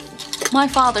My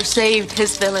father saved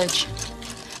his village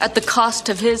at the cost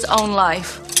of his own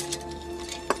life.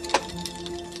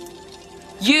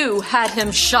 You had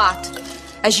him shot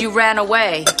as you ran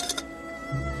away.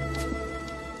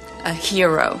 A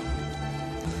hero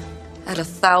at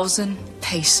 1,000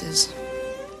 paces.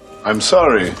 I'm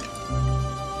sorry.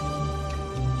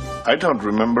 I don't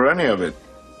remember any of it.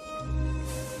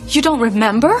 You don't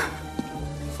remember?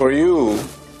 For you,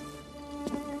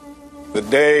 the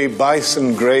day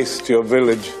bison graced your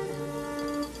village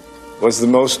was the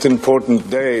most important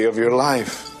day of your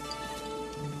life.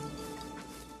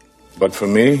 But for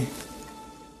me,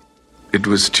 it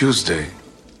was Tuesday.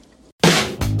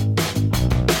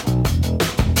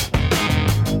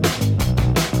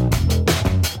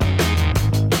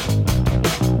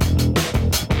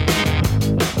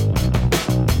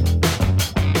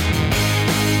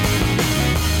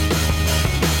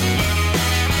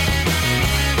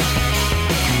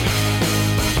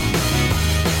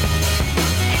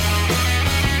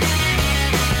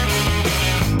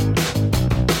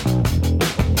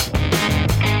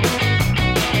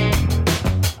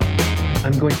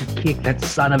 Kick that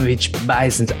son of a bitch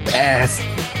Bison's ass.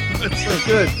 That's so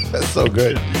good. That's so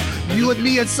good. You and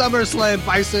me at SummerSlam,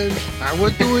 Bison.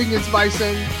 We're doing it,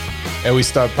 Bison. And we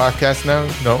start podcast now?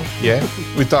 No? Yeah?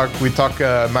 we talk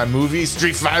my movie,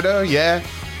 Street Fighter, yeah?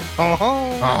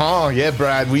 Yeah,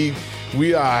 Brad. We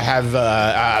have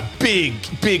a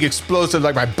big explosive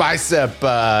like my bicep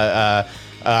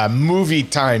movie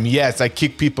time. Yes, I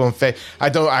kick people in face. I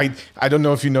don't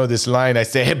know if you know this line. I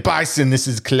say, "Hey Bison, this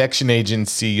is collection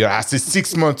agency. Your ass is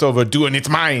 6 months overdue and it's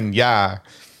mine." Yeah.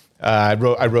 I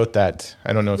wrote that.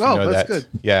 I don't know if you know that. Good.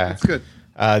 Yeah. That's good.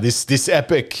 This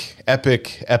epic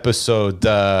episode,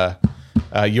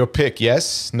 your pick,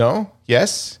 yes? No?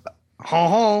 Yes?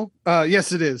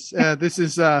 Yes, it is. This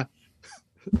is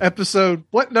episode,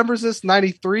 what number is this?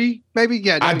 93, maybe?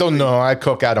 Yeah. 93. I don't know. I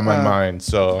cook out of my mind.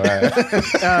 So,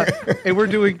 and we're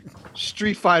doing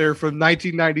Street Fighter from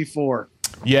 1994.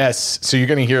 Yes. So you're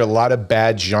going to hear a lot of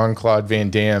bad Jean-Claude Van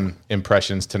Damme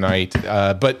impressions tonight.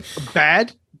 But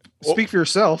bad? Speak for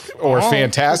yourself. Or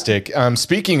fantastic.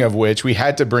 Speaking of which, we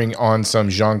had to bring on some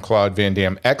Jean-Claude Van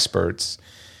Damme experts.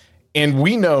 And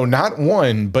we know not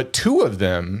one, but two of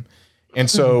them. And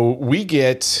so we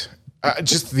get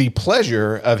just the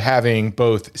pleasure of having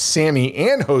both Sammy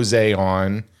and Jose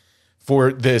on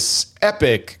for this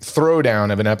epic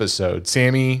throwdown of an episode.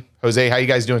 Sammy, Jose, how you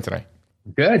guys doing tonight?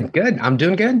 Good. I'm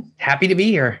doing good. Happy to be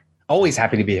here. Always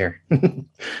happy to be here.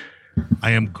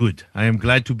 I am good. I am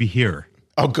glad to be here.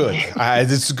 Oh, good.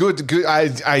 It's good.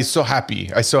 I so happy.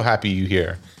 You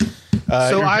here.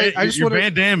 I just your want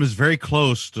Van Damme is very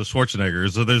close to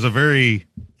Schwarzenegger, so there's a very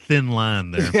thin line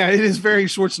there. Yeah, it is very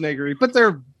Schwarzenegger-y, but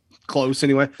they're close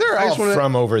anyway. They're all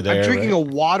from over there. I'm drinking a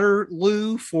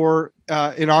Waterloo for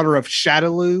in honor of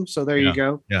Shadaloo. So there you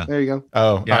go. Yeah. There you go.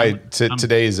 Oh, yeah,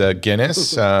 today's a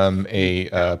Guinness,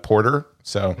 a porter.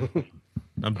 So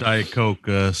I'm Diet Coke,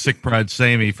 Sick Pride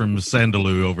Sammy from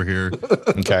Sandaloo over here.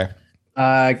 Okay.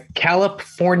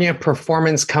 California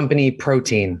Performance Company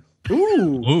Protein.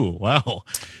 Ooh, wow.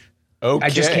 Okay. I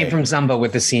just came from Zumba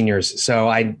with the seniors, so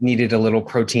I needed a little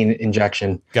protein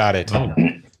injection. Got it. Oh.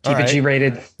 Keep it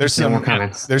G-rated. There's some more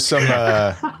comments. There's some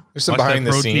behind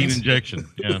the scenes injection.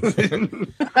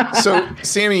 Yeah. So,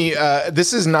 Sammy,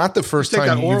 this is not the first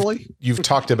time you've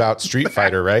talked about Street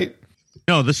Fighter, right?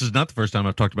 No, this is not the first time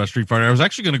I've talked about Street Fighter. I was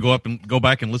actually going to go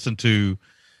back and listen to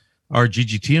our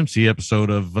GGTMC episode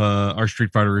of our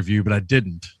Street Fighter review, but I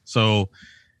didn't. So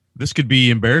this could be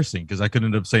embarrassing because I could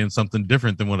end up saying something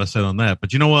different than what I said on that.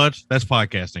 But you know what? That's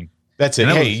podcasting. That's it.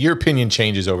 Hey, your opinion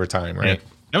changes over time, right? Yeah.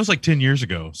 That was like 10 years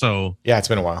ago. So yeah, it's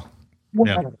been a while.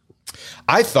 Yeah.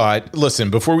 I thought, listen,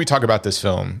 before we talk about this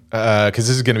film, because this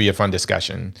is going to be a fun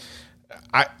discussion,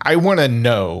 I want to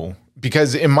know,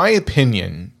 because in my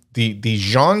opinion, the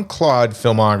Jean-Claude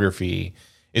filmography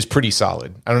is pretty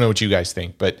solid. I don't know what you guys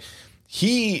think, but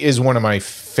he is one of my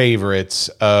favorites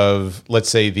of, let's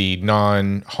say, the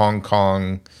non-Hong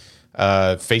Kong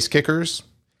face kickers.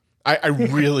 I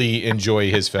really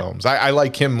enjoy his films. I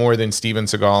like him more than Steven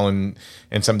Seagal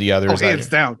and some of the others. Hands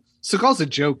down. Seagal's a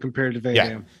joke compared to Van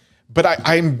Damme. But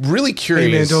I'm really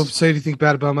curious. Hey man, don't say anything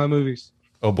bad about my movies.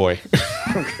 Oh boy.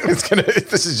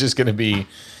 This is just gonna be.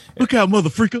 Look out, mother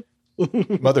freaker.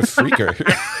 Mother freaker.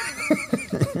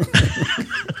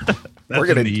 We're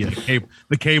gonna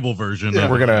the cable version. Yeah,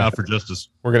 of we're gonna Out for Justice.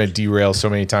 We're gonna derail so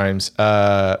many times.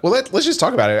 Well, let's just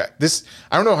talk about it.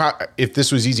 I don't know if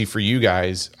this was easy for you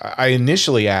guys. I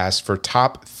initially asked for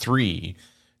top 3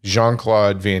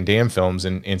 Jean-Claude Van Damme films,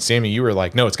 and Sammy, you were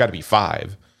like, no, it's got to be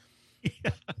 5.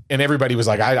 And everybody was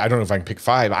like, I don't know if I can pick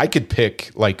 5. I could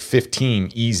pick like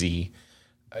 15 easy.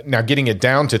 Now getting it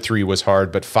down to 3 was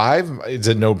hard, but 5 is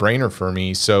a no-brainer for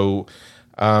me. So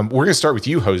we're going to start with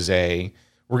you, Jose.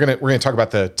 We're gonna talk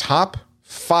about the top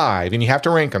 5, and you have to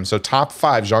rank them. So top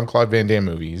 5 Jean-Claude Van Damme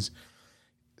movies.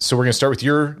 So we're gonna start with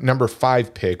your number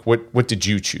 5 pick. What did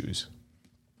you choose?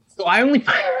 So I only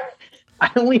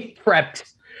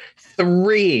prepped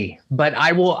 3, but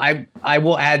I will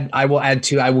add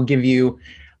 2. I will give you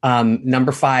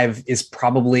number 5 is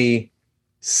probably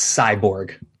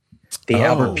Cyborg, the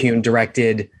Albert Pune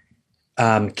directed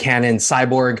canon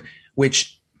Cyborg,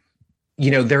 which, you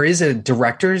know, there is a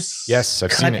director's I've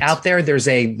cut seen it out there. There's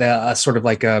a sort of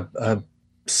like a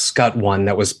scut one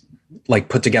that was like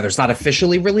put together. It's not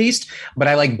officially released, but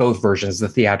I like both versions, the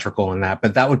theatrical and that.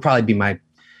 But that would probably be my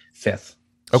 5th.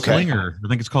 Okay. Slinger. I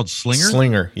think it's called Slinger.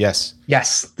 Slinger, yes.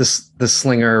 Yes, the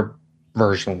Slinger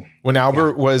version. When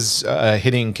Albert was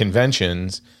hitting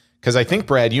conventions, because I think,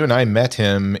 Brad, you and I met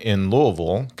him in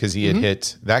Louisville because he had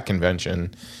hit that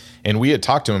convention. And we had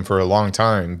talked to him for a long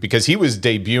time because he was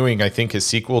debuting, I think, his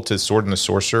sequel to Sword and the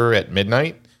Sorcerer at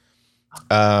midnight.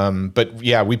 But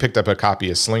yeah, we picked up a copy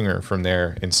of Slinger from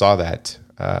there and saw that.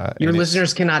 Your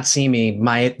listeners cannot see me.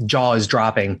 My jaw is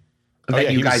dropping.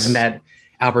 That you guys met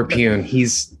Albert Pune.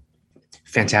 He's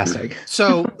fantastic.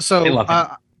 So I love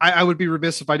him. I would be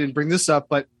remiss if I didn't bring this up,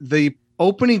 but the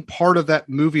opening part of that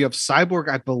movie of Cyborg,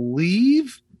 I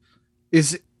believe,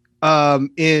 is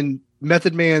in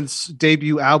Method Man's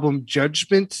debut album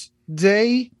Judgment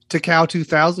Day, Takao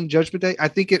 2000 Judgment Day. I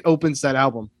think it opens that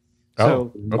album.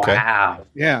 So, okay. Wow.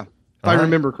 Yeah, if I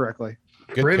remember correctly.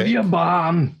 Good Trivia pick.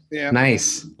 bomb. Yeah.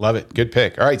 Nice. Love it. Good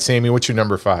pick. All right, Sammy, what's your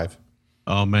number 5?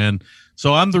 Oh man.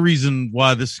 So I'm the reason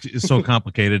why this is so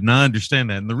complicated, and I understand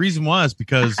that. And the reason why is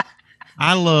because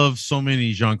I love so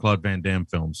many Jean-Claude Van Damme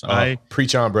films.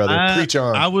 Preach on, brother. Preach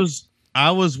on. I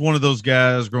was one of those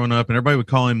guys growing up, and everybody would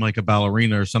call him like a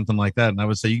ballerina or something like that. And I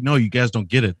would say, no, you guys don't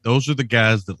get it. Those are the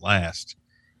guys that last.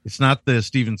 It's not the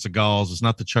Steven Seagals. It's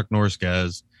not the Chuck Norris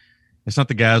guys. It's not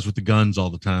the guys with the guns all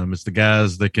the time. It's the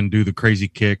guys that can do the crazy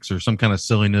kicks or some kind of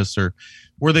silliness, or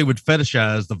where they would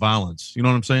fetishize the violence. You know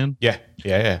what I'm saying? Yeah.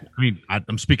 I mean,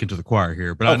 I'm speaking to the choir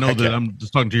here, but I know that I'm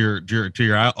just talking to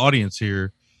your audience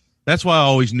here. That's why I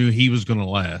always knew he was going to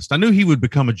last. I knew he would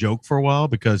become a joke for a while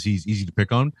because he's easy to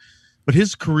pick on, but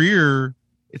his career,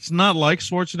 it's not like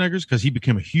Schwarzenegger's because he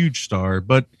became a huge star,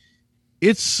 but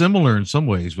it's similar in some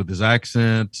ways with his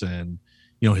accent and,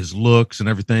 you know, his looks and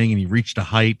everything. And he reached a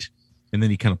height and then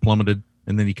he kind of plummeted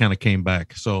and then he kind of came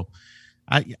back. So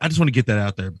I just want to get that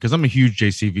out there because I'm a huge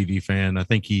JCVD fan. I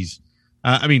think he's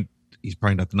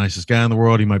probably not the nicest guy in the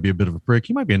world. He might be a bit of a prick.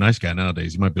 He might be a nice guy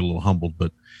nowadays. He might be a little humbled,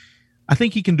 but I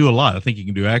think he can do a lot. I think he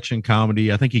can do action,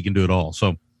 comedy. I think he can do it all.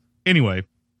 So anyway,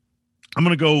 I'm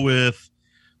going to go with,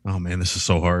 oh man, this is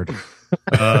so hard.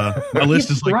 My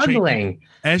list is like struggling.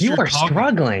 As you you're are talking.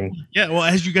 struggling. Yeah. Well,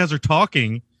 as you guys are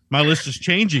talking, my list is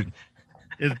changing.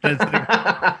 I'm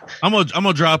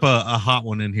gonna drop a hot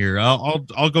one in here.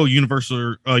 I'll go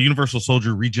Universal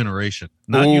Soldier Regeneration,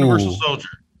 not Universal Soldier.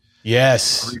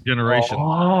 Yes, Regeneration.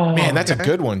 Oh, man, that's a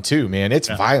good one too, man. It's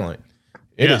violent.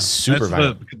 It is super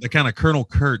violent. The kind of Colonel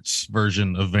Kurtz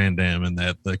version of Van Damme, and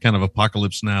that the kind of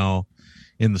Apocalypse Now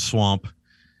in the swamp.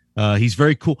 He's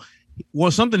very cool.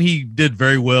 Well, something he did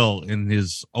very well in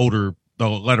his the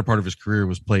latter part of his career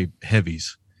was play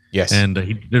heavies. Yes. And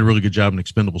he did a really good job in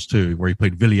Expendables 2, where he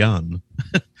played Villian.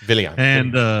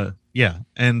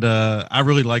 And I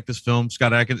really like this film.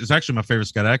 Scott Adkins, it's actually my favorite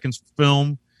Scott Adkins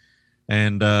film.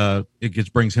 And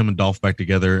it brings him and Dolph back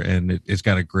together, and it's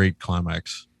got a great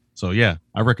climax. So yeah,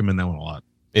 I recommend that one a lot.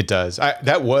 It does.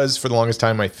 That was for the longest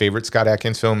time my favorite Scott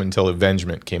Adkins film until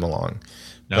Avengement came along.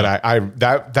 No. But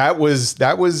that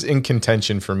was in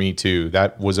contention for me too.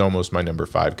 That was almost my number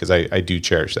 5 because I do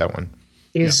cherish that one.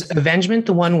 Is Avengement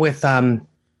the one with oh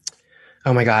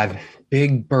my god,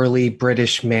 big burly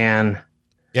British man?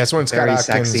 Yeah, it's when Scott Adkins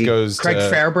sexy. goes Craig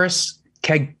Fairbrass.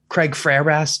 Craig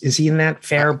Fairbrass, is he in that?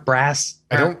 Fairbrass?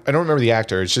 I don't remember the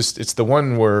actor. It's the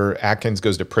one where Atkins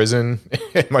goes to prison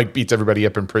and like beats everybody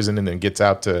up in prison and then gets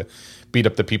out to beat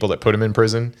up the people that put him in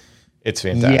prison. It's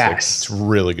fantastic. Yes. It's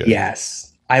really good.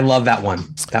 Yes. I love that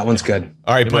one. That one's good.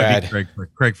 All right, Brad. Craig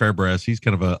Fairbrass. He's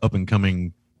kind of a up and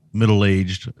coming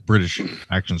middle-aged British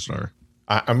action star.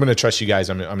 I'm going to trust you guys.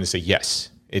 I'm going to say yes.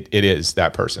 It is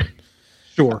that person.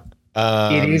 Sure.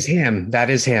 It is him. That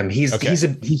is him. He's a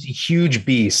huge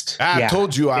beast. I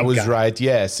told you I was right.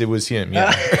 Yes, it was him.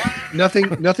 Yeah.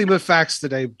 Nothing but facts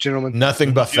today, gentlemen.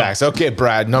 Nothing but facts. Okay,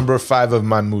 Brad, number 5 of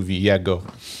my movie. Yeah, go.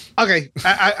 Okay,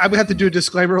 I would have to do a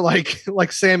disclaimer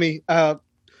like Sammy.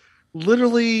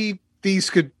 Literally these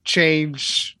could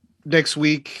change next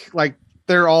week. Like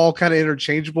they're all kind of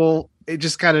interchangeable. It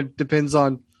just kind of depends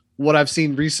on what I've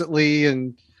seen recently.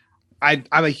 And I'm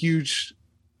a huge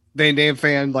Van Damme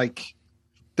fan. Like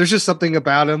there's just something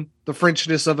about him, the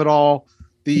Frenchness of it all,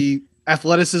 the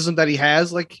athleticism that he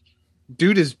has. Like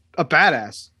dude is a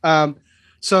badass.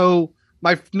 So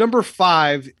my number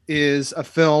 5 is a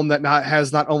film that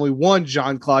has not only one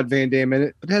Jean-Claude Van Damme in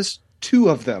it, but has 2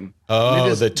 of them.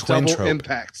 Oh, the twin double trope.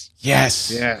 impacts.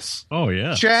 Yes. Oh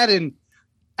yeah. Chad and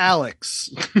Alex.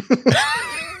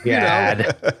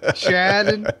 Yeah. Chad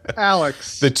and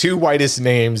Alex. The 2 whitest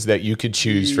names that you could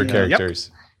choose for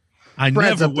characters. I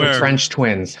Brad's never up there. wear French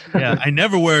twins. Yeah, I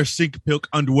never wear silk pilk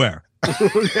underwear.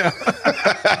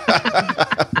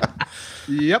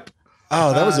 Yep.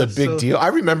 Oh, that was a big so- deal. I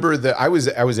remember that I was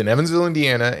in Evansville,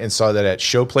 Indiana, and saw that at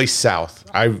Showplace South.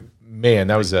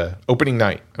 That was a opening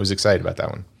night. I was excited about that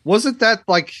one. Wasn't that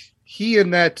like he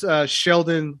and that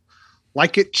Sheldon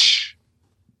Likich?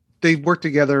 They worked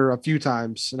together a few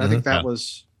times, and I think that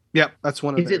was that's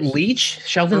one of. Is it theirs. Leach?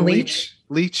 Sheldon Or Leach?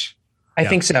 Leach. I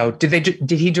think so.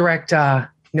 Did he direct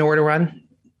Nowhere to Run?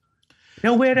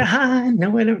 Nowhere to hide,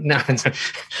 nowhere to no.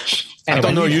 I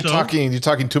don't know. Anyway, You're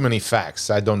talking too many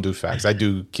facts. I don't do facts. I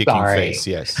do kicking Sorry. face.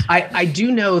 Yes. I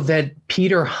do know that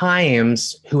Peter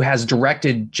Hyams, who has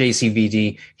directed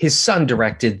JCVD, his son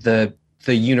directed the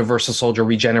Universal Soldier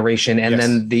Regeneration, and Yes.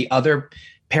 then the other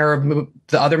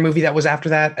the other movie that was after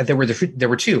that. There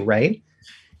were 2, right?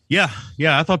 Yeah.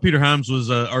 I thought Peter Hyams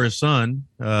was, or his son,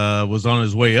 was on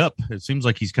his way up. It seems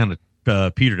like he's kind of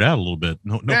petered out a little bit.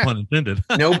 No pun intended.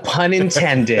 No pun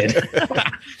intended.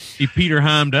 He Peter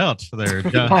Hymed out there.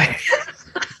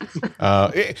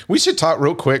 We should talk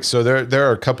real quick. So there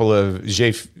are a couple of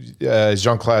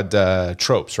Jean-Claude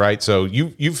tropes, right? So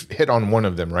you've hit on one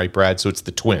of them, right, Brad? So it's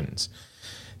the twins.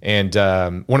 And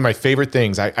one of my favorite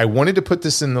things, I wanted to put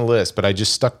this in the list, but I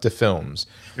just stuck to films.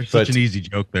 There's such an easy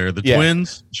joke there. The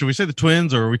twins. Should we say the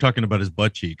twins, or are we talking about his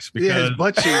butt cheeks? Yeah, his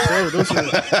butt cheeks. Oh, those are,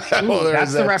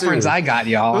 That's the reference I got,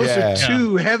 y'all. those Yeah. are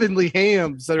 2 heavenly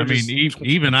hams that are I mean, just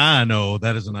even I know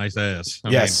that is a nice ass. I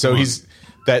mean, Yes. So come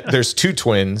on. there's 2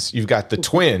 twins. You've got the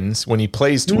twins when he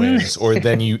plays twins, or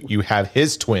then you have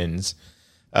his twins,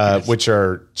 which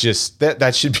are just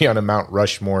that should be on a Mount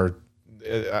Rushmore.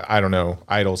 I don't know,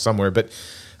 idol somewhere. But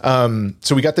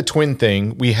so we got the twin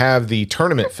thing. We have the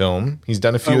tournament film. He's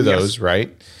done a few of those,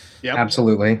 right? Yep.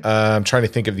 Absolutely. I'm trying to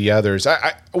think of the others.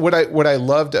 What I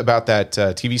loved about that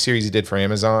TV series he did for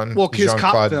Amazon, Well, his cop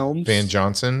Jean-Claude films. Van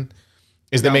Johnson,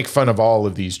 is they make fun of all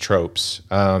of these tropes.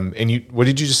 And what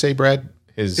did you just say, Brad?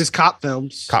 his cop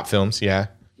films. Cop films, yeah.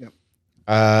 Yep.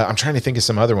 I'm trying to think of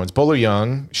some other ones. Bolo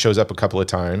Young shows up a couple of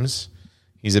times.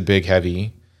 He's a big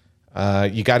heavy.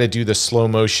 You got to do the slow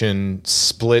motion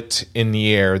split in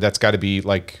the air. That's got to be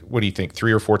like, what do you think,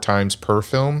 3 or 4 times per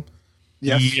film?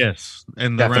 Yes.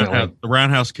 And the Definitely.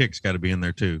 roundhouse kick's got to be in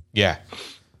there too. Yeah.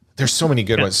 There's so many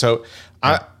good ones. So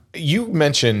you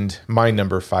mentioned my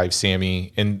number 5,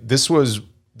 Sammy, and this was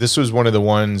one of the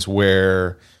ones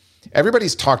where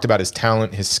everybody's talked about his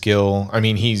talent, his skill. I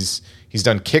mean, he's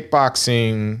done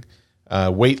kickboxing,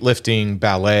 weightlifting,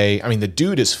 ballet. I mean, the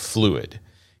dude is fluid.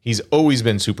 He's always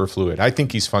been super fluid. I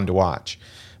think he's fun to watch.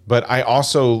 But I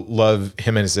also love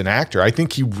him as an actor. I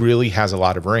think he really has a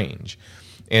lot of range.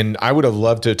 And I would have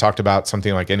loved to have talked about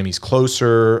something like Enemies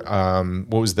Closer.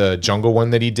 What was the jungle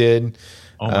one that he did?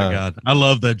 Oh my God. I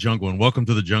love that jungle one. Welcome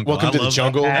to the jungle. Welcome I to the love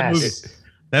Jungle. That movie. Yes.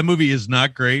 That movie is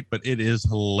not great, but it is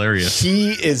hilarious.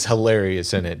 He is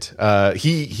hilarious in it.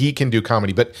 He can do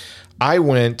comedy. But I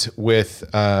went with,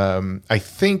 I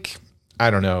think, I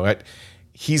don't know.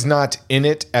 He's not in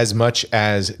it as much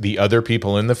as the other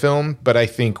people in the film, but I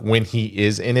think when he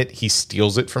is in it, he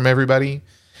steals it from everybody.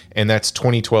 And that's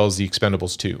 2012's The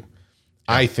Expendables 2.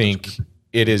 I think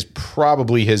it is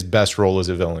probably his best role as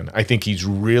a villain. I think he's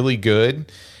really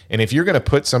good. And if you're going to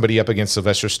put somebody up against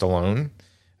Sylvester Stallone,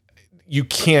 you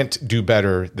can't do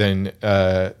better than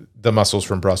the Muscles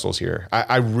from Brussels here.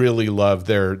 I really love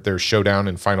their showdown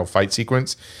and final fight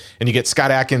sequence. And you get Scott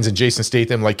Adkins and Jason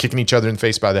Statham like kicking each other in the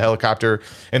face by the helicopter.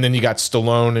 And then you got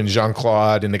Stallone and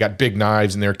Jean-Claude, and they got big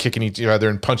knives and they're kicking each other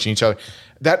and punching each other.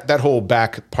 That whole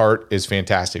back part is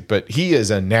fantastic. But he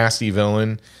is a nasty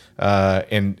villain.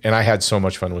 And I had so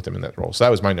much fun with him in that role. So that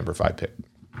was my number 5 pick.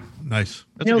 Nice.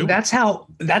 That's You a know, good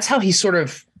that's how he sort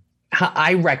of, how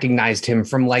I recognized him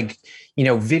from, like, you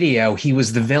know, Video. He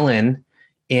was the villain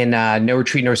in No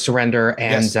Retreat, No Surrender.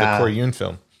 And Yes, the Corey Yuen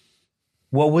film.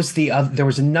 what was the other? There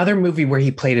was another movie where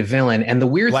he played a villain. And the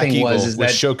weird Black thing Eagle was with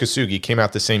that Sho Kosugi came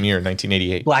out the same year,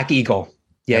 1988. Black Eagle.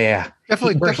 Yeah.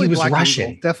 Definitely, Where definitely he was Black Russian.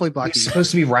 Eagle. Definitely Black He's Eagle.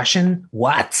 supposed to be Russian.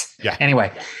 What? Yeah.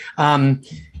 Anyway,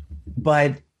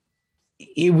 but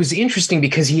it was interesting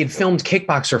because he had filmed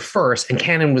Kickboxer first, and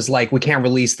Cannon was like, "We can't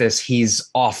release this. He's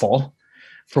awful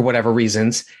for whatever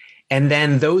reasons." And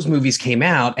then those movies came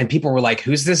out, and people were like,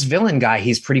 "Who's this villain guy?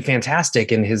 He's pretty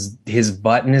fantastic in his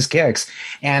butt and his kicks."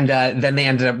 And then they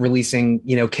ended up releasing,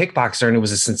 Kickboxer, and it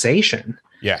was a sensation.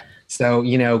 Yeah. So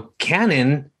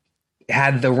Cannon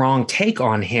had the wrong take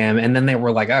on him, and then they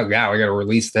were like, "Oh yeah, we got to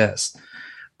release this."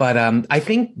 But I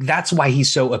think that's why he's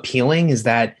so appealing, is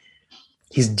that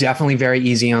he's definitely very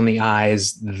easy on the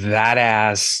eyes, that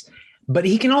ass, but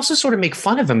he can also sort of make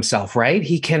fun of himself, right?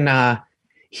 He can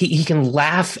he can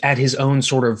laugh at his own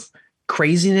sort of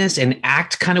craziness and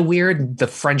act kind of weird, the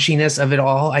Frenchiness of it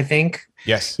all, I think.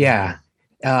 Yes. Yeah.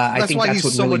 I think why that's he's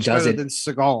what so really much does better it. than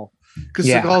Seagal, because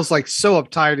Yeah. Seagal's like so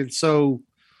uptight and so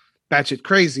batshit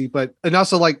crazy, and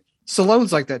also like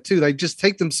Stallone's like that too. They just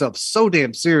take themselves so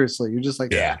damn seriously. You're just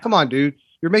like, Yeah. come on, dude.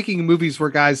 You're making movies where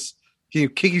guys can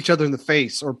kick each other in the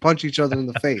face or punch each other in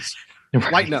the face.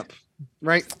 Right. Lighten up,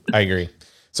 right? I agree.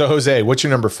 So Jose, what's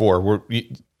your number 4?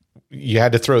 You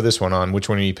had to throw this one on. Which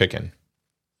one are you picking?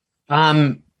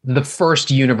 The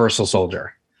first Universal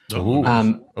Soldier. Ooh,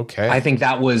 okay. I think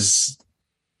that was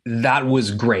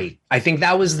great. I think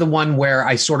that was the one where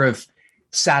I sort of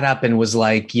sat up and was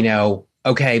like,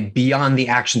 okay, beyond the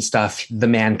action stuff, the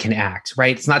man can act,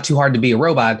 right? It's not too hard to be a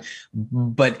robot,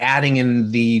 but adding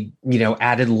in the,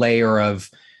 added layer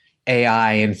of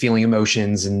AI and feeling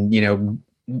emotions and,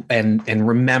 and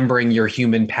remembering your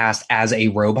human past as a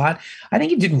robot, I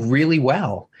think he did really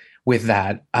well with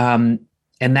that. And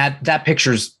that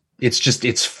picture's,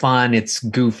 it's fun. It's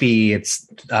goofy. It's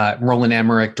Roland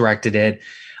Emmerich directed it.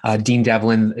 Dean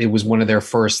Devlin, it was one of their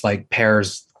first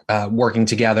pairs working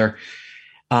together.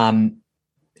 And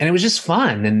it was just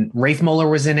fun. And Rafe Moeller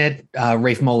was in it.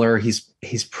 Rafe Moeller, he's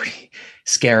pretty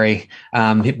scary,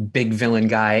 big villain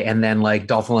guy. And then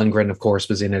Dolph Lundgren, of course,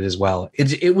 was in it as well.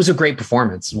 It was a great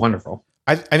performance. Wonderful.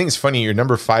 I think it's funny. Your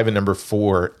number 5 and number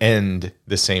 4 end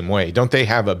the same way. Don't they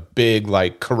have a big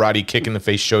karate kick in the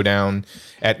face showdown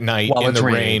at night While in the it's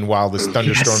rain raining. while this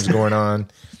thunderstorm's going on?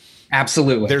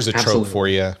 Absolutely. There's a trope Absolutely. for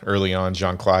you early on,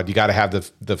 Jean-Claude. You got to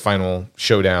have the final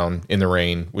showdown in the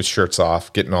rain with shirts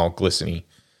off, getting all glistening,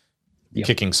 Yep.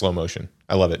 kicking slow motion.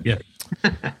 I love it. Yeah.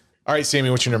 All right, Sammy,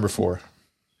 what's your number 4?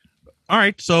 All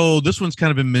right, so this one's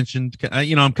kind of been mentioned.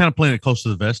 I'm kind of playing it close to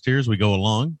the vest here as we go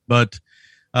along, but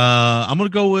I'm going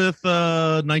to go with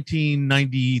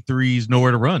 1993's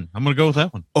Nowhere to Run. I'm going to go with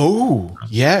that one. Oh,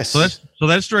 yes. So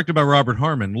that's directed by Robert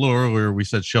Harmon. A little earlier we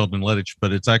said Sheldon Lettich,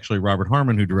 but it's actually Robert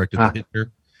Harmon who directed The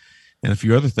Hitcher and a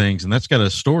few other things, and that's got a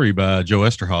story by Joe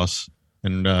Esterhaus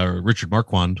and Richard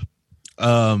Marquand.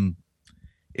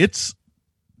 It's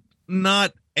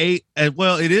not it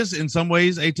is in some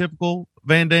ways atypical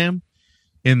Van Damme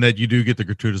in that you do get the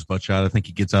gratuitous butt shot. I think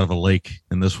he gets out of a lake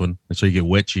in this one, and so you get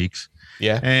wet cheeks.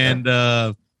 Yeah. And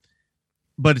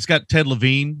but it's got Ted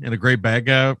Levine in a great bad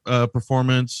guy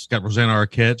performance. It's got Rosanna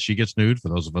Arquette. She gets nude for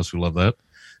those of us who love that.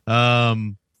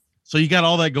 So you got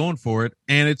all that going for it,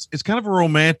 and it's kind of a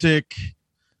romantic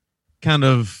kind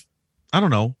of, I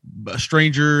don't know, a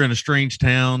stranger in a strange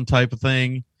town type of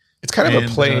thing. It's kind of a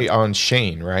play on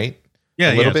Shane, right?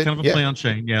 Yeah, little it's bit? kind of a play on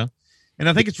Shane, yeah. And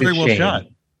I think it's very well Shane. shot.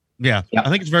 Yeah, Yeah. I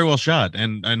think it's very well shot.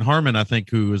 And Harmon, I think,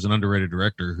 who is an underrated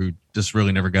director who just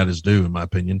really never got his due, in my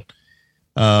opinion.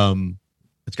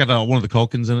 It's got one of the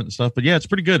Culkins in it and stuff. But yeah, it's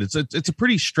pretty good. It's a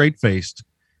pretty straight-faced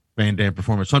Van Damme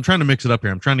performance. So I'm trying to mix it up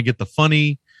here. I'm trying to get the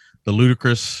funny, the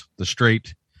ludicrous, the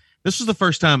straight. This was the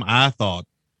first time I thought,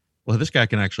 well, this guy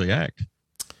can actually act.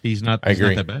 He's not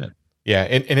agree. that bad. Yeah,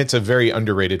 and it's a very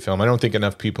underrated film. I don't think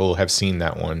enough people have seen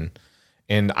that one.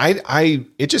 And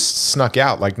it just snuck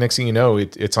out. Next thing you know,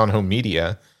 it's on home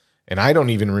media. And I don't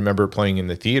even remember playing in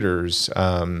the theaters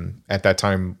at that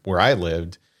time where I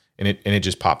lived. And it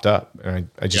just popped up. And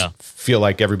I just feel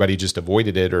like everybody just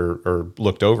avoided it or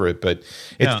looked over it. But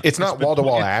it's not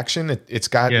wall-to-wall action. It's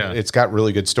got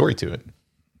really good story to it.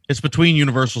 It's between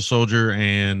Universal Soldier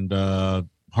and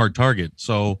Hard Target.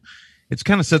 So it's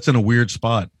kind of sits in a weird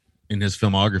spot in his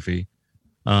filmography,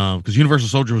 because Universal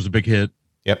Soldier was a big hit.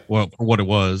 Yep. Well, for what it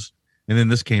was, and then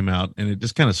this came out, and it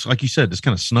just kind of, like you said, just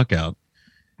kind of snuck out.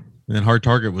 And then Hard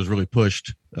Target was really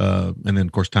pushed, and then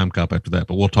of course Time Cop after that.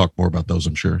 But we'll talk more about those,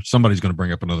 I'm sure. Somebody's going to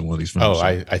bring up another one of these films. Oh,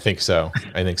 I think so.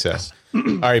 I think so.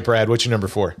 All right, Brad, what's your number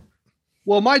 4?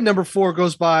 Well, my number 4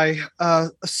 goes by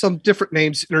some different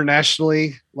names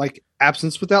internationally, like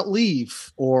Absence Without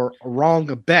Leave or Wrong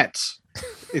Bet.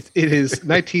 It is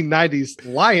 1990's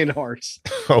Lionheart,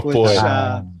 Oh which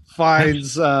boy.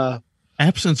 finds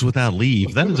Absence Without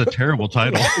Leave. That is a terrible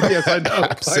title. Yes, I know.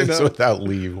 Absence Without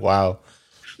Leave. Wow.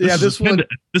 Yeah, this one.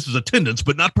 This is attendance,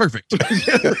 but not perfect.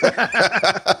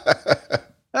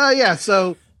 Yeah.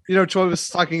 So, Troy was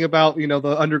talking about,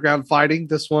 the underground fighting.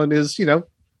 This one is,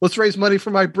 let's raise money for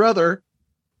my brother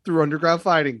through underground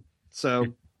fighting. So,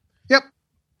 yep.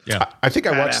 Yeah. I think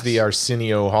I watched the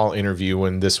Arsenio Hall interview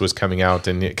when this was coming out,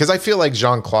 and because I feel like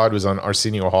Jean-Claude was on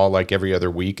Arsenio Hall like every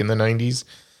other week in the 90s.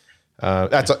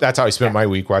 That's how I spent my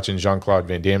week, watching Jean-Claude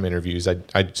Van Damme interviews.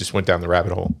 I just went down the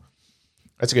rabbit hole.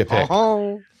 That's a good pick.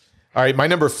 All right, my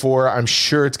number 4. I'm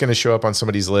sure it's going to show up on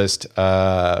somebody's list.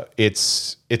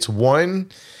 It's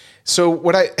one. So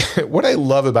what I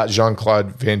love about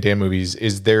Jean-Claude Van Damme movies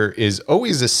is there is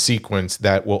always a sequence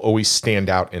that will always stand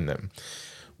out in them.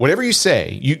 Whatever you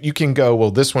say, you can go,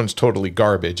 well, this one's totally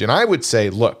garbage. And I would say,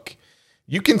 look,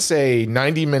 you can say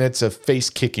 90 minutes of face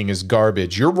kicking is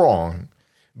garbage. You're wrong.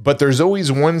 But there's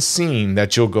always one scene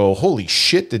that you'll go, holy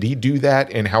shit, did he do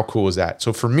that? And how cool is that?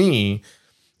 So for me,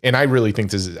 and I really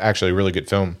think this is actually a really good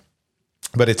film,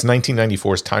 but it's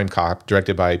 1994's Time Cop,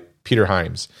 directed by Peter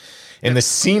Hyams. And the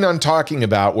scene I'm talking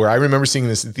about, where I remember seeing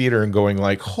this in theater and going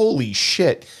like, holy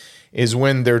shit, is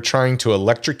when they're trying to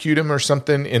electrocute him or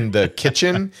something in the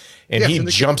kitchen, and he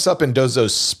jumps up and does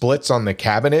those splits on the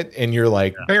cabinet, and you're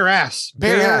like, bare ass.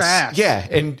 Yeah,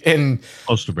 and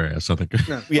close to bare ass, I think.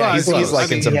 Yeah, he's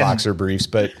like in some boxer briefs,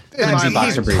 but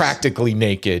he's practically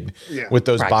naked with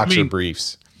those boxer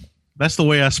briefs. That's the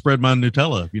way I spread my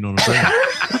Nutella. You know what I'm saying?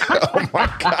 Oh my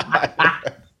god.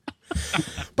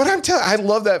 But I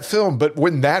love that film. But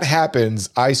when that happens,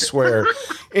 I swear,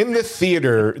 in the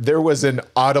theater, there was an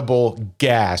audible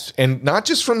gasp, and not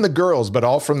just from the girls, but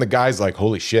all from the guys. Like,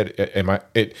 holy shit, am I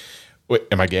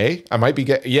gay? I might be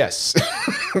gay. Yes,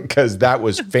 because that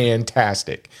was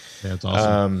fantastic. Yeah, it's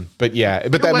awesome. But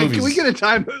that movie. Can we get a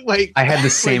time? Wait, I had the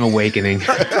same awakening.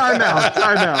 Time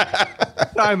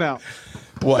out.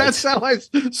 What? That's how I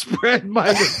spread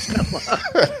my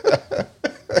Nutella.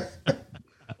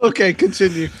 Okay,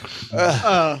 continue.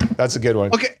 That's a good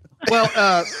one. Okay,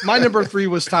 well, my number 3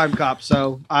 was Time Cop.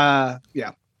 So,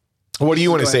 yeah. What do you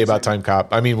want to say about Time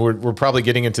Cop? I mean, we're probably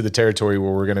getting into the territory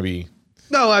where we're going to be.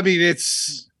 No, I mean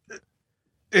it's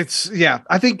yeah.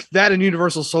 I think that and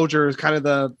Universal Soldier is kind of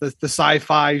the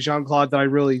sci-fi Jean-Claude that I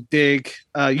really dig.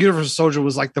 Universal Soldier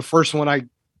was like the first one I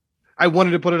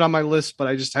wanted to put it on my list, but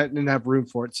I just didn't have room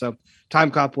for it. So Time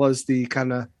Cop was the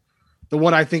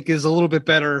one I think is a little bit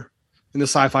better in the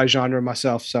sci-fi genre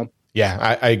myself. So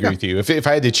yeah, I agree with you. If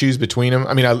I had to choose between them,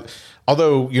 I mean,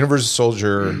 although Universal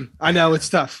Soldier, I know it's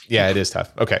tough. Yeah, it is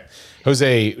tough. Okay,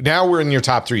 Jose, now we're in your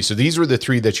top 3. So these were the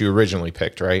 3 that you originally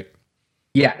picked, right?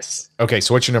 Yes. Okay,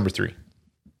 so what's your number 3?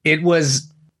 It was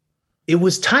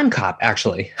Time Cop,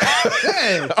 actually.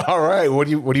 All right. What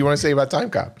do you want to say about Time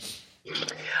Cop?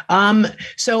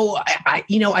 So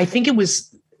I think it was.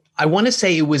 I want to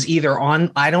say it was either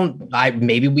on.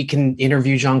 Maybe we can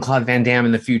interview Jean-Claude Van Damme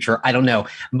in the future. I don't know,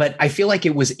 but I feel like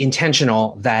it was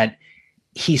intentional that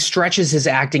he stretches his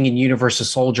acting in Universal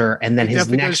Soldier, and then his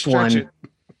next one.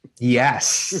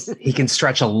 Yes, he can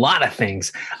stretch a lot of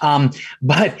things.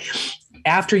 But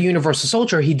after Universal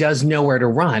Soldier, he does Nowhere to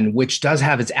Run, which does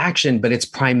have its action, but it's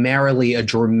primarily a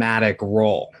dramatic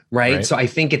role, right? So I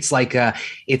think it's like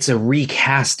it's a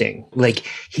recasting. Like,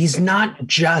 he's not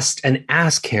just an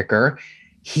ass kicker.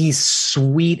 He's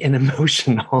sweet and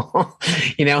emotional,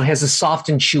 has a soft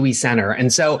and chewy center.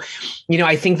 And so,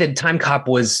 I think that Time Cop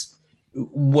was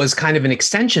kind of an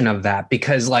extension of that,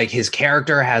 because like his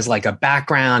character has like a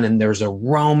background and there's a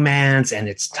romance and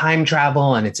it's time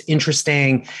travel and it's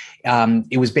interesting.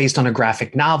 It was based on a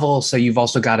graphic novel. So you've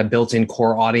also got a built-in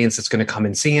core audience that's going to come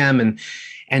and see him.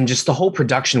 And just the whole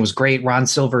production was great. Ron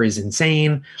Silver is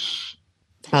insane.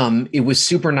 It was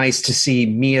super nice to see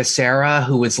Mia Sara,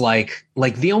 who was like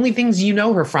the only things you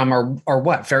know her from are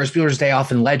what? Ferris Bueller's Day Off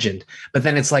and Legend. But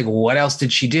then it's like, what else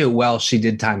did she do? Well, she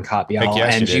did Time Cop, y'all,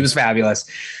 and she was fabulous.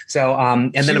 So,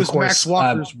 and then of course, Max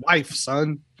Walker's wife,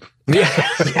 son. Yeah,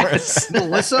 yes.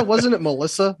 Melissa, wasn't it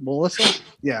Melissa?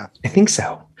 Yeah, I think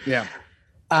so. Yeah.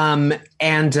 And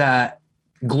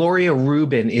Gloria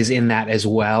Rubin is in that as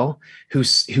well, who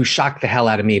shocked the hell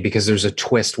out of me because there's a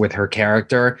twist with her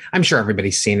character. I'm sure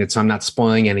everybody's seen it, so I'm not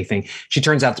spoiling anything. She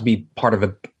turns out to be part of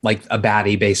a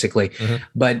baddie, basically. Mm-hmm.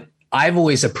 But I've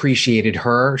always appreciated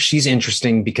her. She's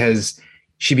interesting because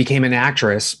she became an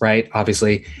actress, right?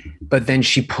 Obviously. But then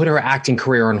she put her acting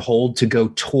career on hold to go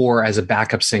tour as a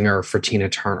backup singer for Tina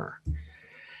Turner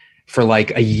for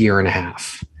like a year and a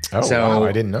half. Oh, so, wow.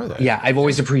 I didn't know that. Yeah, I've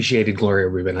always appreciated Gloria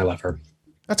Rubin. I love her.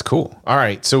 That's cool. All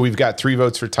right. So we've got 3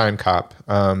 votes for Time Cop.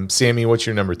 Sammy, what's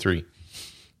your number 3?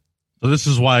 So this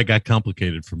is why it got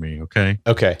complicated for me. Okay.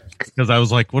 Okay. Because I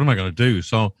was like, what am I going to do?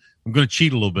 So I'm going to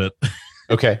cheat a little bit.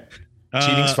 Okay.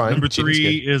 Cheating's fine. Number Cheating's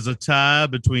 3 good. is a tie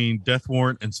between Death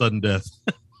Warrant and Sudden Death.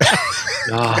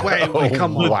 Wait,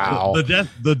 come on. Wow.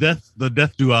 The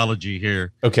death duology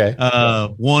here. Okay.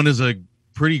 One is a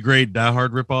pretty great Die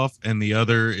Hard ripoff, and the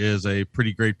other is a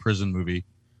pretty great prison movie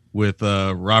with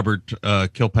Patrick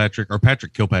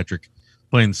Kilpatrick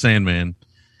playing Sandman.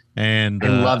 And I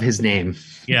love his name.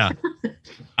 yeah,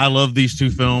 I love these two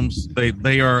films.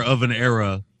 They are of an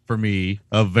era for me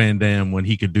of Van Damme when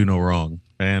he could do no wrong,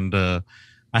 and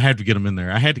I had to get him in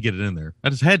there. I had to get it in there. I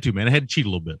just had to, man. I had to cheat a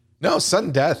little bit. No,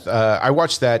 Sudden Death. I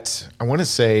watched that, I want to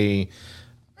say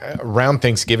around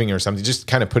Thanksgiving or something, just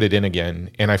kind of put it in again.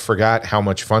 And I forgot how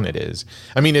much fun it is.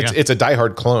 I mean, it's a Die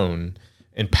Hard clone,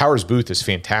 and Powers Booth is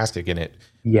fantastic in it.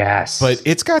 Yes. But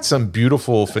it's got some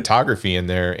beautiful photography in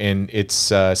there. And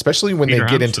it's especially when Peter they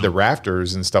get Hyams into the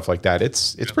rafters and stuff like that.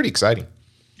 It's pretty exciting.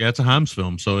 Yeah, it's a Hyams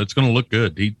film, so it's going to look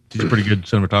good. He's a pretty good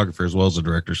cinematographer as well as a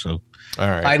director. So, All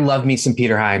right. I love me some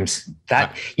Peter Hyams.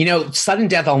 That, Sudden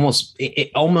Death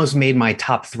almost made my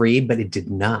top 3, but it did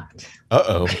not.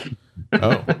 Uh-oh.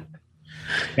 Oh.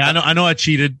 yeah, I know I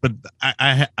cheated, but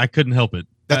I couldn't help it.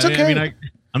 That's okay. I mean,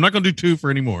 I'm not going to do 2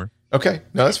 for anymore. Okay.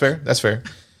 No, that's fair. That's fair.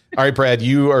 All right, Brad,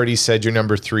 you already said your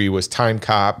number 3 was Time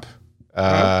Cop. All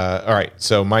right.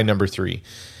 So my number 3.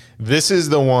 This is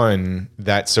the one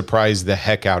that surprised the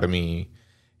heck out of me.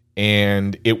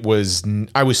 And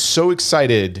I was so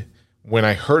excited when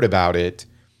I heard about it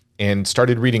and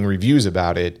started reading reviews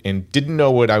about it and didn't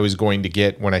know what I was going to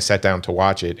get when I sat down to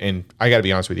watch it. And I got to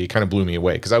be honest with you, it kind of blew me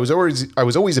away because I was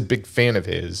always a big fan of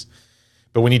his.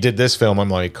 But when he did this film,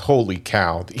 I'm like, holy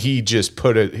cow, he just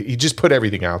put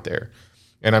everything out there.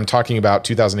 And I'm talking about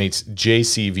 2008's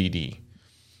JCVD.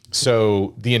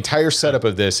 So the entire setup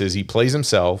of this is he plays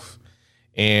himself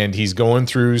and he's going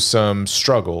through some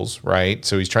struggles, right?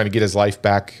 So he's trying to get his life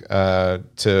back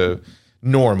to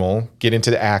normal, get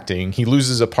into the acting. He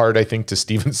loses a part, I think, to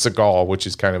Steven Seagal, which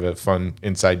is kind of a fun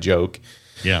inside joke.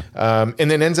 Yeah. And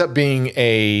then ends up being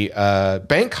a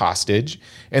bank hostage.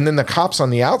 And then the cops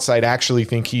on the outside actually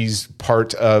think he's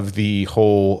part of the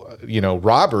whole,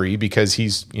 robbery because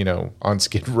he's, on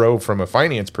Skid Row from a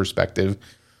finance perspective.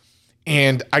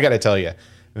 And I got to tell you,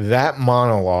 that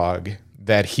monologue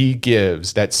that he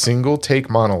gives, that single take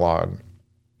monologue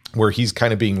where he's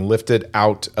kind of being lifted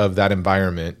out of that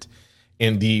environment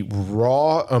and the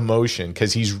raw emotion,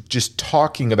 because he's just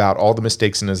talking about all the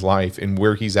mistakes in his life and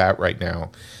where he's at right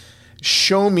now.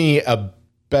 Show me a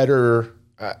better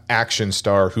action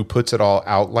star who puts it all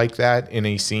out like that in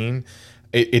a scene.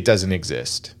 It doesn't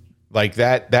exist. Like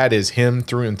that is him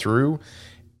through and through.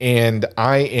 And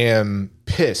I am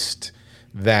pissed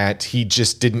that he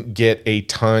just didn't get a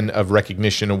ton of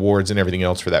recognition, awards, and everything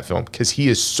else for that film because he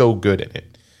is so good in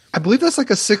it. I believe that's like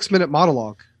a 6-minute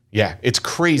monologue. Yeah, it's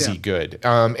crazy good.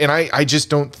 And I just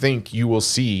don't think you will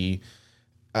see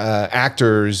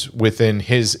actors within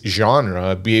his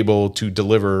genre be able to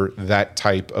deliver that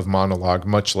type of monologue,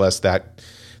 much less that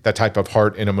type of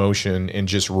heart and emotion and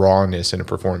just rawness in a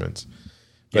performance.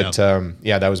 But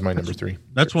that was my number 3.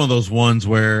 That's one of those ones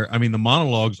where, I mean, the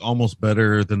monologue's almost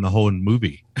better than the whole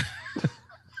movie.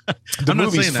 The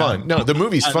movie's fun. No, the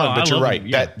movie's fun, but you're right.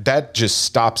 That just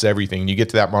stops everything. You get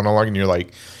to that monologue and you're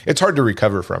like, it's hard to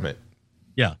recover from it.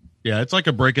 Yeah. Yeah. It's like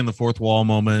a break in the fourth wall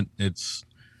moment. It's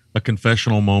a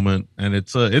confessional moment. And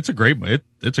it's a great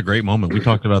moment. We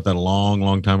talked about that a long,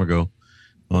 long time ago.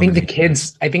 I think the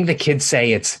kids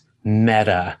say it's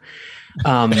meta. Is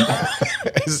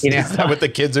that what the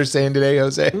kids are saying today,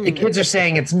 Jose? The kids are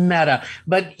saying it's meta,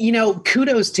 but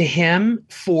kudos to him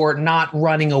for not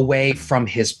running away from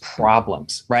his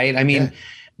problems, right? I mean,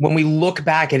 when we look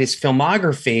back at his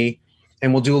filmography,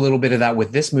 and we'll do a little bit of that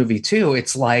with this movie too,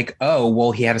 it's like, oh,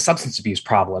 well, he had a substance abuse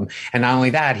problem. And not only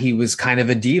that, he was kind of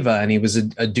a diva and he was a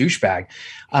douchebag.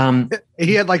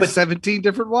 He had 17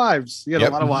 different wives. He had a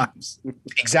lot of wives.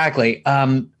 Exactly.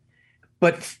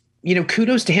 But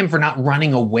kudos to him for not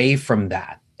running away from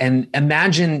that. And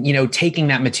imagine, taking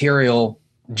that material,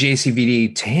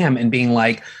 JCVD, to him and being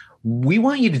like, we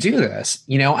want you to do this.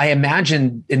 I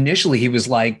imagine initially he was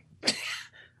like,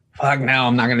 fuck, no,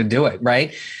 I'm not going to do it.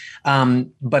 Right.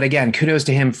 But again, kudos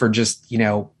to him for just,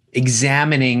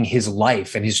 examining his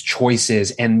life and his choices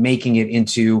and making it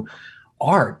into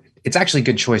art. It's actually a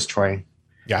good choice, Troy.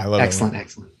 Yeah, I love it. Excellent.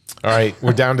 All right.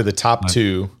 We're down to the top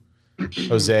 2.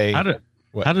 Jose.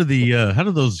 How do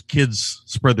those kids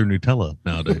spread their Nutella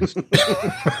nowadays?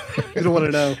 You don't want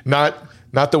to know.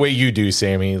 Not the way you do,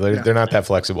 Sammy. They're not that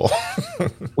flexible.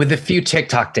 With a few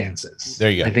TikTok dances. There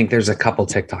you go. I think there's a couple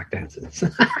TikTok dances.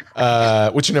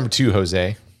 What's your number 2,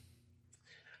 Jose?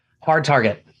 Hard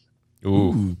Target.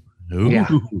 Ooh. Yeah.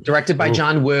 Directed by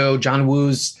John Woo. John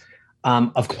Woo's,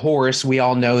 of course, we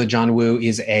all know that John Woo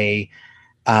is a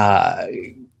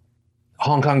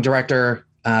Hong Kong director,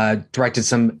 directed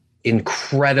some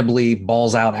incredibly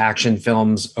balls out action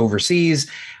films overseas.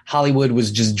 Hollywood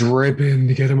was just dripping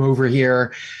to get him over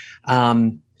here.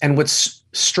 And what's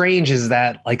strange is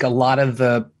that like a lot of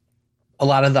the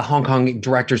Hong Kong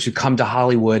directors who come to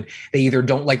Hollywood, they either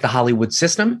don't like the Hollywood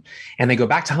system and they go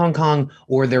back to Hong Kong,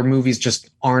 or their movies just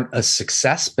aren't a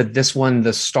success. But this one,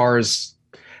 the stars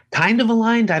kind of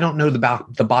aligned. I don't know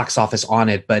the box office on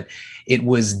it, but it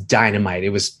was dynamite. It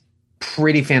was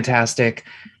pretty fantastic.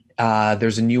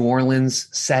 There's a New Orleans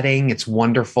setting. It's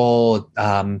wonderful.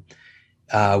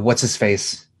 What's his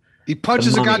face? He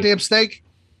punches a goddamn snake.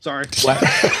 Sorry. What?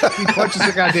 He punches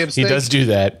a goddamn snake. He does do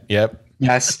that. Yep.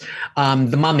 Yes.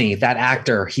 The Mummy, that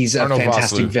actor, he's a Arnold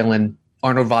fantastic Vosloo. villain.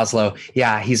 Arnold Vosloo.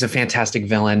 Yeah, he's a fantastic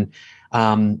villain.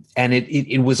 And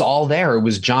it was all there. It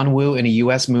was John Woo in a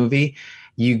US movie.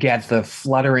 You get the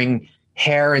fluttering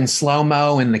hair in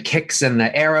slow-mo and the kicks and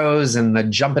the arrows and the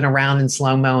jumping around in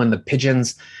slow-mo and the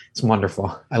pigeons. It's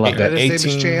wonderful. I love And it. his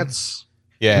name 18 is Chance.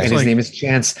 Yeah. And his name is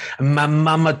Chance. My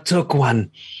mama took one.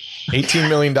 $18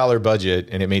 million budget,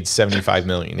 and it made $75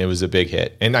 million. It was a big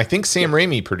hit. And I think Sam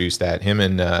Raimi produced that. Him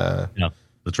and Yeah,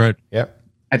 that's right. yep.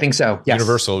 I think so. Yes.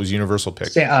 Universal. It was Universal pick.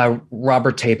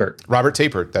 Robert Tapert. Robert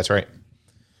Tapert. That's right.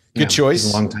 Good Yeah, choice.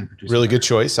 he's a long-time producer. Really good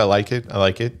choice. I like it.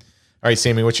 All right,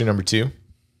 Sammy, what's your number 2?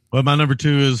 Well, my number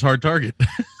 2 is Hard Target.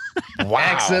 Wow.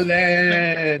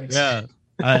 Excellent. Yeah,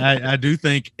 I do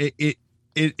think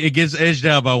it gets edged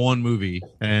out by one movie,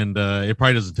 and it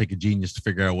probably doesn't take a genius to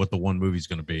figure out what the one movie is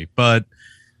going to be. But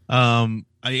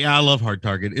I love Hard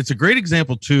Target. It's a great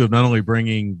example too of not only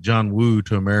bringing John Woo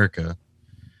to America,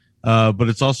 but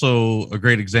it's also a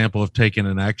great example of taking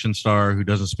an action star who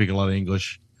doesn't speak a lot of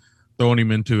English, throwing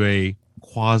him into a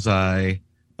quasi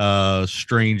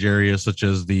strange area such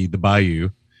as the Bayou,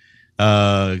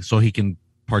 so he can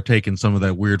partake in some of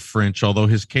that weird French, although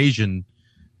his Cajun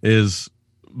is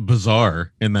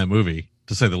bizarre in that movie,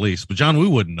 to say the least. But John Woo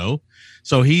wouldn't know.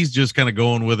 So he's just kind of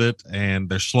going with it. And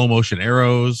there's slow motion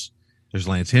arrows. There's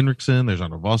Lance Henriksen. There's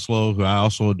Arnold Vosloo, who I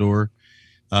also adore.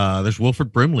 There's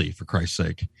Wilford Brimley, for Christ's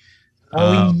sake.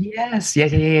 Oh, yes.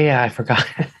 Yeah. I forgot.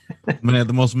 Man had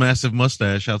the most massive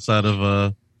mustache outside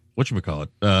of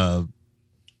whatchamacallit?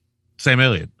 Sam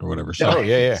Elliott or whatever. So, Oh,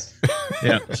 yeah.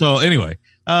 yeah. So anyway,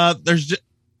 I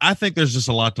think there's just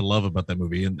a lot to love about that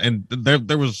movie. And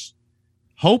there was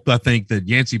hope, I think, that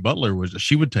Yancey Butler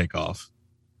she would take off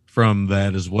from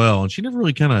that as well. And she never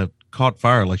really kind of caught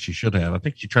fire like she should have. I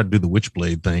think she tried to do the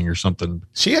Witchblade thing or something.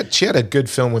 She had a good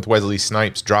film with Wesley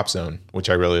Snipes, Drop Zone, which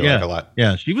I really like a lot.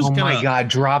 Yeah, she was. Oh kinda, my God,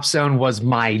 Drop Zone was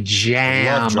my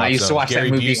jam. Love Drop I used to Zone. watch Gary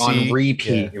that movie Busey. on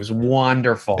repeat. Yeah. It was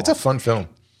wonderful. It's a fun film.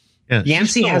 Yeah,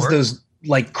 Yancey has those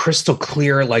like crystal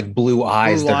clear, like blue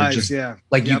eyes that are just yeah.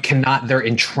 like Yep. they're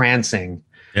entrancing.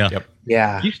 Yeah. Yep.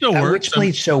 Yeah. She still That works.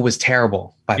 Witchblade show was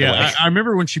terrible, by the way. Yeah, I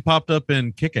remember when she popped up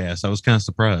in Kick-Ass. I was kind of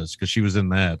surprised because she was in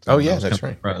that. Oh, And yeah, I was that's kinda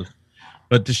right. surprised.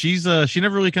 But she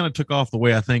never really kind of took off the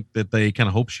way I think that they kind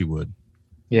of hoped she would.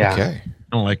 Yeah. Okay. Kind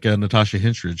of like Natasha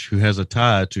Henstridge, who has a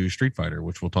tie to Street Fighter,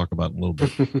 which we'll talk about in a little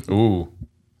bit. Ooh,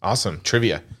 awesome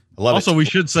trivia. I love Also, it. we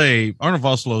should say Arnold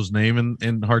Vosloo's name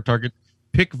in Hard Target,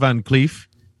 Pick Van Cleef,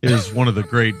 is one of the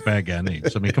great bad guy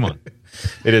names. I mean, come on.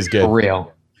 It is For good.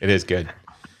 real. It is good.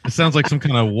 It sounds like some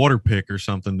kind of water pick or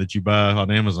something that you buy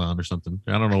on Amazon or something.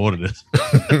 I don't know what it is.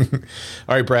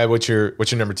 All right, Brad, what's your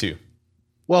number 2?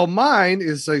 Well, mine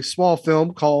is a small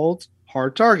film called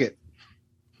Hard Target.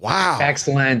 Wow.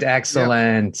 Excellent.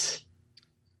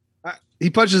 He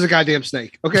punches a goddamn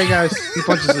snake. Okay, guys, he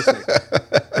punches a snake.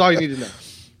 That's all you need to know.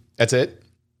 That's it?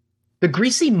 The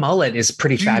greasy mullet is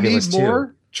pretty Do you fabulous need more?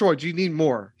 too. Troy, do you need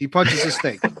more? He punches a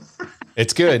snake.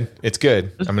 It's good. It's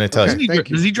good. I'm going to tell you. Thank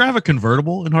you. Does he drive a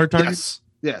convertible in Hard Target? Yes.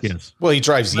 Yes. Well, he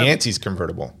drives Yancey's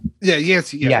convertible. Yeah,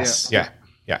 Yancey. Yeah, Yes. Yeah.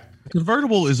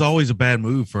 Convertible is always a bad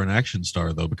move for an action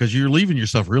star, though, because you're leaving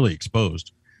yourself really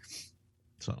exposed.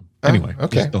 So, anyway.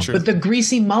 okay, just don't- sure. But the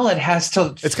greasy mullet has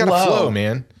to It's got to flow,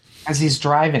 man. as he's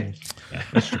driving.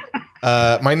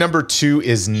 My number 2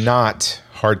 is not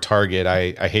Hard Target.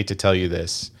 I hate to tell you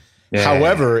this. Yeah.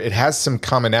 However, it has some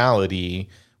commonality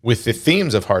with the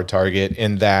themes of Hard Target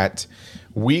in that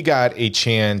we got a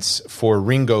chance for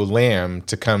Ringo Lam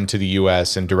to come to the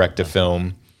U.S. and direct a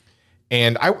film.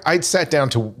 And I'd sat down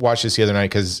to watch this the other night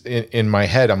because in my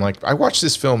head, I'm like, I watch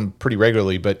this film pretty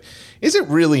regularly, but is it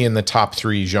really in the top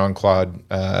 3 Jean-Claude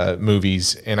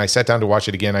movies? And I sat down to watch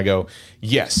it again. I go,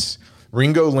 yes.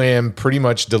 Ringo Lam pretty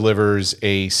much delivers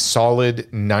a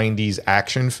solid 90s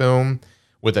action film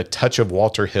with a touch of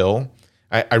Walter Hill.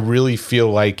 I really feel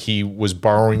like he was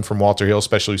borrowing from Walter Hill,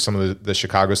 especially some of the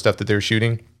Chicago stuff that they're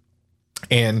shooting.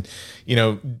 And, you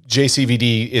know,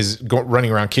 JCVD is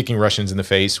running around kicking Russians in the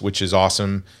face, which is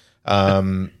awesome.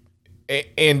 And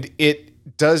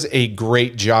it does a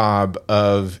great job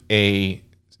of a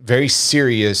very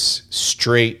serious,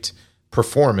 straight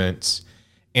performance.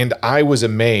 And I was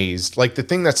amazed. Like, the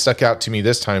thing that stuck out to me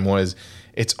this time was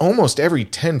it's almost every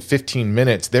 10, 15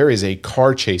 minutes, there is a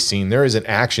car chase scene. There is an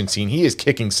action scene. He is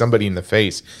kicking somebody in the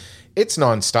face. It's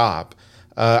nonstop.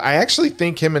 I actually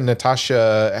think him and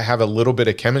Natasha have a little bit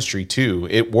of chemistry too.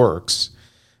 It works.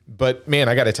 But man,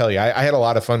 I got to tell you, I had a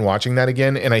lot of fun watching that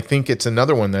again. And I think it's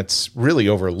another one that's really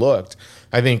overlooked.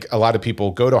 I think a lot of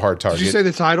people go to Hard Target. Did you say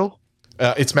the title?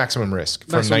 It's Maximum Risk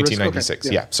from Maximum Risk, 1996.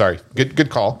 okay. Yeah, sorry. Good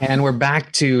call. And we're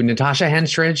back to Natasha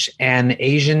Henstridge and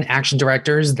Asian action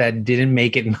directors that didn't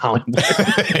make it in Hollywood.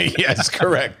 Yes,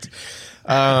 correct.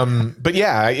 But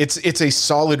yeah, it's a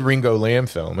solid Ringo Lam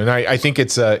film, and I think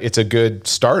it's a good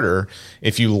starter.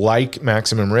 If you like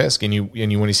Maximum Risk and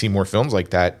you want to see more films like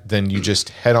that, then you just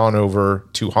head on over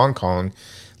to Hong Kong,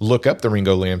 look up the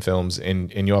Ringo Lam films,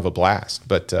 and you'll have a blast.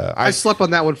 But I slept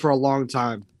on that one for a long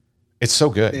time. It's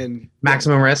so good. And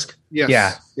Maximum Risk. yes,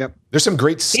 Yeah. Yep. There's some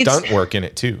great stunt work in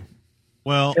it too.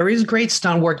 Well, There is great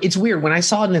stunt work. It's weird. When I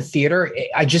saw it in the theater,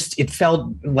 it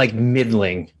felt like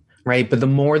middling, right? But the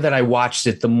more that I watched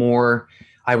it, the more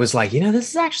I was like, this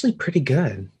is actually pretty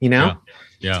good, yeah.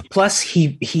 Plus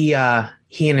he and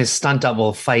his stunt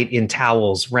double fight in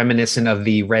towels, reminiscent of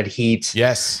the Red Heat,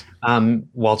 Yes.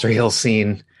 Walter Hill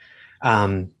scene.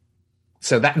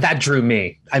 So that drew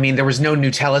me. I mean, there was no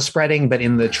Nutella spreading, but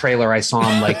in the trailer, I saw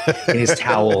him like in his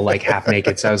towel, like half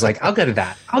naked. So I was like, I'll go to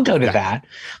that. That.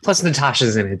 Plus,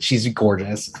 Natasha's in it. She's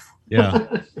gorgeous. Yeah.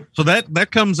 So that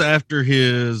comes after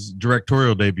his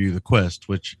directorial debut, The Quest,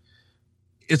 which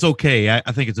it's okay.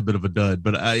 I think it's a bit of a dud,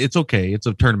 but it's okay. It's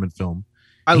a tournament film.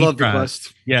 I love The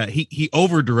Quest. Yeah, he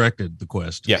over directed The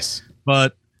Quest. Yes.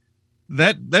 But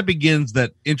that begins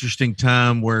that interesting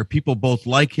time where people both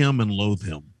like him and loathe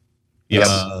him. Yes.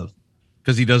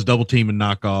 Because he does Double Team and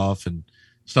Knockoff and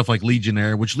stuff like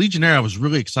Legionnaire, which Legionnaire I was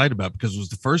really excited about because it was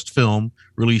the first film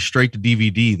released straight to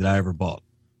DVD that I ever bought.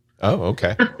 Oh,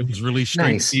 okay. It was released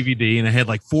straight Nice. to DVD and it had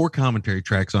like 4 commentary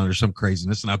tracks on it or some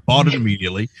craziness. And I bought it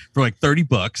immediately for like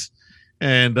 $30.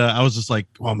 And I was just like,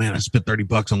 oh man, I spent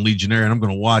 $30 on Legionnaire and I'm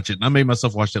going to watch it. And I made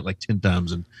myself watch that like 10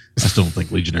 times. And I still don't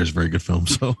think Legionnaire is a very good film.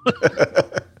 So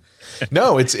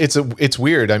No, it's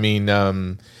weird. I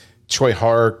mean, Choi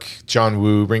Hark, John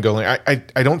Woo, Ringo Lam.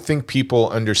 I don't think people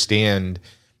understand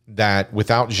that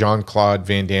without Jean-Claude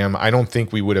Van Damme, I don't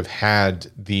think we would have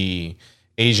had the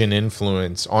Asian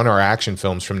influence on our action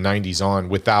films from 90s on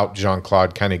without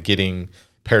Jean-Claude kind of getting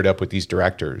paired up with these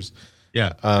directors.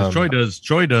 yeah, 'cause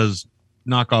Troy does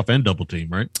Knockoff and Double Team,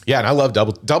 right? Yeah, and I love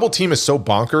Double Team is so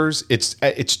bonkers. It's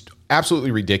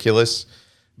absolutely ridiculous.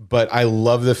 But I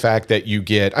love the fact that you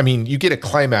get a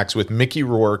climax with Mickey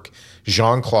Rourke,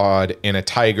 Jean-Claude, and a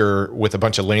tiger with a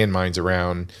bunch of landmines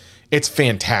around. It's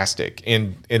fantastic.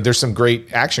 And there's some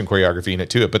great action choreography in it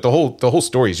too. But the whole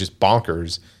story is just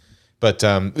bonkers. But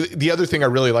the other thing I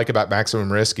really like about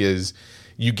Maximum Risk is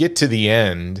you get to the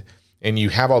end and you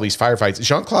have all these firefights.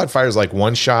 Jean-Claude fires like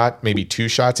 1 shot, maybe 2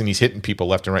 shots, and he's hitting people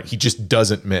left and right. He just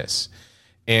doesn't miss.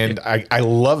 And I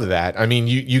love that. I mean,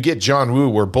 you get John Woo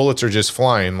where bullets are just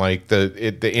flying, like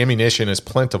the ammunition is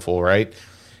plentiful, right?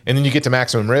 And then you get to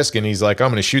Maximum Risk and he's like, I'm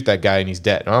going to shoot that guy and he's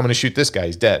dead. I'm going to shoot this guy,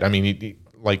 he's dead. I mean, he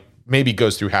like maybe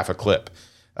goes through half a clip.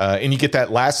 And you get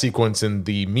that last sequence in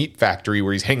the meat factory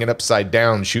where he's hanging upside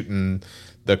down shooting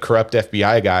the corrupt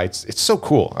FBI guy. It's so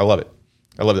cool. I love it.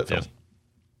 I love that film. Yeah.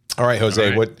 All right, Jose,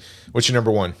 All right. what's your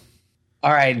number 1?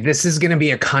 All right, this is going to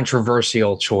be a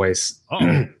controversial choice.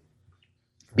 Oh,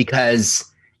 Because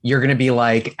you're going to be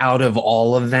like, out of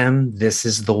all of them, this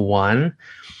is the one.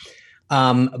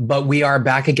 But we are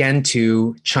back again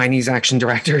to Chinese action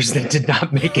directors that did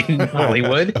not make it in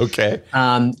Hollywood. Okay.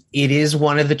 It is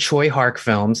one of the Choi Hark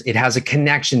films. It has a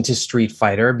connection to Street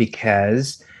Fighter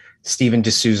because Steven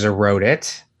D'Souza wrote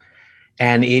it.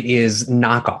 And it is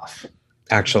Knockoff,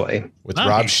 actually. With Nice.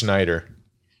 Rob Schneider.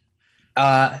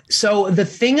 So the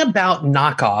thing about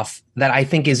Knockoff that I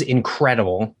think is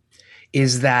incredible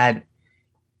is that,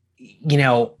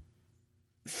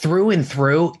 through and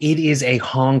through, it is a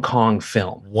Hong Kong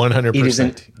film. 100%. It is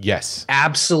an yes.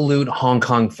 absolute Hong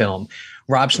Kong film.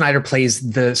 Rob Schneider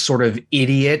plays the sort of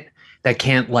idiot that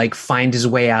can't like find his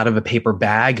way out of a paper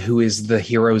bag, who is the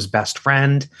hero's best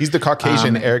friend. He's the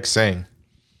Caucasian Eric Tsang.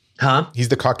 Huh? He's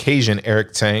the Caucasian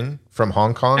Eric Tsang from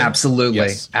Hong Kong. Absolutely.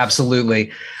 Yes.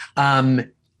 Absolutely.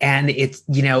 And it's,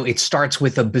 you know, it starts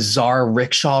with a bizarre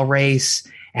rickshaw race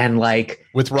and like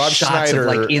with Rob shots Schneider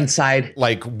of like inside,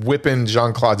 like whipping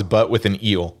Jean-Claude's butt with an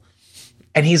eel.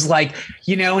 and he's like,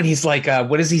 you know, and he's like,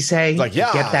 what does he say? Like,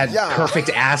 yeah, get that perfect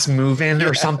ass moving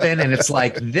or something. And it's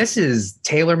like, this is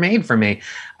tailor made for me.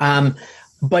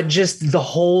 But just the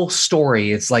whole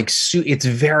story, it's like, it's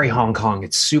very Hong Kong.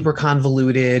 It's super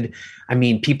convoluted. I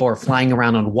mean, people are flying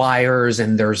around on wires,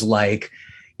 and there's like,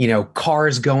 you know,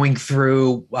 cars going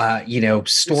through, you know,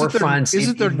 storefronts.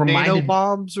 Isn't there nano reminded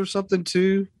bombs or something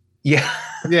too? Yeah.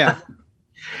 Yeah.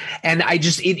 And I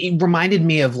just, it reminded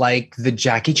me of like the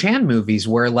Jackie Chan movies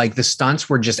where like the stunts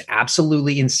were just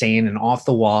absolutely insane and off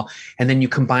the wall. And then you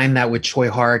combine that with Choi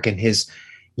Hark and his,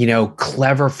 you know,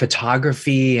 clever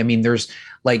photography. I mean, there's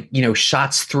like, you know,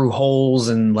 shots through holes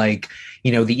and like,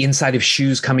 you know, the inside of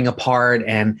shoes coming apart,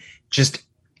 and just,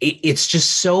 it's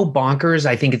just so bonkers.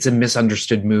 I think it's a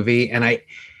misunderstood movie. And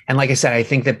like I said, I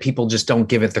think that people just don't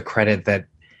give it the credit that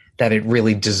it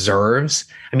really deserves.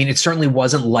 I mean, it certainly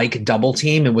wasn't like Double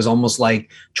Team. It was almost like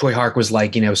Choi Hark was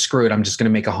like, you know, screw it, I'm just going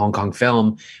to make a Hong Kong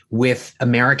film with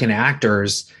American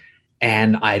actors,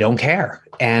 and I don't care.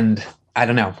 And I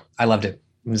don't know. I loved it.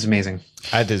 It was amazing.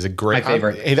 That is a great, my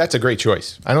favorite. Hey, that's a great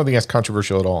choice. I don't think that's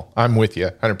controversial at all. I'm with you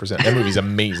 100%. That movie's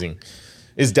amazing.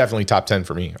 It's definitely top 10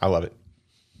 for me. I love it.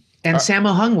 And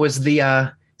Sammo Hung was the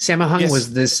Yes.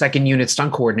 was the second unit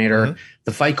stunt coordinator,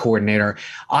 the fight coordinator.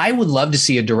 I would love to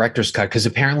see a director's cut, because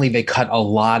apparently they cut a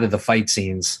lot of the fight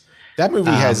scenes. That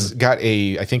movie has got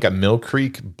I think a Mill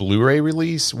Creek Blu-ray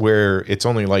release where it's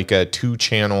only like a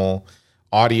 2-channel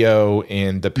audio,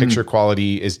 and the picture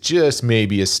quality is just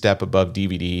maybe a step above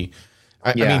DVD.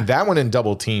 I mean, that one in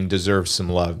Double Team deserves some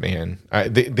love, man.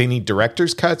 They need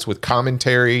director's cuts with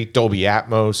commentary, Dolby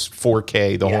Atmos,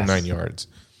 4K, the whole 9 yards.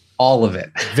 All of it.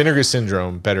 Vinegar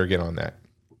Syndrome better get on that.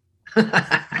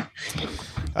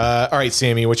 All right,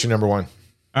 Sammy, what's your number one?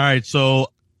 All right,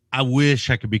 so I wish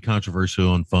I could be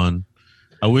controversial and fun.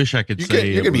 I wish I could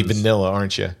say you're gonna be vanilla,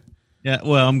 aren't you? Yeah,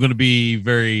 well, I'm going to be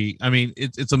very. I mean,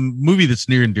 it's a movie that's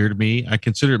near and dear to me. I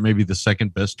consider it maybe the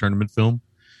second best tournament film.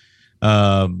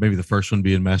 Maybe the first one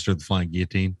being Master of the Flying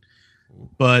Guillotine.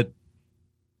 But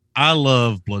I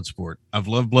love Bloodsport. I've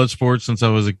loved Bloodsport since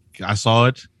I saw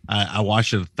it. I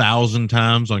watched it 1,000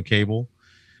 times on cable.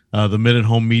 The minute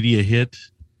home media hit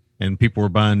and people were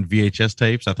buying VHS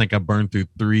tapes, I think I burned through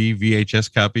 3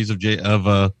 VHS copies of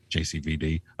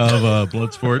JCVD of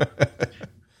Bloodsport.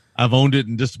 I've owned it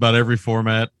in just about every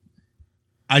format.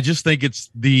 I just think it's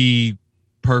the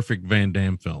perfect Van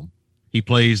Damme film. He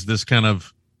plays this kind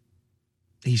of,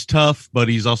 he's tough, but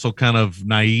he's also kind of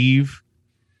naive.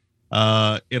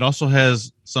 It also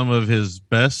has some of his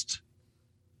best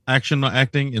action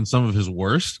acting and some of his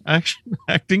worst action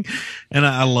acting, and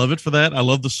I love it for that. I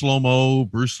love the slow-mo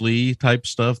Bruce Lee type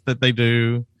stuff that they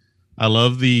do. I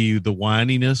love the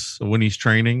whininess when he's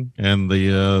training, and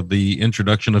the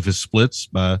introduction of his splits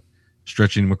by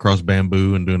stretching him across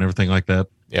bamboo and doing everything like that.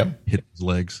 Yep. Hit his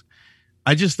legs.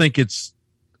 I just think it's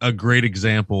a great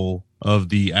example of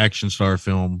the action star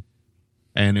film,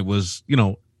 and it was, you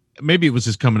know, maybe it was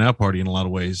his coming out party in a lot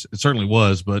of ways. It certainly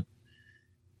was, but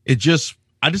I just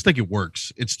think it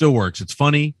works. It still works. It's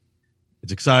funny.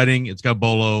 It's exciting. It's got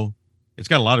Bolo. It's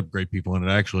got a lot of great people in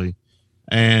it, actually.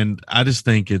 And I just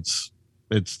think it's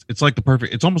like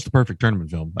it's almost the perfect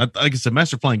tournament film. Like I said,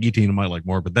 Master of Flying Guillotine I might like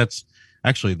more, but that's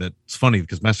funny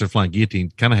because Master of Flying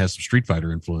Guillotine kind of has some Street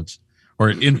Fighter influence, or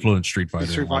it influenced Street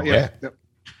Fighter. Yeah. Yep.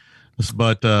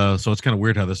 But so it's kind of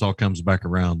weird how this all comes back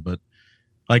around. But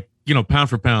like, you know, pound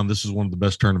for pound, this is one of the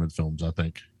best tournament films, I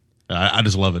think. I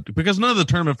just love it because none of the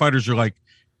tournament fighters are like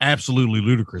absolutely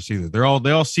ludicrous either.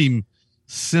 They all seem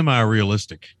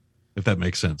semi-realistic, if that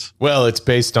makes sense. Well, it's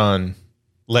based on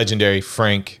legendary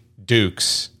Frank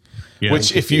Dukes,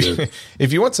 which if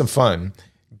you want some fun,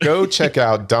 go check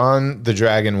out Don the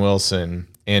Dragon Wilson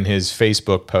and his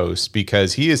Facebook post,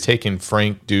 because he has taken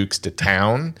Frank Dukes to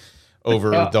town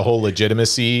over the whole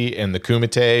legitimacy and the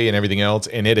kumite and everything else,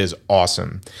 and it is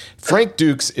awesome. Frank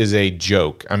Dukes is a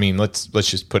joke. I mean, let's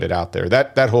just put it out there.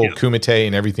 That whole kumite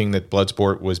and everything that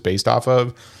Bloodsport was based off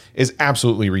of is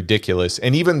absolutely ridiculous.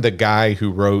 And even the guy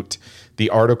who wrote the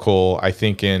article, I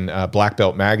think in Black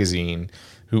Belt Magazine,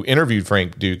 who interviewed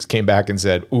Frank Dukes, came back and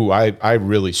said, "Ooh, I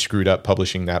really screwed up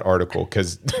publishing that article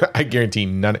because I guarantee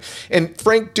none." And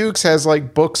Frank Dukes has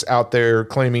like books out there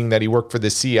claiming that he worked for the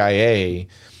CIA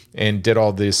and did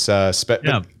all this. Yeah.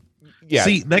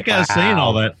 See, that guy's saying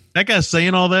all that. That guy's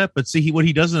saying all that, but see, what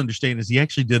he doesn't understand is he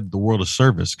actually did the world a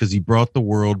service because he brought the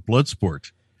world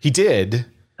Bloodsport. He did.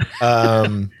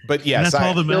 But yes, that's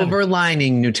all the silver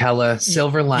lining, Nutella.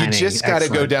 Silver lining. You just got to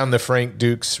go down the Frank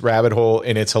Dukes rabbit hole,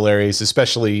 and it's hilarious,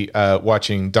 especially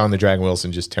watching Don the Dragon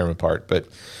Wilson just tear him apart. But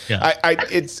yeah.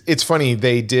 It's funny.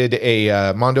 They did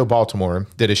Mondo Baltimore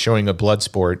did a showing of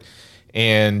Bloodsport,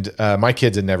 and my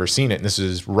kids had never seen it. And this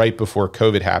is right before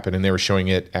COVID happened, and they were showing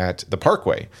it at the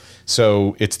Parkway.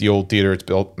 So it's the old theater. It's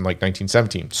built in like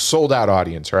 1917. Sold out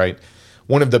audience, right?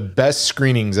 One of the best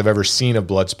screenings I've ever seen of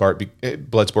Bloodsport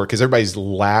because everybody's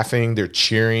laughing, they're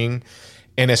cheering.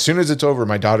 And as soon as it's over,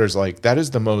 my daughter's like, that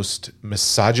is the most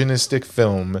misogynistic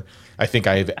film I think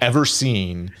I have ever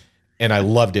seen. And I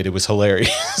loved it. It was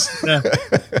hilarious.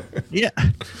 Yeah.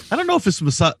 I don't know if it's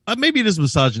maybe it is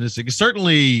misogynistic. It's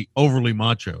certainly overly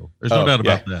macho. There's no doubt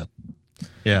about that.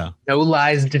 Yeah. No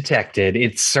lies detected.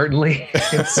 It's certainly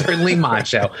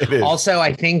macho. Also,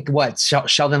 I think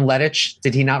Sheldon Lettich,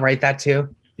 did he not write that too?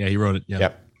 Yeah, he wrote it. Yeah.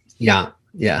 Yep.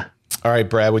 Yeah. All right,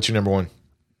 Brad, what's your number one?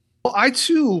 Well, I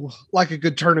too like a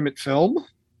good tournament film.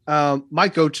 My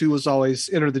go-to was always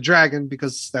Enter the Dragon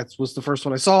because that was the first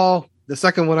one I saw. The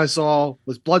second one I saw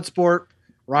was Bloodsport.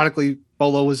 Ironically,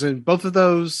 Bolo was in both of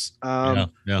those.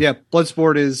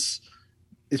 Bloodsport is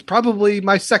probably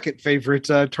my second favorite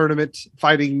tournament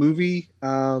fighting movie.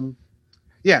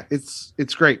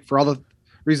 It's great for all the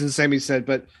reasons Sammy said,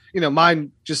 but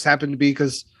mine just happened to be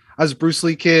because I was a Bruce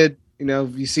Lee kid.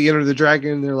 You see Enter the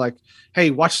Dragon, they're like, "Hey,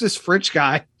 watch this French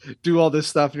guy do all this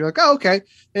stuff." And you're like, "Oh, okay."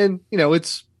 And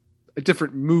it's a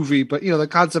different movie, but the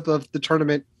concept of the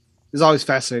tournament is always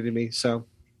fascinating me. So,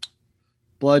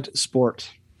 Bloodsport.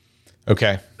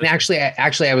 Okay. And actually,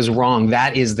 I was wrong.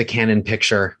 That is the canon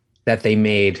picture that they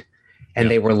made, and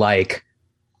they were like,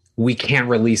 "We can't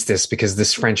release this because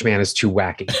this French man is too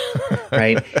wacky,"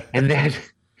 right? And then,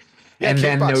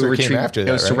 No Retreat, after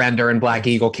that, No Surrender, and Black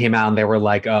Eagle came out, and they were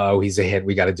like, "Oh, he's a hit.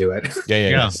 We got to do it."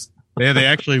 Yeah. They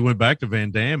actually went back to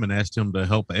Van Damme and asked him to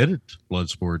help edit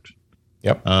Bloodsport.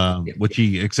 Yep. Which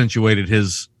he accentuated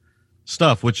his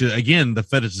stuff. Which again, the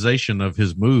fetishization of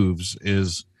his moves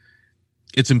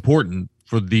it's important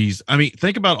for these. I mean,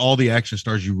 think about all the action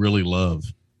stars you really love.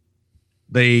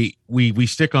 We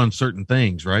stick on certain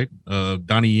things, right?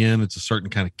 Donnie Yen, it's a certain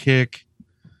kind of kick.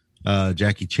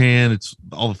 Jackie Chan, it's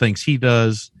all the things he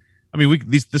does. I mean,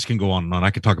 this can go on and on.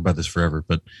 I could talk about this forever,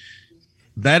 but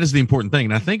that is the important thing.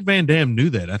 And I think Van Damme knew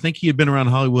that. I think he had been around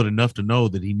Hollywood enough to know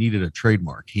that he needed a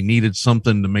trademark. He needed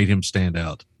something to make him stand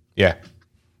out. Yeah.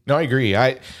 No, I agree.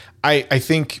 I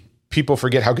think people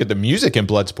forget how good the music in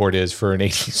Bloodsport is for an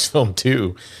 80s film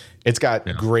too. It's got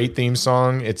great theme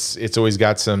song. It's always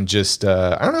got some just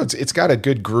I don't know. It's got a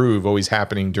good groove always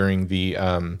happening during the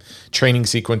training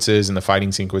sequences and the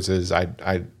fighting sequences.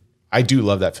 I do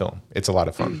love that film. It's a lot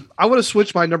of fun. I want to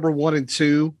switch my number 1 and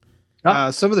 2.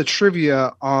 Some of the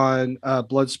trivia on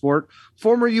Bloodsport.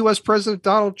 Former U.S. President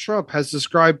Donald Trump has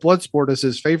described Bloodsport as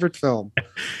his favorite film.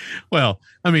 Well,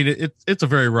 I mean, it's a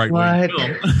very right-wing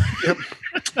film.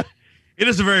 It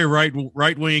is a very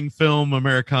right-wing film,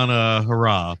 Americana,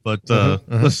 hurrah! But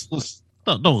let's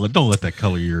don't let that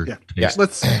color your taste. Yeah.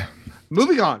 Let's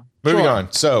moving on. Moving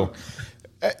on. So.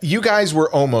 You guys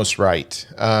were almost right.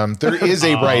 There is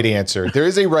a right answer. There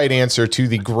is a right answer to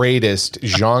the greatest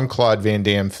Jean-Claude Van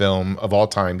Damme film of all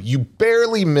time. You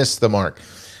barely missed the mark.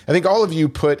 I think all of you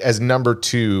put as number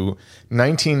 2,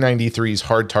 1993's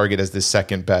Hard Target as the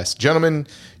second best. Gentlemen,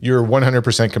 you're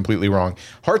 100% completely wrong.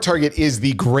 Hard Target is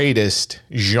the greatest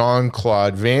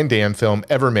Jean-Claude Van Damme film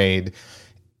ever made.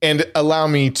 And allow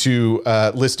me to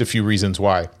list a few reasons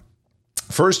why.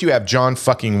 First, you have John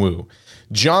fucking Woo.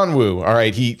 John Woo, all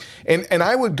right, and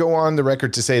I would go on the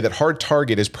record to say that Hard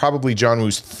Target is probably John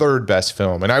Woo's third best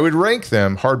film, and I would rank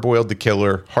them Hard Boiled the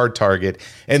Killer, Hard Target,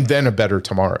 and then A Better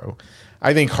Tomorrow.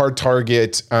 I think Hard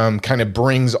Target kind of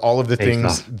brings all of the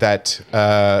things that,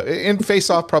 and Face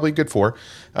Off probably good for.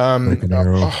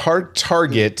 Hard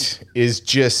Target is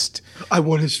just... I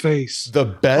want his face. The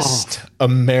best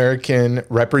American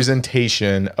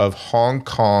representation of Hong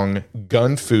Kong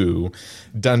gun fu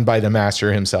done by the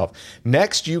master himself.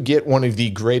 Next, you get one of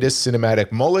the greatest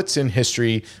cinematic mullets in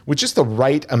history with just the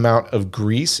right amount of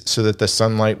grease so that the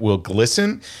sunlight will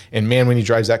glisten. And man, when he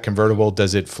drives that convertible,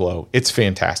 does it flow. It's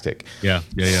fantastic. Yeah.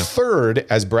 Third,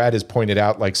 as Brad has pointed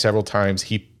out like several times,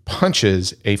 he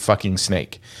punches a fucking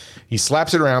snake. He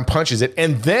slaps it around, punches it,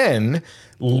 and then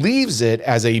leaves it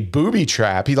as a booby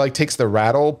trap. He like takes the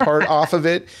rattle part off of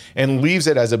it and leaves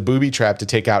it as a booby trap to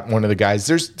take out one of the guys.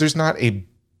 There's not a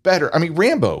better. I mean,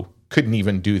 Rambo couldn't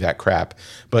even do that crap,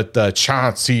 but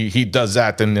Chance he does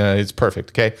that, and it's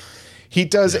perfect. Okay, he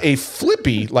does a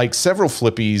flippy, like several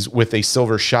flippies with a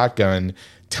silver shotgun.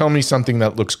 Tell me something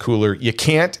that looks cooler. You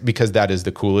can't, because that is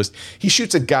the coolest. He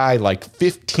shoots a guy like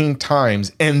 15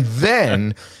 times and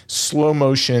then slow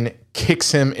motion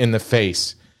kicks him in the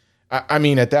face. I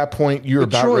mean, at that point, you're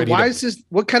about Troy, ready why to... is this?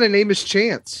 What kind of name is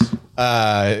Chance?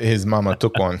 His mama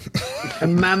took one.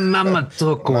 My mama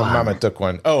took one. My mama took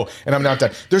one. Oh, and I'm not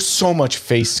done. There's so much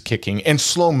face kicking and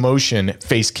slow motion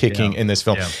face kicking in this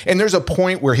film. Yeah. And there's a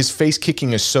point where his face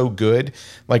kicking is so good.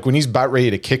 Like when he's about ready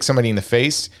to kick somebody in the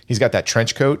face, he's got that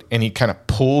trench coat and he kind of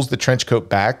pulls the trench coat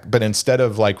back. But instead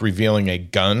of like revealing a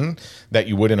gun that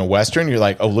you would in a Western, you're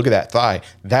like, oh, look at that thigh.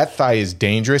 That thigh is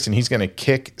dangerous and he's going to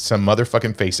kick some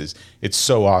motherfucking faces. It's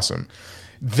so awesome.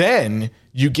 Then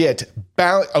you get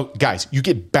you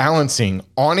get balancing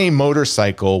on a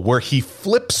motorcycle where he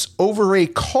flips over a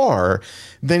car,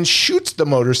 then shoots the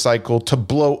motorcycle to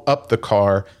blow up the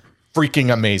car.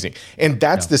 Freaking amazing. And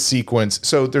that's the sequence.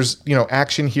 So there's,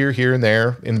 action here and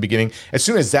there in the beginning. As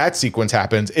soon as that sequence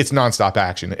happens, it's nonstop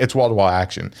action. It's wall-to-wall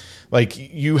action. Like,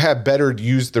 you have better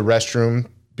use the restroom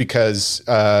because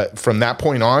from that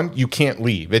point on, you can't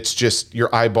leave. It's just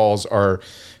your eyeballs are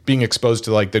being exposed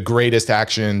to like the greatest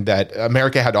action that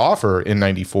America had to offer in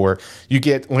 94. You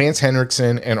get Lance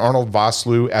Henriksen and Arnold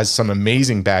Vosloo as some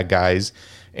amazing bad guys.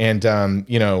 And,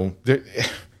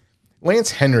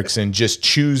 Lance Henriksen just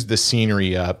chews the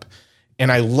scenery up.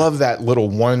 And I love that little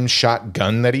one-shot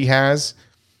gun that he has.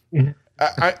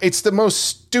 It's the most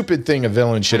stupid thing a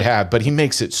villain should have, but he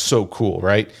makes it so cool,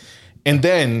 right? And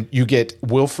then you get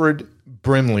Wilford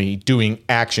Brimley doing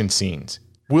action scenes.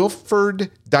 Wilford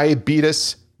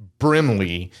Diabetes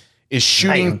Brimley is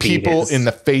shooting people in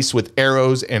the face with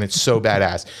arrows, and it's so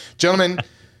badass. Gentlemen,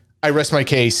 I rest my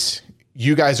case.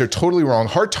 You guys are totally wrong.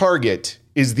 Hard Target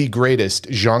is the greatest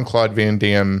Jean-Claude Van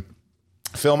Damme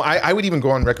film. I would even go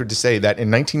on record to say that in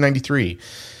 1993,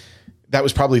 that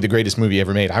was probably the greatest movie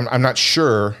ever made. I'm not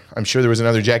sure. I'm sure there was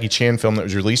another Jackie Chan film that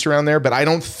was released around there, but I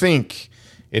don't think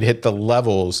it hit the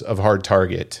levels of Hard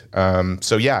Target.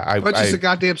 So yeah, punches a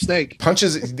goddamn snake.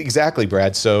 Punches exactly,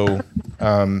 Brad. So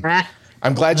I'm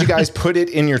glad you guys put it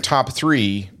in your top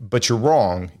 3, but you're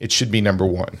wrong. It should be number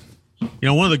 1.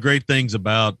 One of the great things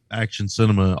about action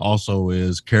cinema also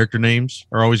is character names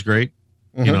are always great.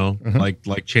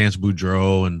 Like Chance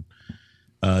Boudreaux and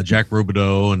Jack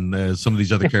Rubidoux and some of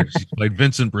these other characters. He played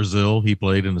Vincent Brazil. He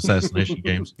played in Assassination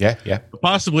Games. Yeah. But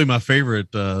possibly my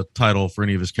favorite title for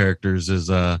any of his characters is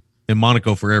in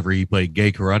Monaco Forever. He played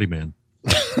Gay Karate Man.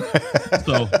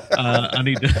 So I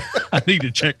need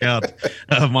to check out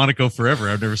Monaco Forever.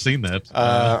 I've never seen that.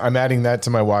 I'm adding that to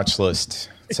my watch list.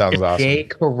 Sounds awesome. Gay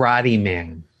Karate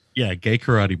Man. Yeah, Gay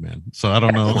Karate Man. So I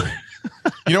don't know.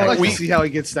 You know I'd what? like to see how he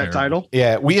gets that title.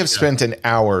 Yeah, we have spent an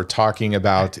hour talking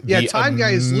about Time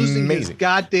Guy is losing his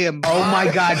goddamn mind. Oh my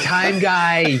God, Time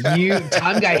Guy.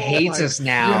 Time Guy hates us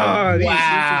now. God,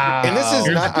 wow. And this is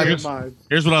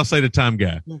Here's what I'll say to Time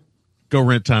Guy. Go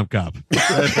rent Time Cop.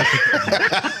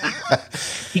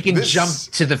 He can jump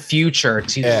to the future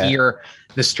to hear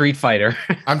the Street Fighter.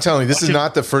 I'm telling you, this is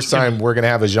not the first time we're going to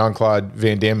have a Jean-Claude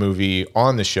Van Damme movie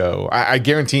on the show. I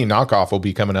guarantee Knockoff will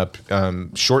be coming up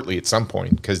shortly at some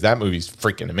point because that movie's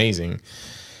freaking amazing.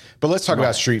 But let's talk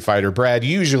about Street Fighter. Brad,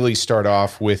 you usually start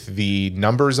off with the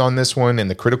numbers on this one and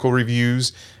the critical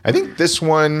reviews. I think this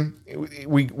one,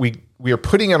 we are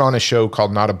putting it on a show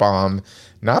called Not a Bomb,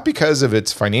 not because of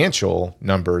its financial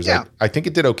numbers. Yeah. I think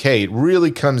it did okay. It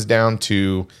really comes down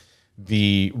to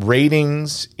the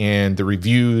ratings and the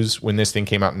reviews when this thing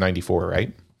came out in 94,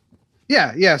 right?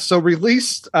 Yeah. So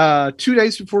released 2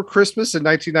 days before Christmas in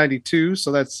 1992.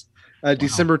 So that's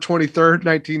December 23rd,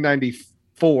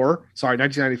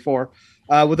 1994,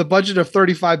 with a budget of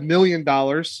 $35 million.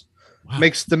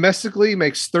 Makes domestically,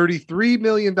 makes $33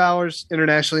 million.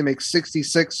 Internationally, makes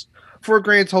 66 for a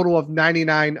grand total of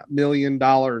 $99 million.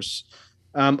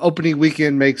 Opening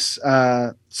weekend makes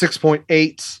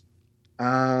 6.8.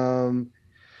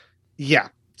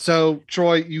 So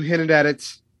Troy, you hinted at it.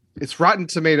 Its Rotten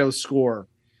Tomatoes score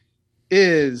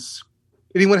is.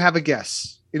 Anyone have a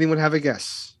guess?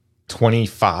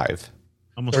 25.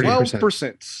 Almost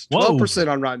 12%.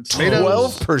 12% on Rotten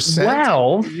Tomatoes. 12%.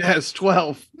 Wow. Yes,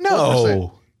 12. No.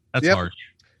 12%. That's Yep. harsh.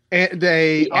 And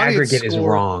The aggregate is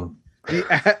wrong.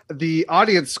 The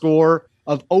audience score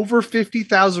of over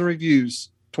 50,000 reviews,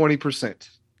 20%.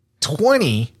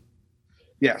 20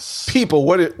 Yes. people.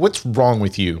 What's wrong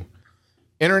with you?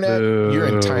 Internet, you're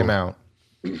in timeout.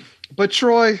 But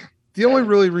Troy, the only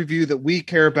really review that we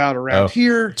care about around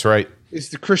here That's right. is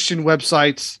the Christian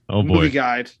website's Oh, boy. movie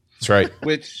guide, That's right.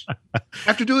 which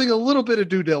after doing a little bit of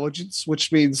due diligence,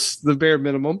 which means the bare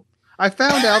minimum, I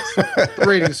found out the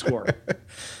rating score.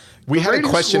 We had a rating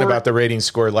question score- about the rating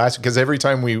score last because every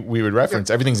time we would reference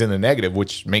everything's in the negative,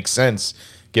 which makes sense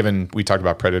given we talked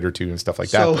about Predator 2 and stuff like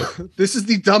that. So this is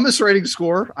the dumbest rating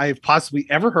score I have possibly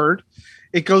ever heard.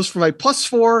 It goes from a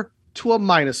 +4 to a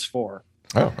 -4.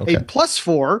 Oh, okay. A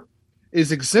 +4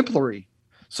 is exemplary.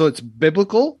 So it's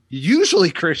biblical, usually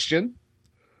Christian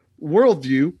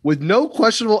worldview with no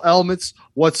questionable elements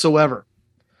whatsoever.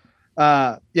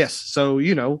 Yes. So,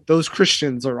 those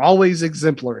Christians are always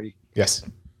exemplary. Yes.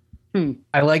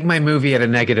 I like my movie at a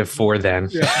 -4 then.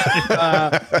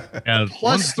 Yeah. Yeah,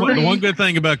 +3. The one good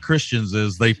thing about Christians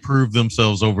is they prove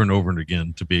themselves over and over and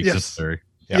again to be Yes. exemplary.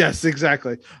 Yeah. Yes,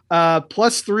 exactly.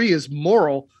 +3 is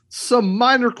moral, some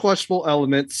minor questionable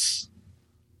elements.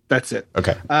 That's it.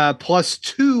 Okay.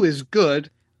 +2 is good,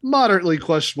 moderately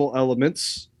questionable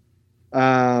elements.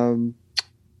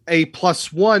 A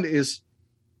 +1 is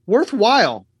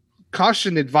worthwhile,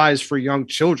 caution advised for young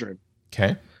children.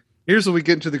 Okay. Here's where we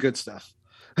get into the good stuff.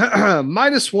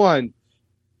 -1,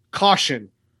 caution.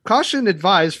 Caution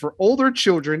advised for older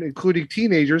children, including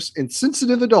teenagers and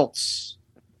sensitive adults.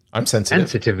 I'm sensitive.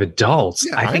 Sensitive adults.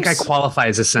 Yeah, I think I qualify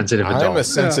as a sensitive I'm adult. a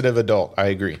sensitive adult. I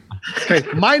agree. Okay,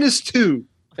 -2,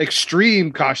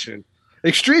 extreme caution.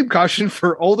 Extreme caution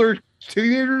for older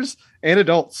teenagers and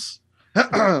adults.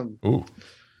 All Ooh.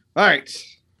 right.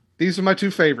 These are my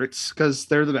two favorites because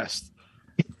they're the best.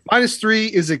 -3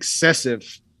 is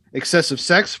excessive. Excessive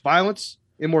sex, violence,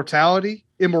 immorality,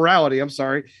 and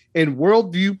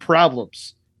worldview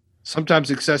problems. Sometimes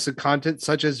excessive content,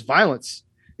 such as violence,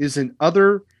 is in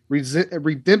other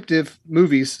redemptive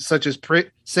movies, such as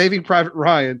Saving Private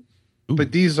Ryan,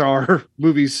 but these are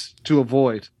movies to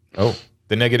avoid. Oh,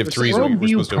 the -3 is what we're Worldview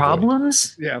supposed to avoid.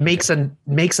 problems Yeah. makes a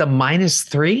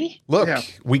 -3. Look, Yeah.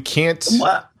 we can't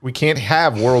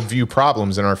have worldview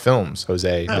problems in our films,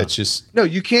 Jose. That's just No,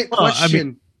 you can't Well, I question.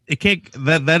 mean- It can't.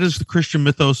 That is the Christian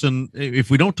mythos, and if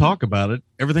we don't talk about it,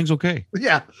 everything's okay.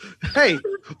 Yeah. Hey,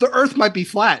 the earth might be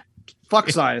flat. Fuck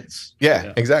science.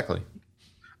 yeah. Exactly.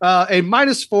 A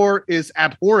 -4 is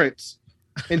abhorrent.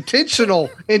 Intentional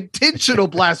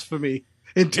blasphemy.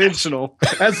 Intentional,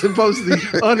 as opposed to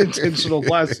the unintentional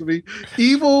blasphemy.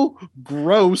 Evil,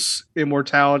 gross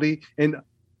immortality, and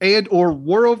or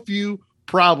worldview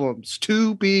problems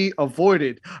to be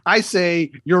avoided. I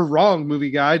say you're wrong,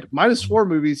 movie guide. -4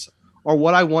 movies are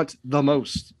what I want the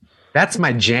most. That's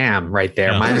my jam right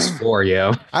there. Yeah. -4,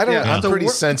 yo. I don't. Yeah. I'm So pretty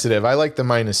we're- sensitive. I like the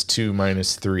 -2,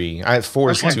 -3.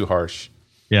 4 is Okay. too harsh.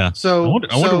 Yeah. So I wonder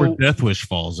so, where Death Wish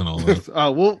falls in all this.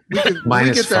 when we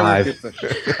get there, we'll get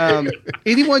there.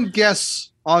 Anyone guess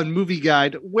on movie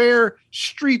guide where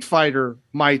Street Fighter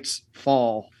might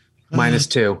fall?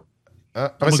 -2. I'm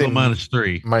I'm gonna say gonna go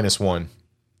 -3. -1.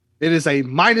 It is a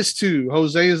 -2.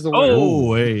 Jose is the winner.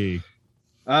 Oh, hey.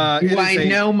 It Do is I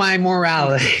know my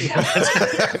morality?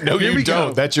 No, Here you we don't.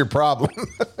 go. That's your problem.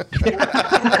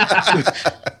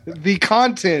 the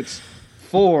content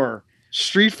for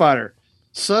Street Fighter.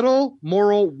 Subtle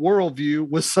moral worldview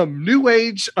with some new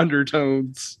age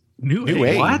undertones. New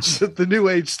Age. What? The new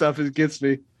age stuff gets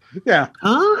me. Yeah,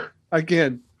 Huh?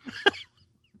 again.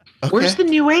 Where's the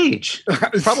new age?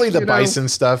 Probably the You know, Bison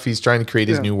stuff. He's trying to create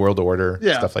his Yeah. new world order,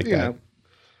 Yeah, stuff like you that.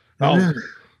 know. Oh,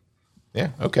 Yeah.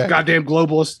 Okay. goddamn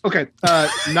globalist. Okay.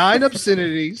 9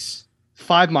 obscenities,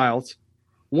 5 mild,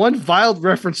 1 vile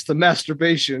reference to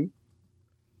masturbation,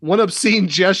 1 obscene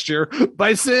gesture,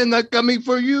 Bison not coming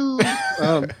for you.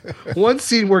 1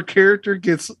 scene where character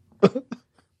gets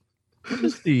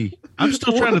I'm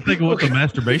still trying to think of what the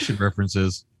masturbation reference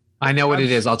is. I know what it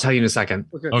is. I'll tell you in a second.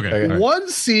 Okay. Okay. 1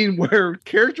 scene where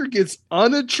character gets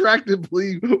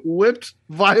unattractively whipped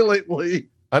violently.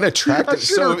 Unattractive.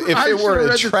 So if I it were should've read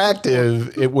this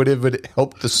attractive, it would have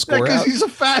helped the score Because out. he's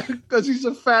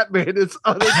a fat man. It's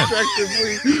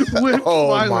unattractively whipped Oh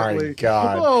violently. my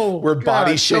god. Oh, We're God.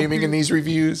 body So shaming in these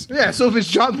reviews. Yeah, so if it's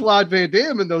Jean-Claude Van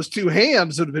Damme and those 2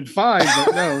 hams, it would have been fine,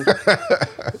 but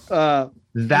no.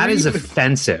 That is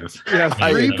offensive. Yeah,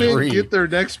 I 3 men agree. get their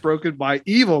necks broken by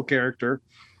evil character.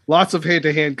 Lots of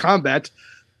hand-to-hand combat.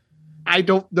 I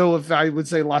don't know if I would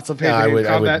say lots of hand-to-hand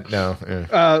combat. no.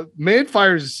 Yeah.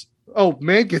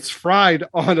 Man gets fried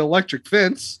on electric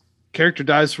fence. Character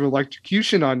dies from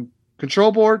electrocution on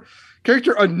control board.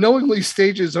 Character unknowingly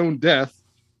stages his own death.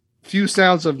 Few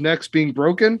sounds of necks being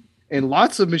broken, and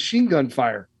lots of machine gun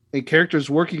fire. And characters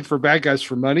working for bad guys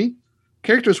for money.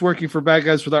 Characters working for bad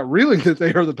guys without realizing that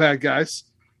they are the bad guys.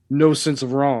 no sense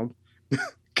of wrong.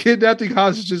 Kidnapping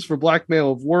hostages for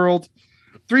blackmail of world.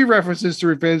 3 references to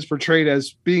revenge portrayed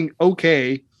as being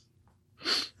okay.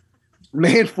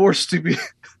 Man forced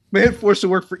to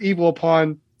work for evil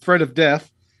upon threat of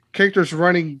death. Characters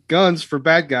running guns for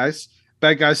bad guys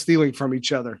stealing from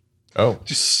each other. Oh,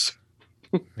 Just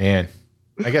man.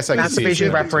 I guess I can see Masturbation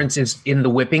it. reference is in the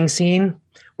whipping scene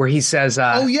where he says,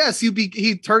 oh yes,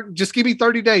 just give me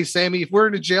 30 days, Sammy. If we're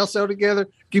in a jail cell together,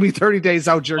 give me 30 days.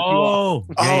 I'll jerk you off.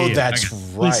 Oh, that's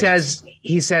right.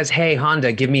 he says, "Hey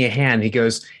Honda, give me a hand." He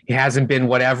goes, "It hasn't been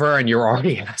whatever," and you're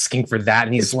already asking for that.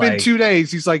 And he's It's like, been 2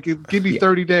 days. He's like, give me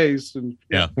 30 days. And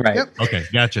right. Yep. Okay,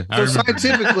 gotcha. I So remember.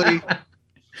 scientifically,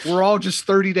 we're all just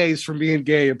 30 days from being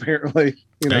gay, apparently.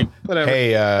 You know, whatever.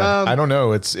 Hey, I don't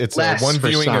know. It's less one for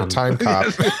viewing some. of Time Cop.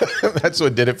 That's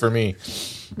what did it for me.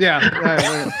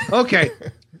 Yeah. Okay.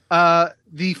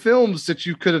 The films that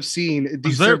you could have seen in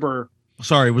Was there- December.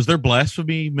 Sorry, was there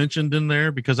blasphemy mentioned in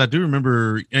there? Because I do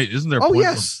remember. Isn't there? a Oh, point-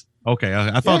 yes. Okay,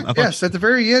 I thought. Yes. At the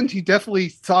very end, he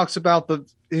definitely talks about the,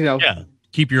 Yeah.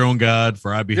 Keep your own God,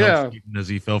 for I beheld Satan as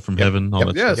he fell from heaven. All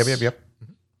that Yes. stuff. Yep.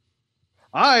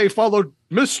 I followed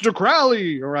Mr.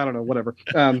 Crowley, or I don't know, whatever.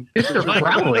 Mr.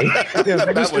 Crowley. Yeah,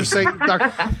 Mr. Saint.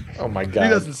 Oh my He god.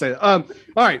 doesn't say that. All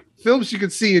right. Films you can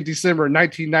see in December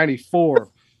 1994.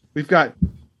 We've got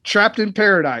Trapped in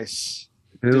Paradise,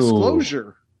 Ooh.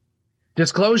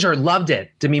 Disclosure, loved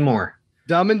it. Demi Moore.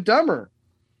 Dumb and Dumber,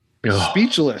 Ugh.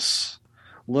 Speechless,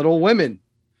 Little Women,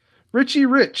 Richie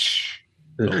Rich,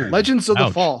 Legends of the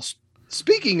Ouch. Fall.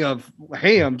 Speaking of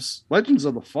hams, Legends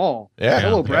of the Fall. Yeah.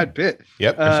 Hello, Yeah. Brad Pitt.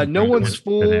 Yep. No One's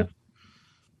Fool, Yeah.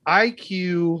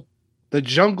 IQ, The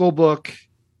Jungle Book,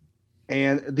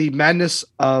 and The Madness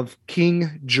of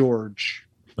King George.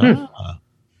 Ah,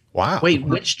 Wow. Wait,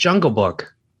 which Jungle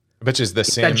Book? I bet you it's the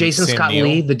Is Sam. that Jason Sam Scott Neill.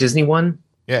 Lee, the Disney one?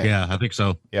 Yeah. yeah, I think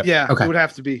so. Yep. Yeah, Okay. it would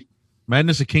have to be.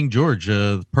 Madness of King George,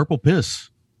 Purple Piss.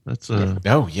 That's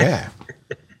Oh yeah.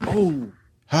 Oh,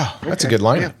 Oh, that's a Okay, good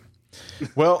lineup.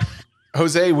 Well,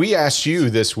 Jose, we asked you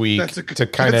this week that's a good, to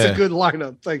kind that's a of good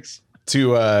lineup. Thanks.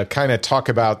 talk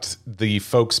about the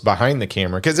folks behind the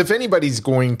camera, because if anybody's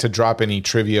going to drop any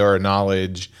trivia or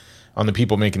knowledge on the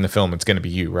people making the film, it's going to be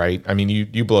you, right? I mean,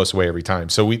 you blow us away every time.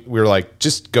 So we were like,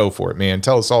 just go for it, man.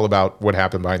 Tell us all about what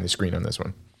happened behind the screen on this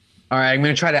one. All right, I'm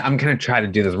gonna try to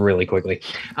do this really quickly.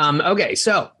 Okay,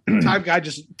 so Time guy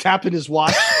just tapping his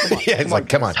watch. Yeah, it's like,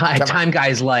 come on. time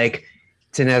guy's like,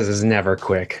 Tenez is never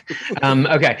quick.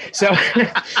 Okay, so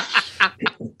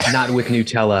not with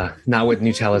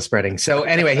Nutella spreading. So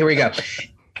anyway, here we go.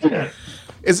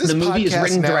 Is this The movie is podcast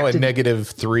written, now directed- a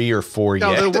 -3 or 4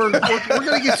 No, yet? we're going to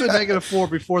get to a -4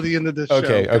 before the end of this show.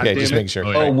 Okay, God damn just it. make sure.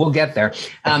 Oh, yeah. Oh, we'll get there.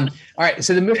 All right,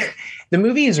 so the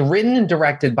movie is written and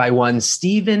directed by one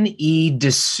Stephen E.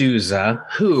 D'Souza,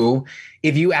 who,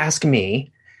 if you ask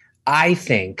me, I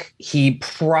think he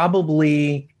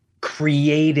probably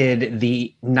created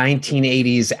the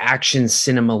 1980s action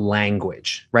cinema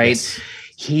language, right? Yes.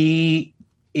 He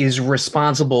is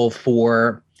responsible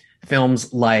for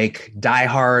films like Die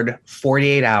Hard,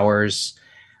 48 Hours,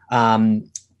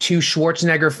 2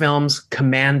 Schwarzenegger films,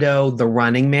 Commando, The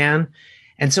Running Man.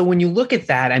 And so when you look at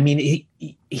that, I mean,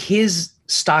 his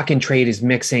stock in trade is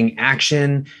mixing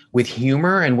action with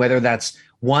humor, and whether that's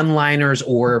one-liners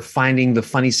or finding the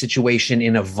funny situation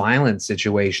in a violent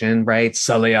situation, right?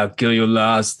 Sully, I'll kill you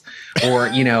last. Or,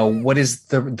 what is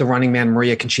the Running Man,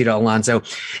 Maria Conchita Alonso?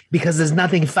 Because there's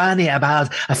nothing funny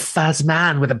about a fast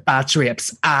man with a battery up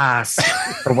his ass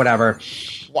or whatever.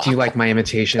 Wow. Do you like my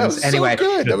imitations? That was Anyway, so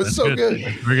good. That was so good.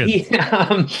 Very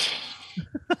good.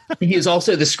 He is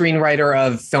also the screenwriter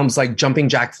of films like Jumping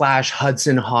Jack Flash,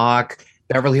 Hudson Hawk,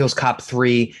 Beverly Hills Cop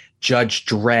 3, Judge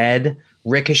Dredd,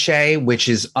 Ricochet, which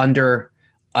is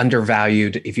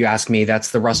undervalued, if you ask me.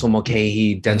 That's the Russell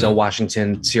Mulcahy, Denzel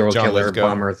Washington serial John killer Lithgow.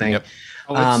 bomber thing. Yep.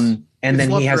 Oh, it's- And it's then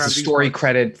he loved has around the these story parts.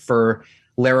 credit for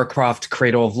Lara Croft,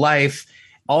 Cradle of Life.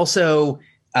 Also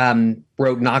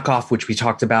wrote Knockoff, which we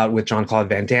talked about with Jean-Claude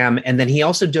Van Damme. And then he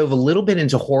also dove a little bit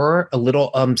into horror, a little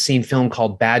seen film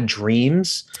called Bad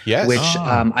Dreams, Yes. which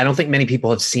Oh. I don't think many people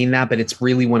have seen that, but it's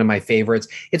really one of my favorites.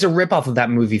 It's a ripoff of that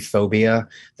movie Phobia,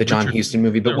 the John Richard- Huston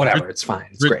movie, but yeah, whatever, Ri- it's fine.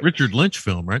 It's great. Richard Lynch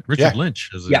film, right? Richard Yeah. Lynch.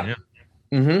 Is it? Yeah.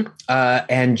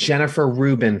 And Jennifer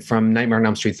Rubin from Nightmare on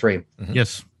Elm Street 3.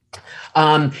 Yes.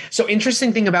 So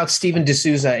interesting thing about Stephen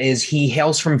D'Souza is he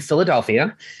hails from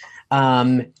Philadelphia,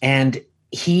 and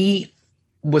he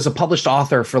was a published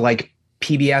author for like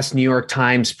PBS, New York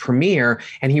Times, Premiere,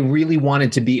 and he really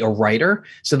wanted to be a writer.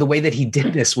 So the way that he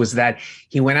did this was that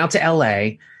he went out to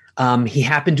LA. He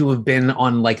happened to have been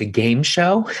on like a game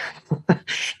show,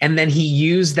 and then he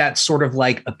used that sort of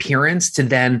like appearance to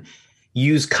then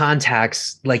use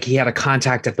contacts. Like he had a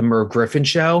contact at the Merv Griffin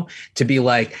show to be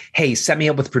like, hey, set me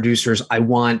up with producers. I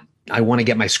want to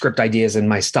get my script ideas and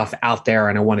my stuff out there,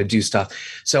 and I want to do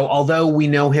stuff. So although we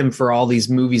know him for all these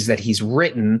movies that he's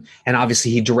written, and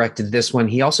obviously he directed this one,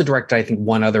 he also directed, I think,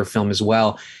 one other film as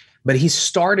well. But he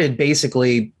started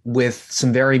basically with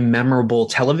some very memorable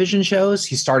television shows.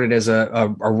 He started as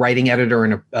a writing editor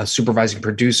and a supervising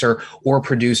producer or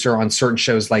producer on certain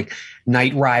shows like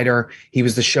Knight Rider. He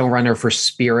was the showrunner for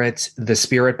Spirit, the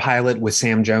Spirit pilot with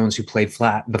Sam Jones, who played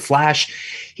the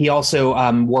Flash. He also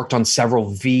worked on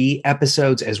several V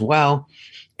episodes as well.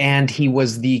 And he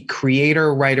was the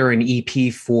creator, writer, and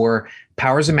EP for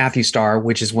Powers of Matthew Star,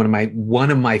 which is one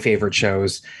of my favorite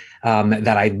shows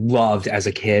that I loved as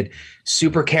a kid.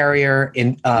 Super Carrier,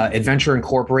 Adventure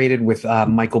Incorporated with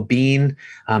Michael Biehn.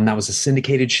 That was a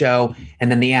syndicated show. And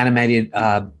then the animated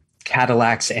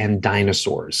Cadillacs and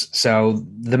Dinosaurs. So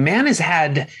the man has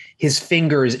had his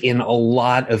fingers in a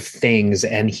lot of things,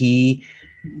 and he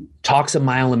talks a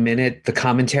mile a minute. The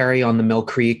commentary on the Mill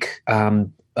Creek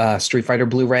Street Fighter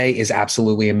Blu-ray is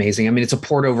absolutely amazing. I mean, it's a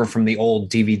port over from the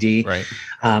old DVD, Right.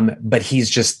 But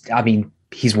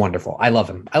he's wonderful. I love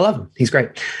him. He's great.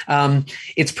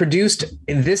 It's produced.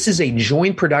 This is a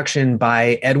joint production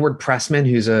by Edward Pressman,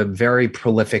 who's a very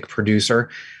prolific producer.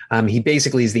 He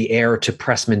basically is the heir to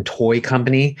Pressman Toy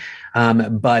Company,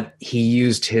 but he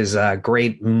used his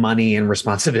great money and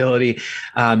responsibility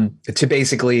to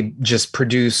basically just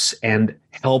produce and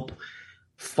help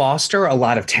foster a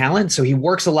lot of talent. So he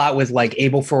works a lot with like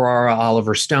Abel Ferrara,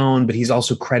 Oliver Stone, but he's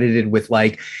also credited with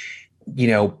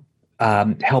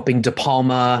helping De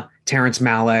Palma, Terrence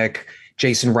Malick,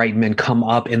 Jason Reitman come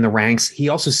up in the ranks. He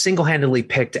also single-handedly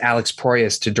picked Alex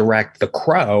Proyas to direct The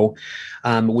Crow,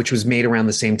 which was made around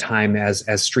the same time as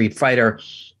Street Fighter.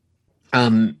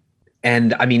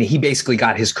 And I mean, he basically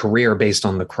got his career based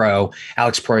on The Crow.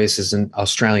 Alex Proyas is an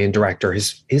Australian director.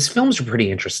 His films are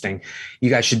pretty interesting. You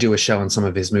guys should do a show on some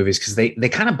of his movies because they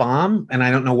kind of bomb, and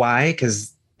I don't know why.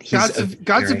 Because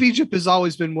Gods of Egypt has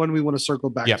always been one we want to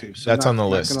circle back to. So that's on the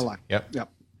list. Gonna lie.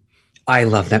 Yep. I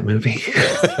love that movie.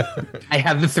 I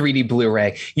have the 3D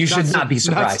Blu-ray. You should not be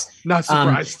surprised. Not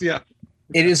surprised. Yeah.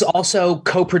 It is also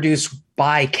co-produced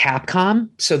by Capcom.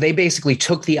 So they basically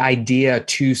took the idea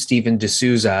to Steven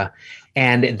D'Souza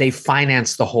and they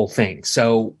financed the whole thing.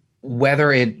 So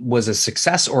whether it was a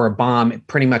success or a bomb,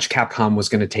 pretty much Capcom was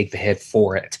going to take the hit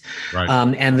for it. Right.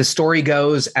 And the story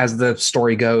goes as the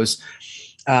story goes.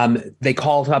 They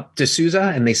called up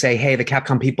D'Souza and they say, hey, the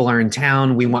Capcom people are in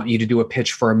town. We want you to do a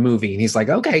pitch for a movie. And he's like,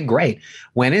 okay, great.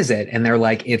 When is it? And they're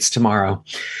like, it's tomorrow.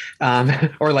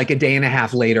 Or like a day and a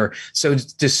half later. So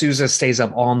D'Souza stays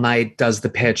up all night, does the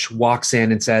pitch, walks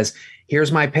in and says,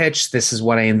 here's my pitch. This is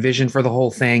what I envisioned for the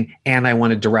whole thing. And I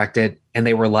want to direct it. And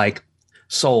they were like,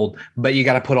 sold, but you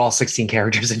got to put all 16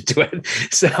 characters into it.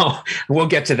 So we'll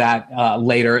get to that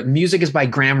later. Music is by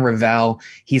Graham Revell.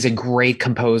 He's a great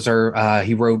composer.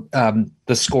 He wrote the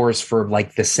scores for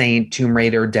like The Saint, Tomb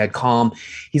Raider, Dead Calm.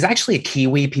 He's actually a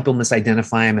Kiwi. People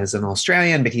misidentify him as an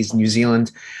Australian, but he's New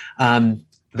Zealand.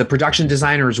 The production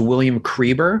designer is William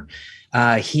Creeber.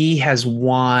 He has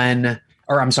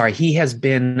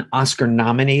been Oscar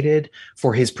nominated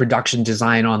for his production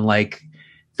design on like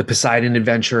The Poseidon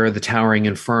Adventure, The Towering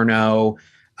Inferno.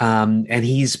 And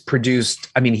he's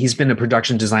been a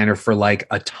production designer for like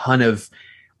a ton of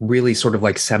really sort of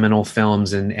like seminal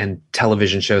films and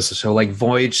television shows. So like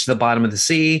Voyage to the Bottom of the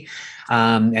Sea,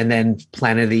 and then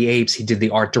Planet of the Apes. He did the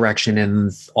art direction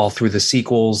and all through the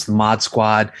sequels, the Mod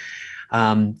Squad.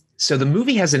 So the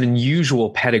movie has an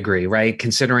unusual pedigree, right?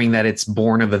 Considering that it's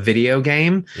born of a video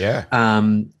game. Yeah.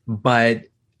 And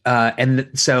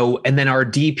then our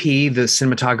DP, the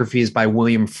cinematography is by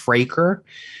William Fraker.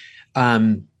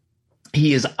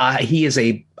 He is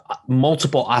a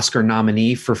multiple Oscar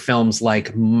nominee for films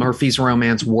like Murphy's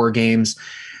Romance, War Games,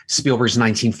 Spielberg's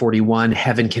 1941,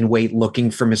 Heaven Can Wait, Looking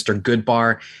for Mr.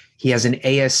 Goodbar. He has an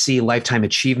ASC Lifetime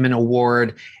Achievement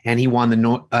Award, and he won the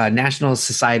National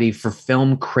Society for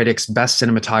Film Critics Best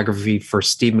Cinematography for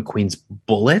Steve McQueen's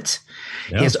Bullet.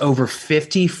 Yeah. He has over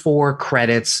 54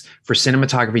 credits for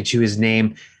cinematography to his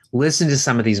name. Listen to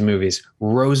some of these movies: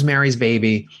 Rosemary's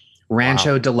Baby,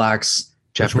 Rancho Deluxe.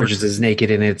 Jeff Bridges is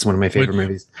naked in it. It's one of my favorite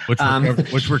movies.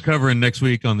 Which we're covering next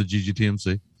week on the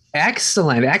GGTMC.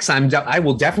 Excellent. I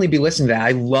will definitely be listening to that.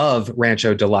 I love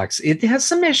Rancho Deluxe. It has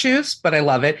some issues, but I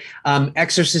love it.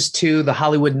 Exorcist 2, The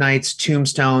Hollywood Knights,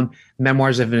 Tombstone,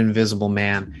 Memoirs of an Invisible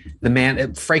Man.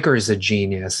 Fraker is a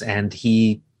genius, and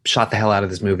he shot the hell out of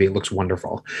this movie. It looks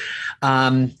wonderful.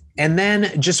 And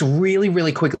then just really,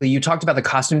 really quickly, you talked about the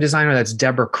costume designer. That's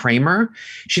Deborah Kramer.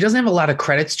 She doesn't have a lot of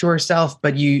credits to herself,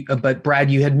 but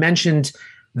Brad, you had mentioned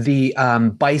the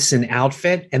bison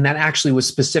outfit, and that actually was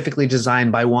specifically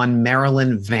designed by one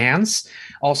Marilyn Vance,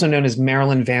 also known as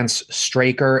Marilyn Vance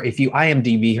Straker. If you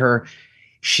IMDb her,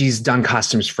 she's done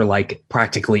costumes for like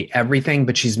practically everything,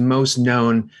 but she's most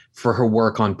known for her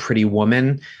work on Pretty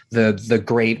Woman, the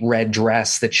great red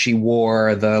dress that she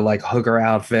wore, the like hooker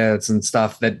outfits and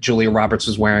stuff that Julia Roberts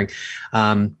was wearing.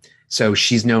 So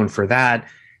she's known for that.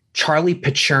 Charlie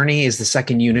Picerni is the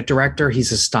second unit director.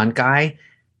 He's a stunt guy.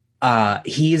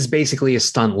 He is basically a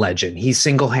stunt legend. He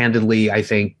single-handedly, I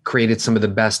think, created some of the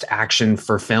best action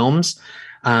for films.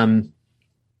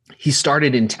 He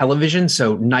started in television,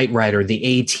 so Knight Rider, The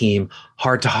A-Team,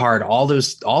 Heart to Heart, all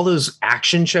those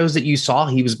action shows that you saw,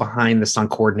 he was behind the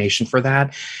stunt coordination for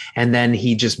that. And then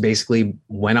he just basically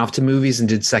went off to movies and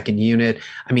did second unit.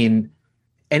 I mean,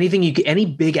 any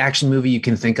big action movie you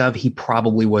can think of, he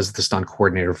probably was the stunt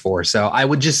coordinator for. So I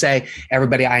would just say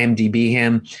everybody IMDb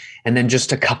him. And then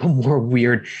just a couple more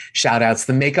weird shout outs.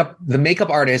 The makeup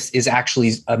artist is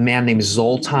actually a man named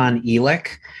Zoltan Illich.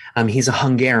 He's a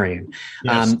Hungarian.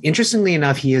 Yes. Interestingly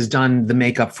enough, he has done the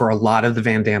makeup for a lot of the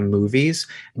Van Damme movies,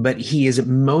 but he is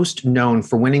most known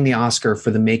for winning the Oscar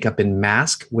for the makeup in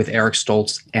Mask with Eric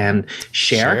Stoltz and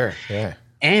Cher. Yeah.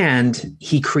 And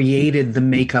he created the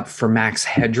makeup for Max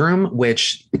Headroom,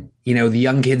 which, you know, the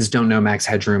young kids don't know Max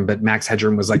Headroom, but Max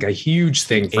Headroom was like a huge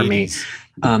thing for 80s.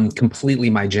 Me. Completely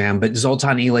my jam. But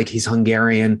Zoltan Illich, he's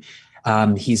Hungarian.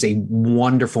 He's a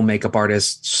wonderful makeup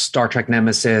artist. Star Trek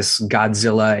Nemesis,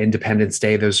 Godzilla, Independence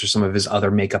Day. Those are some of his other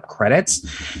makeup credits.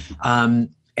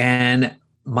 And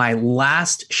my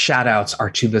last shout outs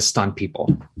are to the stunt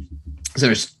people. So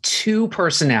there's two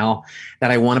personnel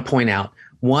that I want to point out.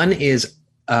 One is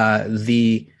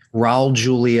the Raul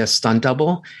Julia stunt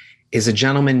double is a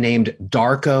gentleman named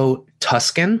Darko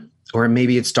Tuscan, or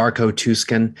maybe it's Darko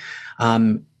Tuscan.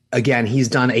 Again, he's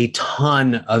done a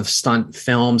ton of stunt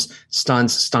films,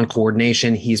 stunt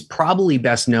coordination. He's probably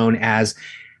best known as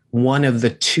one of the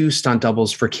two stunt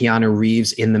doubles for Keanu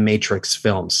Reeves in the Matrix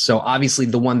films. So obviously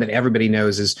the one that everybody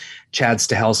knows is Chad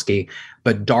Stahelski,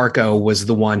 but Darko was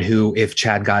the one who, if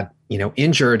Chad got,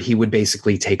 injured, he would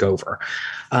basically take over.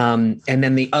 And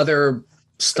then the other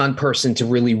stunt person to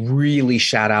really, really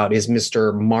shout out is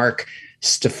Mr. Mark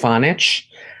Stefanich.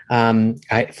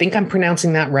 I think I'm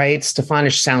pronouncing that right.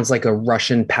 Stefanich sounds like a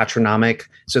Russian patronymic.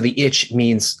 So the ich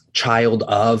means child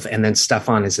of, and then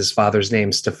Stefan is his father's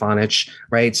name, Stefanich,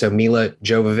 right? So Mila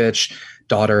Jovovich,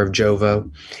 daughter of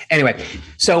Jovo. Anyway,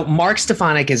 so Mark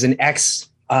Stefanich is an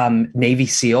ex-Navy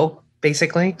SEAL,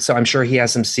 basically. So I'm sure he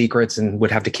has some secrets and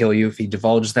would have to kill you if he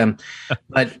divulged them.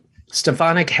 But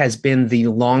Stefanich has been the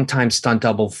longtime stunt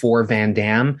double for Van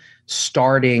Damme,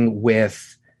 starting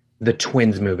with the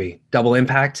Twins movie, Double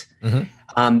Impact. Mm-hmm.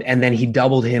 And then he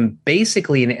doubled him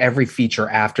basically in every feature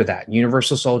after that.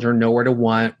 Universal Soldier, Nowhere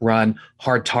to Run,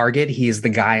 Hard Target. He is the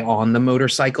guy on the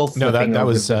motorcycle. No, that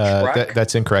was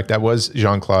that's incorrect. That was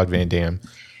Jean-Claude Van Damme.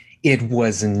 It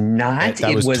was not.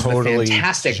 That it was totally the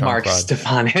fantastic Mark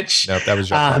Stefanich. No, that was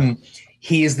Jean-Claude.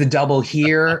 He is the double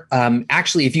here.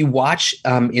 Actually, if you watch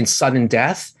in Sudden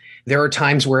Death, there are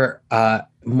times where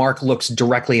Mark looks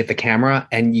directly at the camera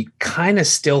and you kind of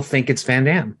still think it's Van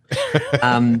Damme.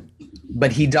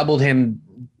 But he doubled him,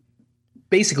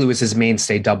 basically was his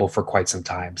mainstay double for quite some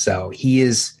time. So he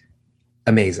is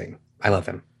amazing. I love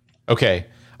him. Okay.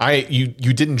 You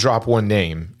didn't drop one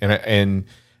name, and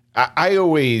I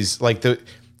always like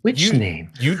Which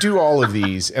name? You do all of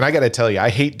these, and I got to tell you, I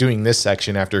hate doing this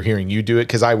section after hearing you do it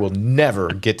because I will never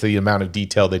get to the amount of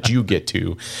detail that you get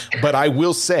to. But I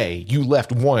will say you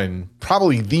left one,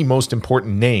 probably the most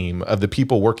important name of the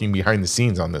people working behind the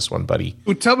scenes on this one, buddy.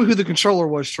 Well, tell me who the controller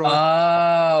was, Troy.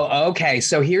 Oh, okay.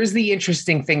 So here's the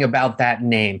interesting thing about that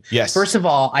name. Yes. First of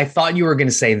all, I thought you were going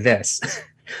to say this.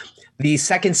 The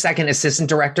second assistant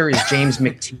director is James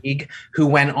McTeague, who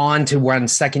went on to run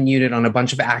second unit on a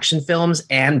bunch of action films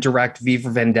and direct V for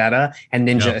Vendetta and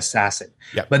Ninja Assassin.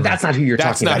 Yep. But that's not who you're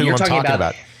talking about. You're talking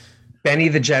about Benny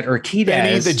the Jet Urquidez.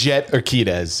 Benny the Jet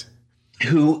Urquidez.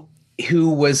 Who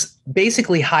was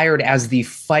basically hired as the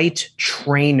fight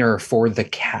trainer for the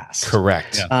cast.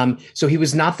 Correct. Yeah. So he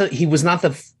was not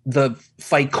the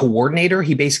fight coordinator.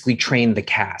 He basically trained the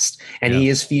cast, and he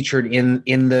is featured in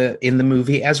the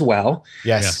movie as well.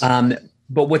 Yes.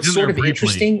 But what's sort of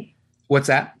interesting? What's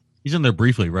that? He's in there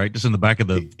briefly, right? Just in the back of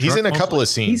the. He's in a couple of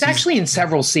scenes. He's actually in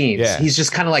several scenes. Yeah. He's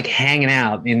just kind of like hanging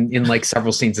out in like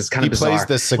several scenes. It's kind of bizarre. He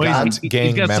plays the Sagat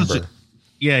gang member.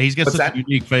 He's got such a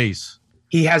unique face.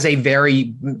 he has a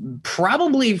very,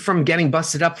 probably from getting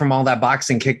busted up from all that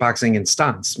boxing, kickboxing, and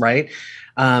stunts, right?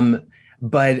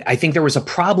 But I think there was a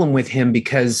problem with him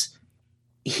because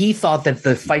he thought that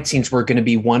the fight scenes were going to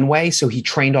be one way. So he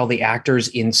trained all the actors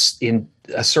in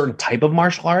a certain type of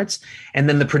martial arts. And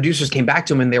then the producers came back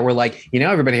to him and they were like,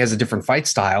 everybody has a different fight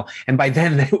style. And by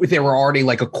then they were already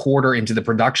like a quarter into the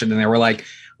production and they were like,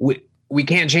 we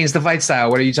can't change the fight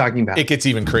style. What are you talking about? It gets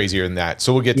even crazier than that.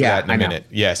 So we'll get to that in a minute.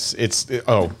 Yes.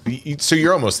 So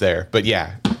you're almost there, but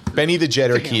yeah, Benny the Jet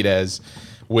Urquidez,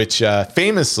 which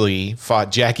famously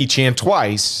fought Jackie Chan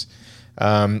twice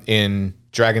in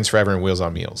Dragons Forever and Wheels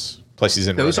on Meals. Plus he's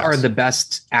in Those Roadhouse. are the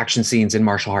best action scenes in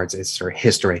martial arts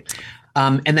history.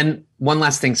 And then one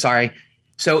last thing, sorry.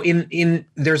 So in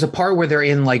there's a part where they're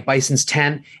in like Bison's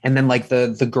tent and then like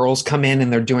the girls come in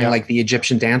and they're doing like the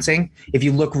Egyptian dancing. If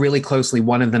you look really closely,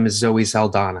 one of them is Zoe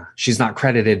Saldana. She's not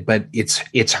credited, but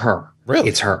it's her. Really?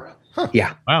 It's her. Huh.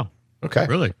 Yeah. Wow. Okay.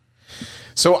 Really?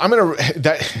 So I'm going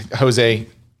to, Jose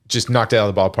just knocked it out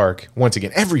of the ballpark once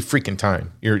again, every freaking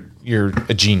time. You're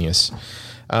a genius.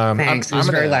 Thanks. It was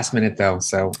very last minute though.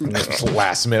 So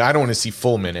last minute. I don't want to see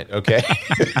full minute. Okay.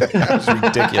 That's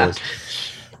ridiculous.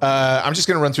 I'm just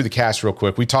going to run through the cast real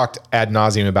quick. We talked ad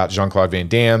nauseum about Jean-Claude Van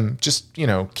Damme. Just,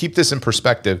 keep this in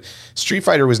perspective. Street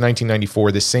Fighter was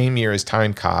 1994, the same year as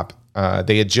Time Cop.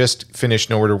 They had just finished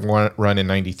Nowhere to Run in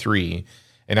 93.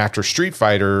 And after Street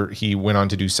Fighter, he went on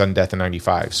to do Sudden Death in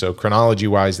 95. So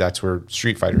chronology-wise, that's where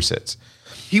Street Fighter sits.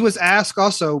 He was asked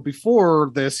also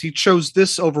before this, he chose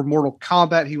this over Mortal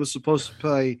Kombat. He was supposed to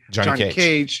play Johnny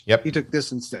Cage. Yep. He took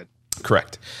this instead.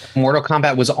 Correct. Mortal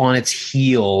Kombat was on its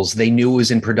heels. They knew it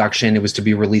was in production. It was to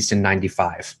be released in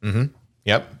 95. Mm-hmm.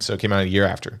 Yep. So it came out a year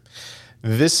after.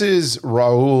 This is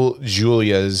Raul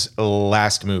Julia's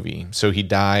last movie. So he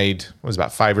died,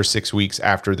 about 5 or 6 weeks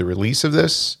after the release of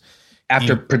this.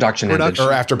 After production ended.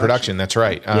 Or after production, that's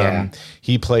right.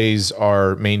 He plays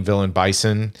our main villain,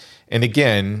 Bison. And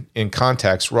again, in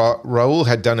context, Raul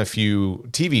had done a few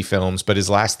TV films, but his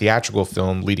last theatrical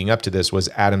film leading up to this was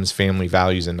Addams Family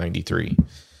Values in 93.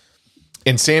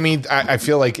 And Sammy, I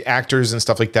feel like actors and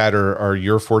stuff like that are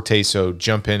your forte, so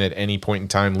jump in at any point in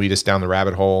time, lead us down the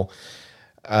rabbit hole.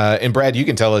 And Brad, you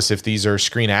can tell us if these are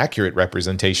screen accurate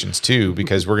representations too,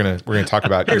 because we're gonna talk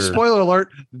about Here, spoiler alert,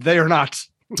 they are not.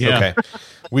 Yeah. Okay.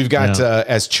 We've got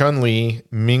as Chun-Li,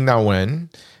 Ming-Na Wen,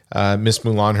 Miss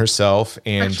Mulan herself,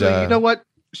 and actually, you know what?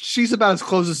 She's about as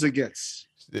close as it gets.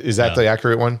 Is that the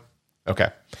accurate one? Okay.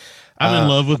 I'm in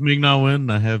love with Ming-Na Wen.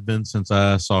 I have been since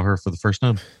I saw her for the first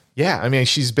time. Yeah, I mean,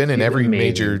 she's been in every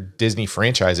major Disney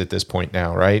franchise at this point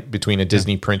now, right? Between a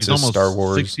Disney princess, Star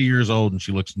Wars. 60 years old, and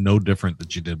she looks no different than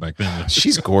she did back then.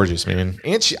 She's gorgeous, man.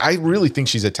 And I really think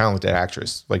she's a talented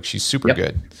actress. Like, she's super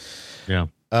good. Yeah.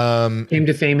 Came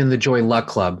to fame in the Joy Luck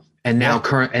Club. And now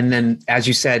and then, as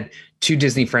you said, 2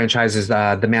 Disney franchises,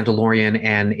 The Mandalorian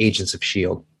and Agents of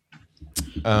S.H.I.E.L.D.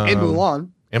 And Mulan.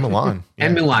 And Mulan. Yeah.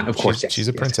 And Mulan, of course. She's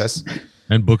a princess.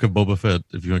 And Book of Boba Fett,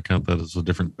 if you want to count that as a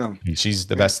different. She's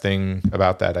the best thing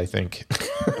about that, I think.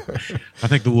 I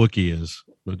think the Wookiee is.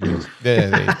 But yes.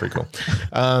 Yeah, it's pretty cool.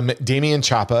 Damien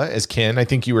Chapa as Ken. I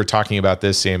think you were talking about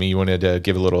this, Sammy. You wanted to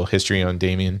give a little history on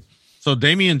Damien. So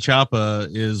Damien Chapa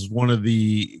is one of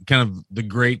the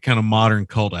great kind of modern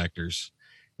cult actors.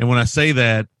 And when I say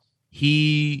that,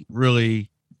 he really,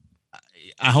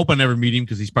 I hope I never meet him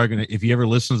because he's probably going to, if he ever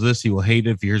listens to this, he will hate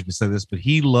it if he hears me say this, but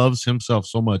he loves himself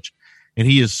so much. And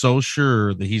he is so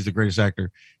sure that he's the greatest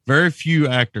actor. Very few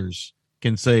actors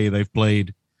can say they've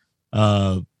played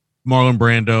Marlon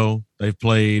Brando. They've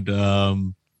played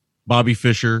Bobby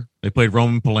Fischer. They played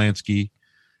Roman Polanski.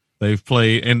 They've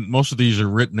played, and most of these are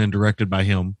written and directed by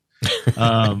him.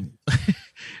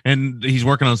 And he's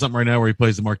working on something right now where he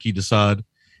plays the Marquis de Sade.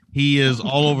 He is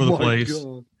all over the place.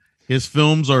 God. His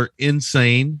films are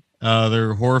insane.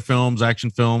 They're horror films,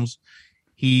 action films.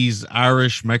 He's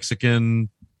Irish, Mexican,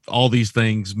 all these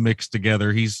things mixed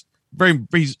together. He's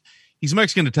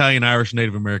Mexican, Italian, Irish,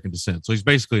 Native American descent. So he's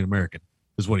basically an American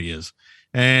is what he is.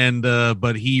 And,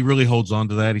 but he really holds on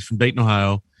to that. He's from Dayton,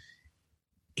 Ohio.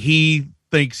 He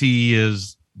thinks he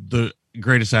is the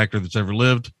greatest actor that's ever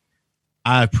lived.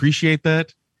 I appreciate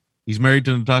that. He's married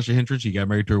to Natasha Henstridge. He got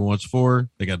married to her once before.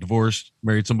 They got divorced,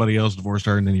 married somebody else, divorced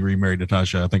her, and then he remarried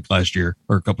Natasha, I think last year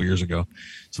or a couple years ago.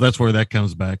 So that's where that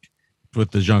comes back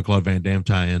with the Jean-Claude Van Damme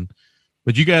tie-in.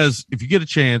 But you guys, if you get a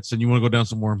chance and you want to go down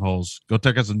some wormholes, go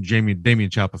check out some Damien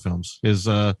Chapa films. His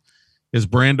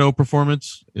Brando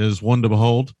performance is one to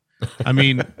behold. I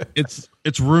mean,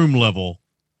 it's room level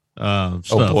stuff.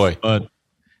 Oh boy. But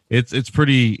it's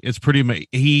pretty amazing.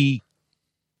 He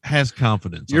has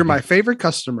confidence. You're my favorite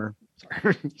customer.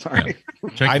 Sorry.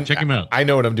 Check him out. I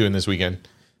know what I'm doing this weekend.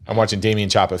 I'm watching Damien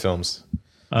Chapa films.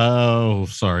 Oh,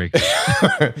 sorry.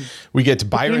 We get to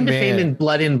Claim Byron to fame Mann. in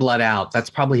Blood In, Blood Out. That's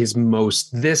probably his most.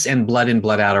 This and Blood In,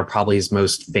 Blood Out are probably his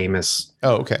most famous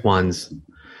Oh, okay. ones.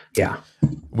 Yeah.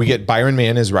 We get Byron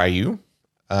Mann as Ryu.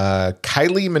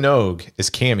 Kylie Minogue is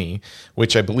Cammy,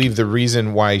 which I believe the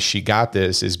reason why she got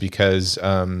this is because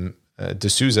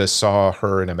D'Souza saw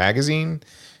her in a magazine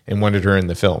and wanted her in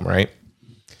the film, right?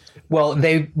 Well,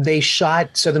 they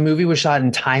shot. So the movie was shot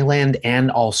in Thailand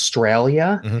and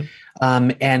Australia.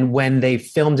 Mm-hmm. And when they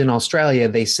filmed in Australia,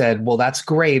 they said, well, that's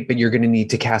great, but you're going to need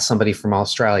to cast somebody from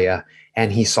Australia.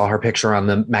 And he saw her picture on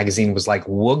the magazine, was like,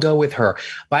 we'll go with her.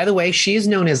 By the way, she's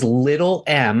known as Little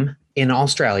M in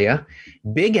Australia.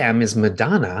 Big M is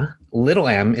Madonna. Little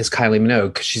M is Kylie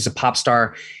Minogue because she's a pop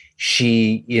star.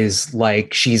 She is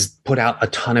like, she's put out a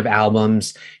ton of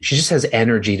albums. She just has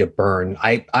energy to burn.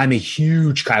 I'm a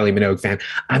huge Kylie Minogue fan.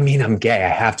 I mean, I'm gay. I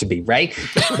have to be, right?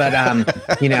 But,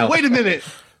 Wait a minute.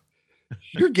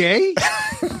 You're gay?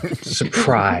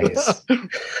 surprise.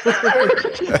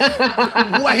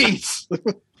 Wait.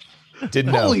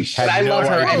 Didn't know. Holy shit, Had I no love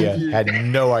her. idea. Had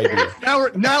no idea.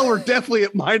 Now we're definitely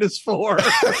at -4.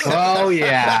 Oh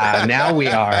yeah, now we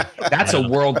are. That's a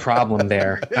world problem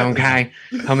there. Okay,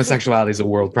 homosexuality is a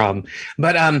world problem.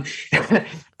 But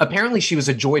apparently she was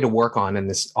a joy to work on in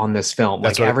this film.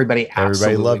 That's like what everybody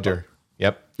absolutely loved her.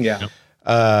 Yep. Yeah.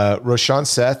 Roshan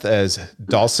Seth as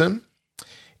Dawson.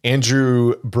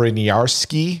 Andrew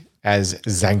Briniarski as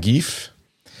Zangief.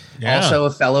 Yeah. Also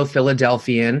a fellow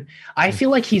Philadelphian. I feel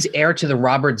like he's heir to the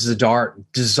Robert Zadar.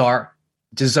 Zadar?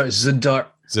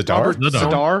 Robert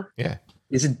Zadar. Yeah.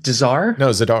 Is it Dazar? No,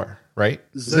 Zadar, right?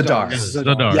 Zadar.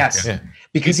 Zadar. Yes. Yeah.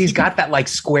 Because he's got that like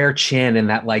square chin and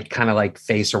that like kind of like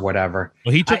face or whatever.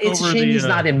 Well, he took It's a over shame the. he's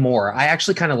not in more. I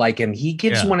actually kind of like him. He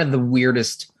gives Yeah. one of the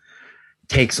weirdest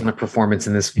takes on a performance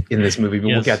in this movie, but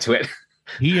we'll Yes. get to it.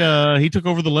 He took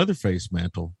over the Leatherface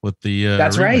mantle with the.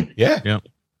 That's remake. right. Yeah. Yeah.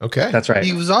 Okay. That's right.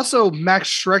 He was also Max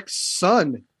Schreck's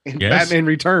son in Yes. Batman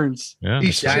Returns. Yeah.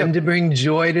 He's Time to bring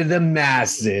joy to the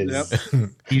masses. Yep.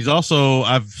 He's also.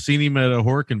 I've seen him at a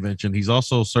horror convention. He's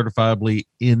also certifiably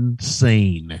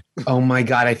insane. Oh my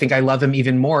God. I think I love him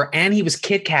even more. And he was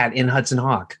Kit Kat in Hudson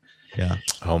Hawk. Yeah.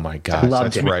 Oh my gosh. Loved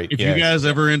That's him. right. If Yes. you guys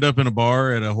ever end up in a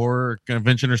bar at a horror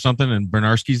convention or something, and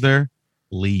Bernarski's there,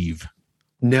 leave.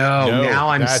 No, No, now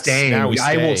I'm that's- staying. now we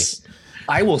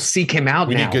I will seek him out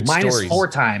We need now. good stories. -4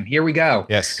 time. Here we go.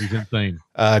 Yes. He's insane.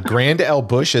 Grand L.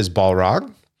 Bush as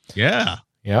Balrog. Yeah.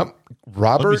 Yep.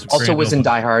 Robert. Also was in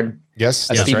Die Hard. Yes.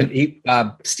 That's right.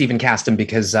 Stephen cast him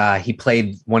because he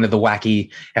played one of the wacky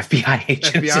FBI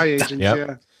agents. FBI agent. Yep.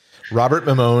 Yeah. Robert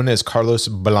Mamone as Carlos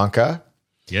Blanca.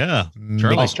 Yeah.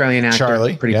 Charlie. Australian actor.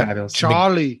 Charlie, Pretty yep. fabulous.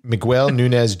 Charlie, Miguel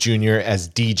Nunez Jr. as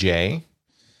DJ.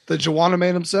 the Joanna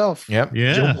man himself. Yep.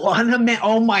 Yeah. Joanna Man.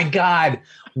 Oh my God.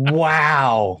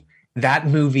 Wow. That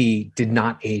movie did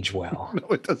not age well. No,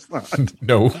 it does not.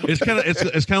 No. It's kind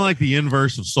of like the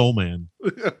inverse of Soul Man.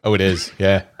 Oh, it is.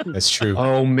 Yeah, that's true.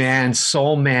 Oh man,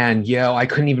 Soul Man. Yo, I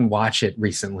couldn't even watch it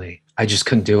recently. I just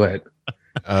couldn't do it.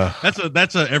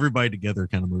 That's a everybody together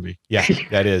kind of movie. Yeah,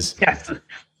 that is. Yes.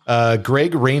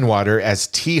 Greg Rainwater as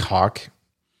T-Hawk.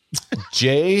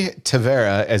 Jay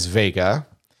Tavera as Vega.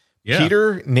 Yeah.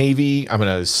 Peter Navy, I'm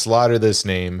going to slaughter this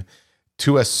name.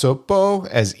 Tuasopo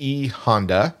as E.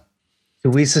 Honda.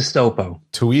 Luisa Stopo.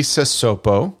 Tuisa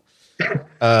Sopo.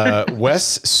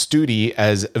 Wes Studi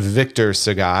as Victor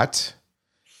Sagat.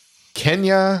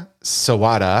 Kenya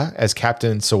Sawada as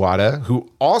Captain Sawada, who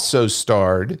also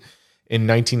starred in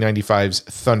 1995's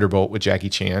Thunderbolt with Jackie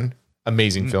Chan.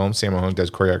 Amazing film. Sammo Hung does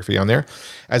choreography on there.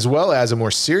 As well as a more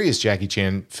serious Jackie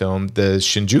Chan film, the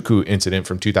Shinjuku incident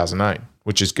from 2009,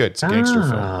 which is good. It's a gangster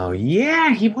film. Oh,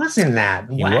 yeah, he was in that.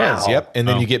 He Wow. was, yep. And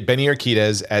then Oh. you get Benny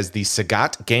Urquidez as the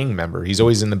Sagat gang member. He's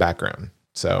always in the background.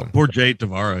 So, Poor Jay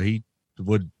Tavara. He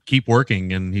would keep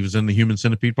working, and he was in the Human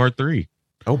Centipede Part 3.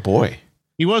 oh boy.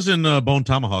 He was in Bone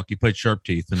Tomahawk. He played Sharp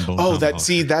Teeth in Bone Oh, Tomahawk. that's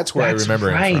where That's I remember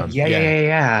right. him from.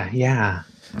 Yeah.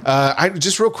 I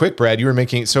just real quick, Brad, you were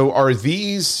making, so are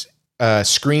these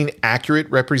screen accurate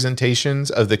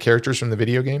representations of the characters from the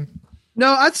video game?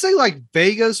 No, I'd say like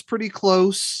Vega's pretty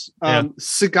close. Yeah.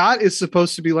 Sagat is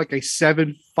supposed to be like a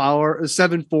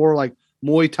 7'4" like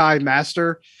Muay Thai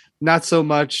master. Not so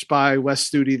much by Wes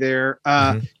Studi there.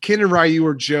 Ken and Ryu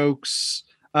are jokes.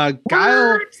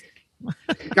 Guile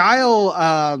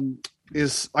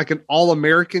is like an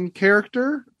all-American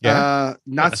character. Yeah.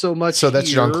 Not so much. So that's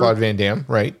here. Jean-Claude Van Damme,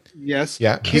 right? Yes.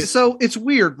 Yeah. So it's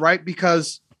weird, right?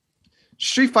 Because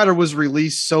Street Fighter was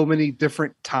released so many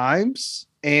different times,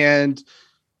 and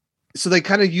so they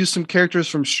kind of used some characters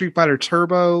from Street Fighter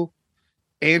Turbo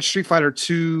and Street Fighter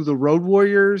 2, the Road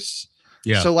Warriors.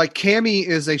 Yeah. So like Cammy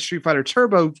is a Street Fighter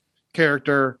Turbo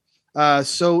character.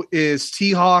 So is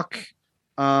T-Hawk.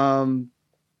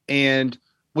 And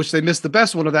which they missed the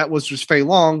best one of that was just Fei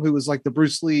Long, who was like the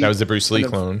Bruce Lee. That was the Bruce Lee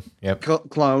clone. Yep.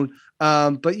 Clone.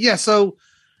 But yeah, so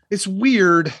it's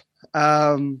weird.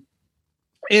 And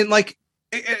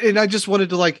I just wanted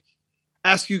to like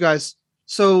ask you guys.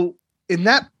 So in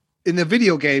the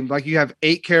video game, like you have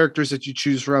 8 characters that you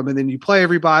choose from, and then you play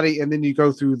everybody, and then you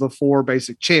go through the 4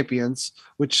 basic champions,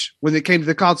 which when it came to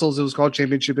the consoles, it was called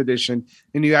Championship Edition,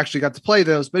 and you actually got to play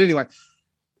those. But anyway,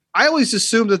 I always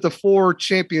assumed that the 4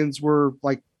 champions were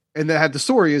like, and that had the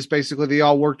story is basically they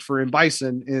all worked for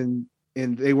Bison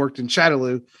and they worked in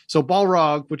Shadaloo. So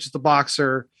Balrog, which is the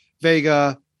boxer,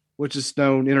 Vega, which is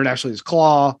known internationally as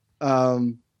Claw,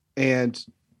 and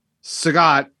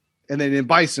Sagat, and then in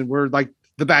Bison were like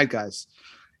the bad guys.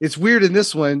 It's weird in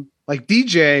this one, like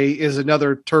DJ is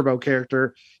another Turbo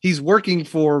character. He's working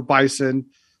for Bison.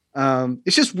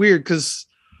 It's just weird because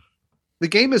the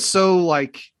game is so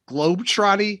like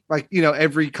globe-trotty, like, you know,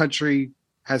 every country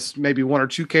has maybe 1 or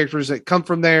 2 characters that come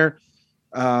from there.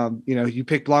 You know, you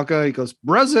pick Blanca, he goes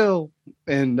Brazil,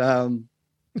 and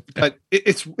but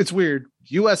it's weird.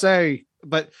 USA,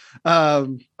 but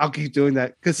I'll keep doing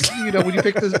that because you know when you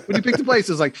pick the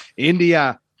places like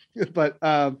India, but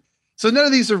so none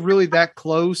of these are really that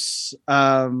close.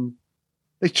 I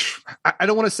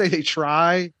don't want to say they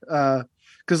try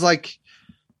because like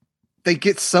they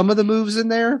get some of the moves in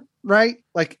there, right?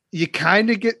 Like you kind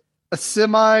of get a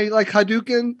semi like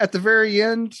Hadouken at the very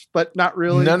end, but not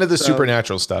really. None of the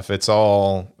supernatural stuff. It's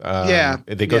all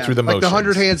they go through the motions. Like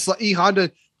the 100 hand E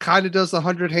Honda kind of does the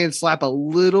 100 hand slap a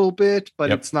little bit,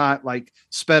 but it's not like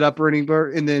sped up or anything.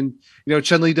 And then you know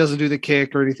Chun-Li doesn't do the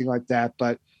kick or anything like that,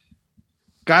 but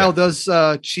Guile does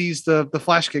cheese the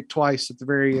flash kick twice at the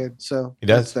very end. So he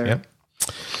does there. Yep.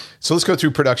 So let's go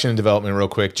through production and development real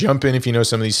quick. Jump in if you know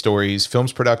some of these stories.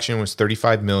 Film's production was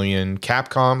 $35 million.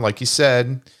 Capcom, like you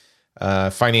said,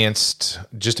 financed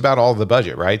just about all of the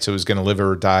budget, right? So it was going to live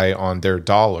or die on their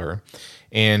dollar.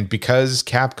 And because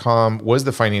Capcom was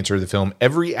the financier of the film,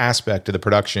 every aspect of the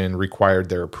production required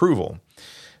their approval. Right.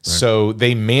 So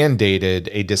they mandated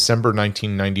a December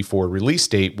 1994 release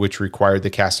date, which required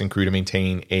the cast and crew to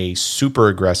maintain a super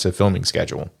aggressive filming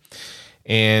schedule.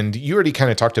 And you already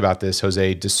kind of talked about this,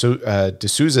 Jose.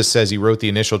 D'Souza says he wrote the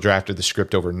initial draft of the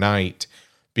script overnight,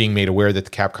 being made aware that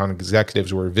the Capcom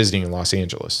executives were visiting in Los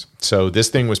Angeles. So this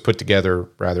thing was put together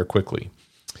rather quickly.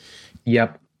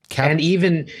 Yep. And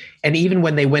even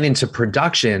when they went into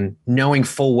production, knowing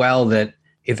full well that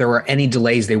if there were any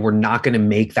delays, they were not going to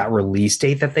make that release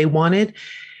date that they wanted.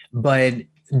 But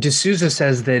D'Souza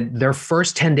says that their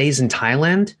first 10 days in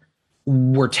Thailand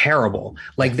were terrible.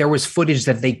 Like there was footage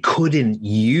that they couldn't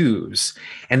use,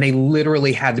 and they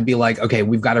literally had to be like, okay,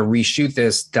 we've got to reshoot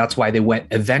this. That's why they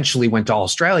eventually went to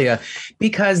Australia,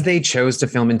 because they chose to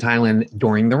film in Thailand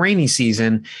during the rainy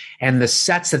season. And the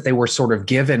sets that they were sort of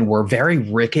given were very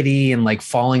rickety and like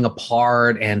falling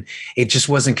apart. And it just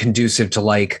wasn't conducive to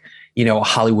like, you know,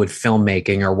 Hollywood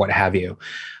filmmaking or what have you.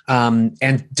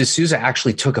 And D'Souza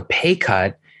actually took a pay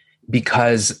cut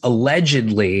because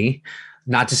allegedly,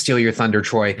 not to steal your thunder,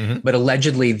 Troy, but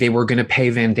allegedly they were going to pay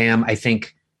Van Damme, I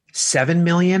think, $7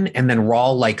 million and then Raw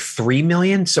like $3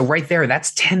 million. So right there,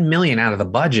 that's $10 million out of the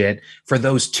budget for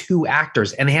those 2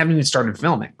 actors, and they haven't even started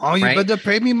filming. Oh, you better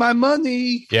pay me my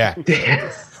money. Yeah.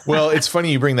 Well, it's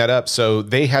funny you bring that up. So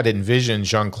they had envisioned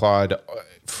Jean-Claude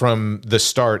from the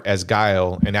start as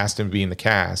Guile and asked him to be in the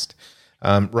cast.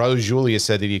 Raul Julia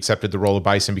said that he accepted the role of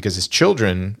Bison because his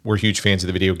children were huge fans of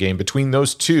the video game. Between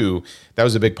those 2, that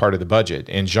was a big part of the budget.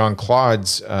 And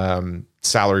Jean-Claude's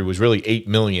salary was really $8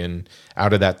 million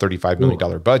out of that $35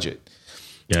 million budget.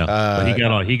 Yeah,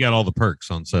 but he got all the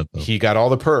perks on set, though. He got all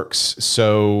the perks.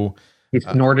 So he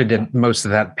snorted most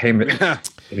of that payment.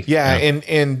 Yeah,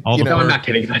 and all I'm not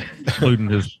kidding, including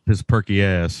his perky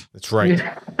ass. That's right.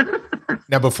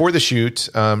 Now, before the shoot,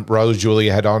 Raul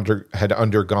Julia had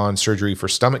undergone surgery for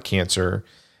stomach cancer,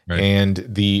 and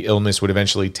the illness would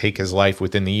eventually take his life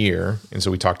within the year. And so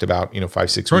we talked about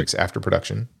 5-6 weeks after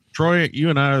production. Troy, you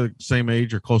and I are the same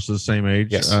age or close to the same age.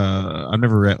 Yes. I've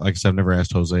never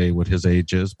asked Jose what his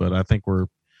age is, but I think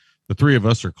the 3 of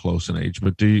us are close in age.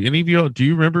 But do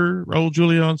you remember Raul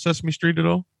Julia on Sesame Street at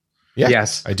all? Yeah,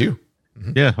 yes, I do.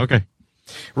 Mm-hmm. Yeah. Okay.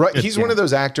 Right. He's one of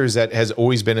those actors that has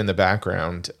always been in the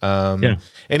background. And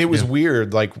it was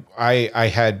weird. Like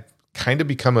I had kind of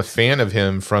become a fan of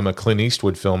him from a Clint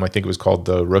Eastwood film. I think it was called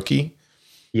The Rookie.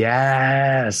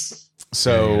 Yes.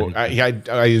 So I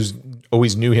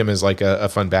always knew him as like a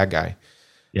fun bad guy.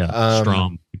 Yeah,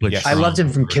 Strom. He played yes. I Strom. loved him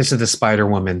from Kiss of the Spider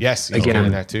Woman. Yes, he's doing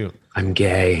again, that too. I'm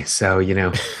gay, so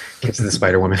Kiss of the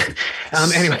Spider Woman.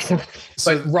 Anyway,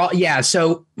 but Raul, yeah.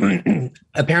 So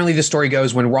apparently, the story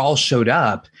goes when Raul showed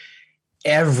up,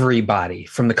 everybody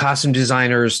from the costume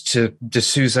designers to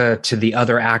D'Souza to the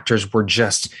other actors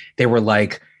they were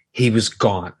like, he was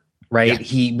gone, right? Yeah.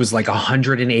 He was like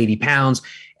 180 pounds.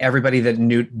 Everybody that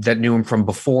knew him from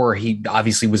before, he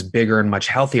obviously was bigger and much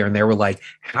healthier. And they were like,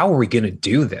 how are we going to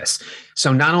do this?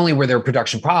 So not only were there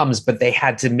production problems, but they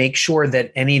had to make sure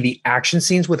that any of the action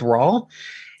scenes with Raul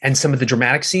and some of the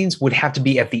dramatic scenes would have to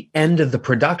be at the end of the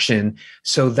production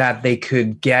so that they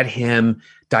could get him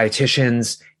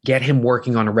dietitians, get him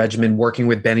working on a regimen, working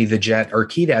with Benny the Jet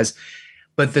Urquidez.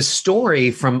 But the story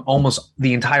from almost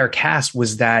the entire cast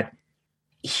was that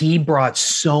he brought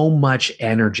so much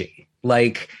energy.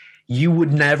 Like, you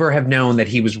would never have known that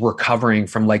he was recovering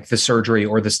from like the surgery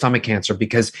or the stomach cancer,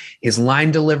 because his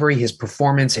line delivery, his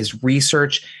performance, his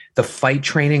research, the fight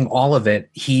training, all of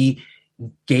it, he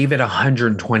gave it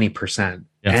 120%.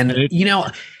 Yeah, and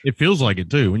it feels like it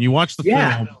too. When you watch the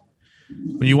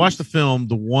film,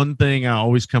 the one thing I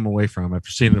always come away from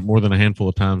after seeing it more than a handful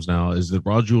of times now is that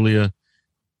Raul Julia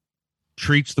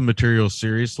treats the material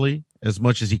seriously as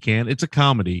much as he can. It's a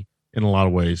comedy in a lot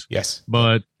of ways. Yes.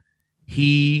 But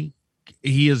he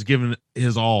has given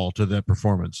his all to that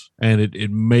performance, and it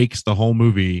makes the whole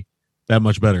movie that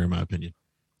much better, in my opinion.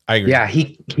 I agree. Yeah,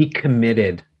 he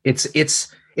committed. It's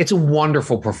a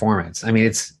wonderful performance. I mean,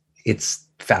 it's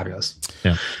fabulous.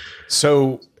 Yeah.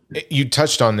 So you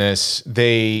touched on this.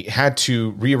 They had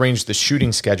to rearrange the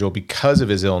shooting schedule because of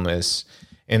his illness.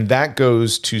 And that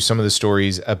goes to some of the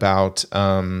stories about,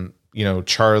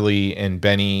 Charlie and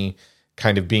Benny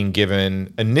kind of being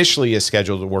given initially a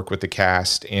schedule to work with the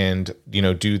cast and,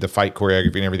 do the fight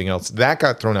choreography and everything else. That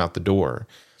got thrown out the door.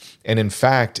 And in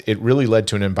fact, it really led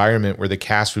to an environment where the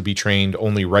cast would be trained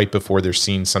only right before their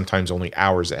scenes, sometimes only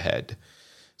hours ahead.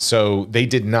 So they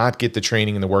did not get the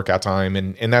training and the workout time.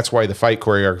 And that's why the fight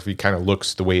choreography kind of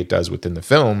looks the way it does within the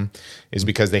film, is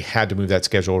because they had to move that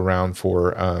schedule around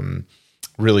for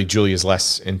really Julia's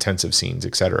less intensive scenes,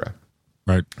 etc.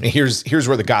 Right. And here's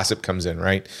where the gossip comes in,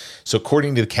 right? So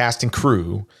according to the cast and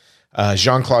crew,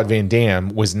 Jean-Claude Van Damme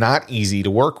was not easy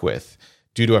to work with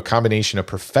due to a combination of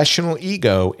professional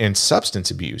ego and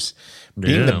substance abuse.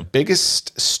 Being the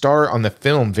biggest star on the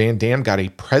film, Van Damme got a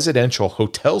presidential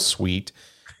hotel suite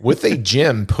with a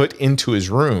gym put into his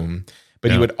room,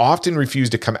 but he would often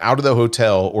refuse to come out of the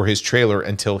hotel or his trailer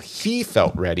until he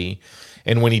felt ready.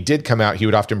 And when he did come out, he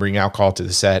would often bring alcohol to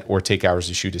the set or take hours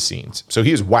to shoot his scenes. So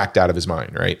he was whacked out of his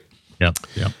mind, right? Yeah.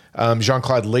 Yeah.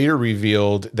 Jean-Claude later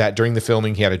revealed that during the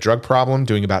filming, he had a drug problem,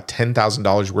 doing about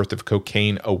 $10,000 worth of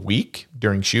cocaine a week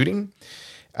during shooting,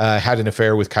 had an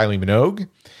affair with Kylie Minogue.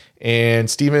 And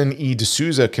Stephen E.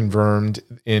 D'Souza confirmed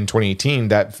in 2018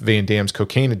 that Van Damme's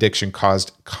cocaine addiction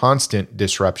caused constant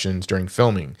disruptions during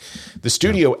filming. The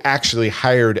studio actually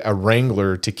hired a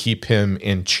wrangler to keep him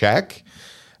in check.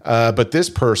 But this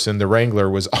person, the wrangler,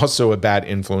 was also a bad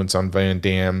influence on Van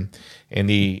Damme, and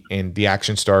the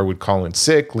action star would call in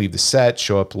sick, leave the set,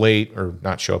 show up late, or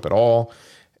not show up at all.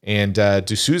 And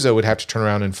D'Souza would have to turn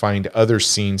around and find other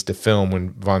scenes to film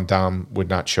when Van Damme would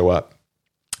not show up.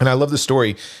 And I love the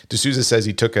story. D'Souza says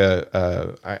he took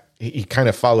he kind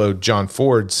of followed John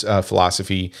Ford's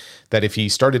philosophy that if he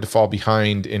started to fall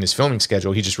behind in his filming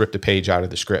schedule, he just ripped a page out of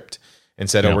the script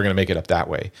and said, we're going to make it up that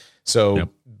way. So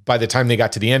by the time they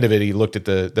got to the end of it, he looked at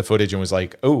the footage and was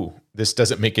like, oh, this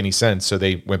doesn't make any sense. So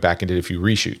they went back and did a few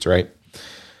reshoots, right?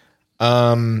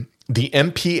 The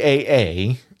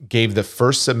MPAA gave the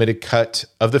first submitted cut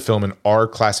of the film an R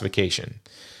classification.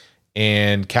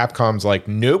 And Capcom's like,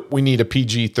 nope, we need a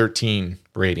PG-13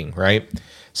 rating, right?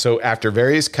 So after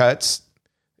various cuts,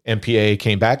 MPAA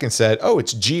came back and said, oh,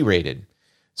 it's G-rated.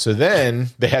 So then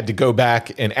they had to go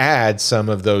back and add some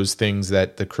of those things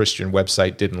that the Christian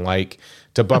website didn't like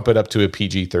to bump it up to a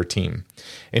PG-13.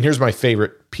 And here's my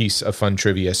favorite piece of fun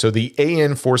trivia. So the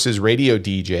AN Forces radio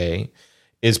DJ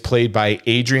is played by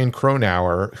Adrian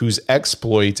Cronauer, whose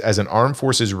exploits as an Armed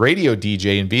Forces radio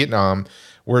DJ in Vietnam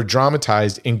were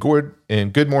dramatized in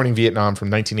Good Morning Vietnam from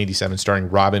 1987, starring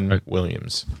Robin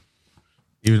Williams.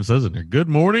 Even says it there. Good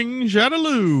morning,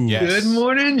 Shadaloo. Yes. Good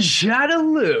morning,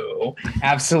 Shadaloo.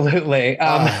 Absolutely.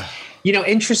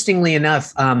 Interestingly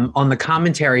enough, on the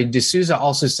commentary, D'Souza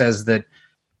also says that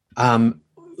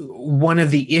one of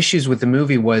the issues with the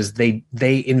movie was they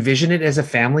envisioned it as a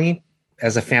family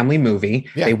movie.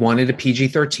 Yeah. They wanted a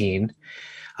PG-13.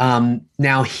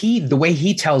 Now the way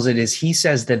he tells it is he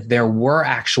says that there were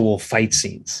actual fight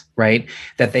scenes, right,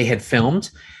 that they had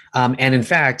filmed. And in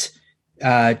fact,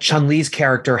 Chun-Li's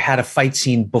character had a fight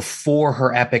scene before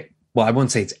her epic, well, I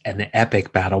wouldn't say it's an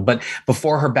epic battle, but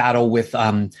before her battle with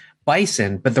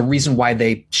Bison. But the reason why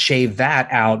they shaved that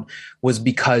out was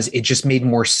because it just made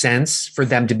more sense for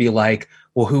them to be like,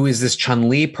 well, who is this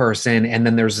Chun-Li person? And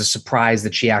then there's a surprise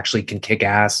that she actually can kick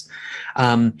ass.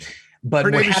 But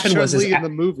her what name happened is was Chun-Li in the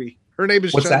movie. Her name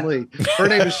is What's Chun-Li. Her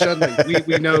name is Chun-Li.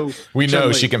 We know. We know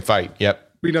Chun-Li. she can fight.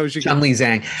 Yep. We know she can. Chun-Li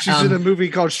Zhang. She's in a movie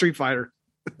called Street Fighter.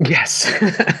 Yes.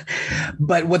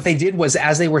 But what they did was,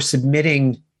 as they were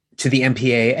submitting to the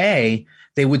MPAA,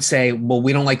 they would say, well,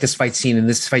 we don't like this fight scene and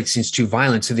this fight scene's too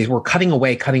violent. So they were cutting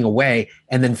away,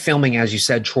 and then filming, as you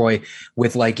said, Troy,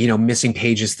 with like, missing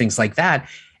pages, things like that.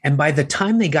 And by the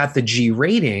time they got the G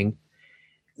rating,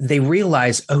 they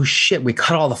realized, oh shit, we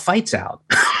cut all the fights out.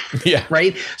 Yeah.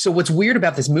 Right. So what's weird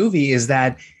about this movie is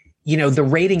that, the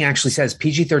rating actually says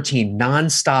PG-13,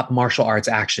 nonstop martial arts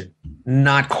action.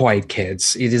 Not quite,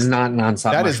 kids. It is not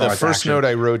nonstop. That is the first note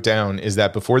I wrote down, is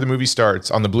that before the movie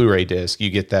starts on the Blu-ray disc, you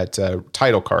get that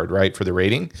title card, right, for the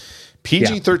rating.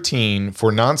 PG-13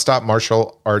 for nonstop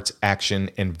martial arts action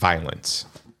and violence.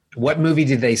 What movie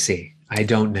did they see? I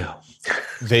don't know.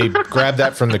 They grabbed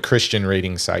that from the Christian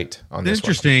rating site on this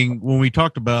Interesting. When we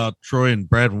talked about Troy and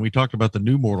Brad, when we talked about the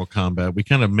new Mortal Kombat, we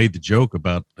kind of made the joke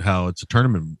about how it's a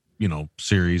tournament,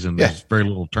 series, and there's very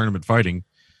little tournament fighting.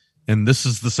 And this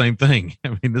is the same thing.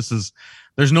 I mean,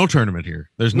 there's no tournament here.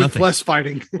 There's nothing. With less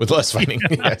fighting. With less fighting.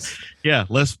 Yes. Yeah.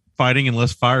 Less fighting and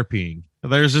less fire peeing.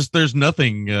 There's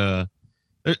nothing. The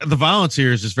violence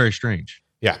here is just very strange.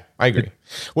 Yeah, I agree.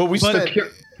 Well,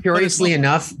 Curiously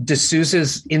enough,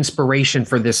 D'Souza's inspiration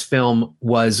for this film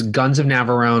was Guns of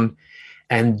Navarone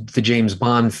and the James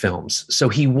Bond films. So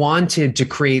he wanted to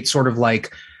create sort of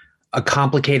like a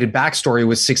complicated backstory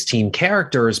with 16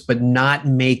 characters, but not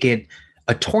make it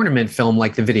a tournament film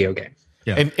like the video game.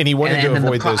 Yeah. And he wanted to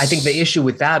avoid this. I think the issue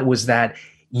with that was that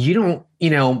you don't,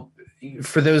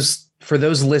 for those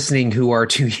listening who are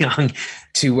too young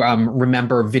to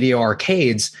remember video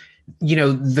arcades,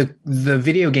 the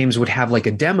video games would have like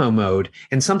a demo mode,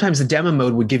 and sometimes the demo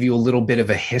mode would give you a little bit of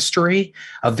a history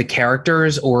of the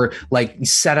characters, or like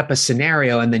set up a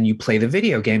scenario and then you play the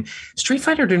video game. Street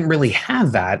Fighter didn't really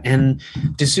have that. And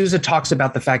D'Souza talks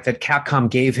about the fact that Capcom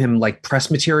gave him like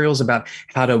press materials about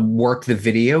how to work the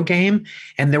video game.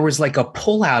 And there was like a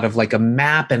pullout of like a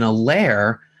map and a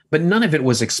lair, but none of it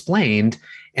was explained.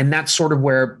 And that's sort of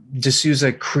where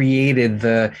D'Souza created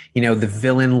the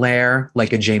villain lair,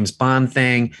 like a James Bond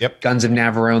thing. Yep. Guns of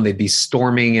Navarone, they'd be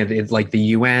storming it like the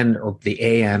UN or the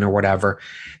AN or whatever.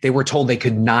 They were told they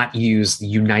could not use the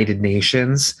United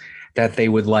Nations, that they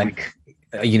would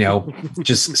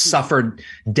just suffered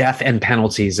death and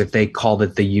penalties if they called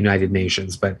it the United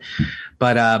Nations. But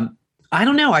I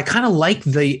don't know. I kind of liked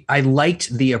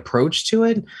the approach to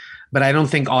it, but I don't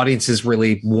think audiences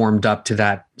really warmed up to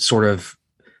that sort of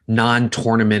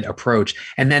non-tournament approach.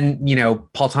 And then,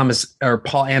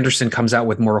 Paul Anderson comes out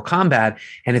with Mortal Kombat,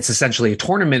 and it's essentially a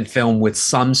tournament film with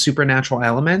some supernatural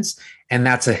elements. And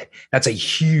that's a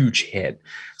huge hit.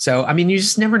 So, I mean, you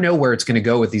just never know where it's going to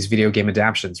go with these video game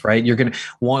adaptions, right? You're going to,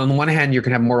 on the one hand, you're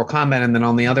going to have Mortal Kombat, and then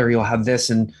on the other, you'll have this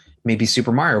and maybe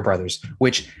Super Mario Brothers,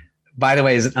 which, by the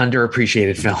way, is an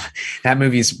underappreciated film. That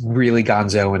movie's really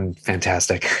gonzo and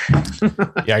fantastic.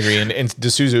 Yeah, I agree. And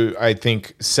D'Souza, I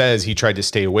think, says he tried to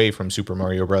stay away from Super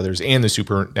Mario Brothers and the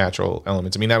supernatural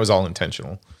elements. I mean, that was all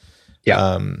intentional.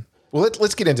 Yeah. Well,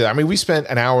 let's get into that. I mean, we spent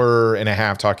an hour and a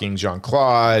half talking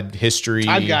Jean-Claude, history.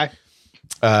 Time Guy.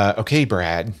 Okay,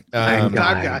 Brad. Time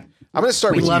Guy. I'm going to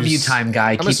start with you. We love you, Time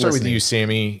Guy. I'm going to start with you,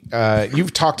 Sammy.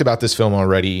 You've talked about this film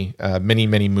already many,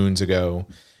 many moons ago.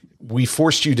 We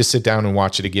forced you to sit down and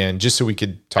watch it again just so we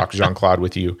could talk Jean-Claude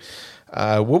with you.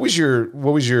 What was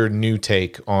your new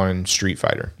take on Street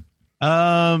Fighter?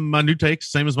 My new take,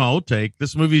 same as my old take.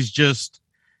 This movie's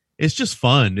it's just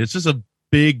fun. It's just a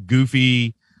big,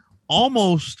 goofy,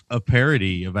 almost a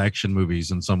parody of action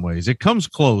movies in some ways. It comes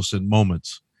close in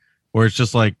moments where it's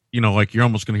just like, like you're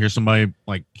almost going to hear somebody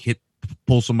like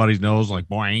pull somebody's nose, like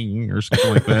boing or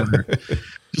something like that. Or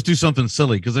just do something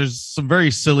silly, because there's some very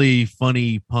silly,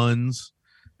 funny puns,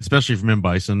 especially from M.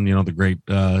 Bison. The great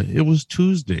 "It was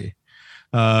Tuesday,"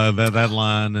 that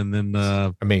line, and then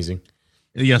amazing.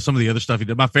 Yeah, some of the other stuff he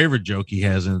did. My favorite joke he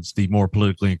has, and it's the more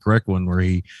politically incorrect one, where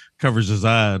he covers his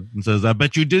eye and says, "I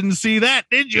bet you didn't see that,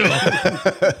 did you?"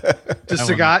 To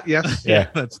Sagat, yes. Yeah,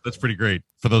 that's pretty great.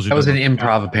 For those who that was an don't know.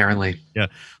 improv, apparently. Yeah,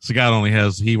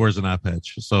 Sagat he wears an eye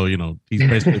patch, so he's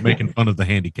basically making fun of the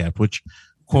handicap, which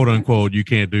quote unquote you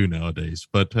can't do nowadays.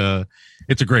 But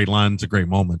it's a great line. It's a great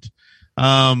moment.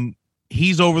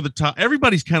 He's over the top.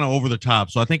 Everybody's kind of over the top.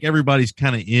 So I think everybody's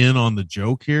kind of in on the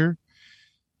joke here.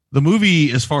 The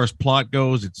movie, as far as plot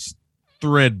goes, it's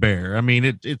threadbare. I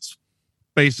mean, it's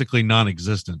basically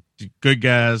non-existent. Good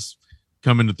guys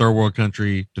come into third world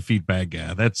country, defeat bad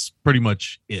guy. That's pretty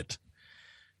much it.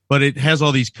 But it has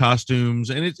all these costumes,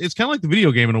 and it's kind of like the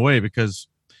video game in a way, because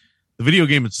the video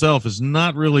game itself is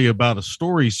not really about a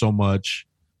story so much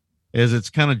as it's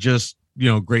kind of just,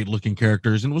 great looking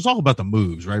characters. And it was all about the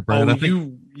moves, right, Brad? I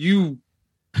think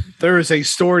there is a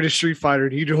story to Street Fighter,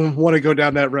 and you don't want to go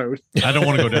down that road. I don't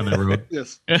want to go down that road.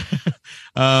 Yes.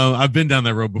 I've been down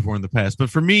that road before in the past. But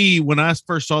for me, when I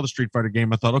first saw the Street Fighter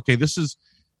game, I thought, okay, this is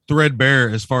threadbare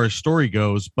as far as story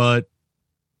goes, but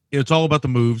it's all about the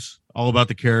moves, all about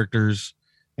the characters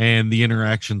and the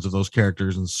interactions of those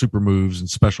characters and super moves and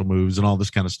special moves and all this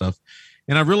kind of stuff.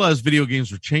 And I realized video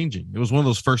games were changing. It was one of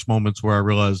those first moments where I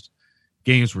realized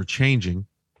games were changing.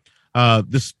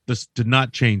 This did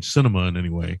not change cinema in any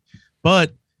way,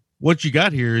 but what you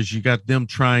got here is you got them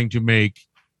trying to make,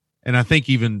 and I think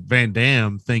even Van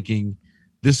Damme thinking,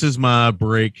 this is my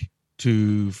break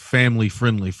to family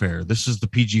friendly fare. This is the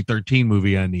PG-13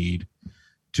 movie I need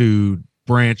to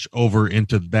branch over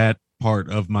into that part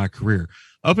of my career.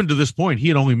 Up until this point, he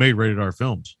had only made rated R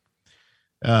films.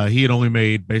 He had only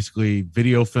made basically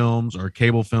video films or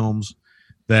cable films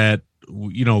that,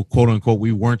 quote unquote,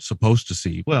 we weren't supposed to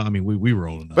see. Well, I mean, we were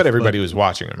old enough, but everybody was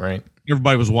watching them, right?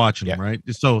 Everybody was watching them, right?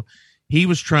 So he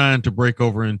was trying to break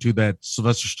over into that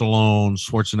Sylvester Stallone,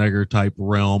 Schwarzenegger type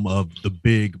realm of the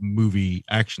big movie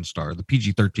action star, the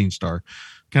PG-13 star,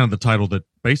 kind of the title that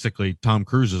basically Tom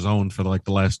Cruise has owned for like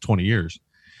the last 20 years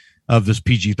of this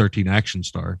PG-13 action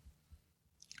star.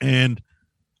 And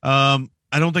I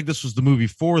don't think this was the movie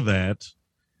for that,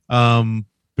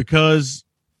 because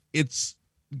it's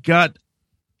got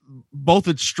both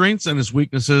its strengths and its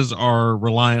weaknesses are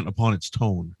reliant upon its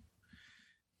tone.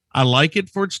 I like it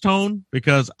for its tone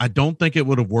because I don't think it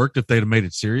would have worked if they'd have made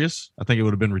it serious. I think it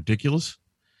would have been ridiculous.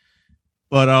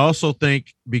 But I also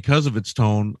think because of its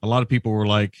tone, a lot of people were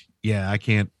like, yeah, I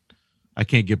can't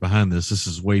get behind this. This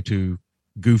is way too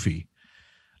goofy.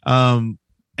 And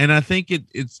I think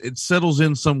it settles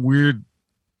in some weird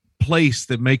place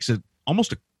that makes it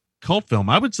almost a cult film.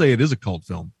 I would say it is a cult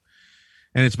film,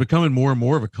 and it's becoming more and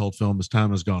more of a cult film as time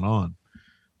has gone on.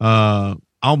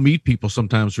 I'll meet people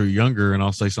sometimes who are younger, and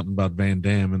I'll say something about Van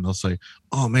Damme, and they'll say,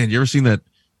 "Oh man, you ever seen that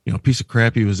piece of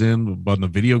crap he was in about the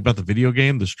video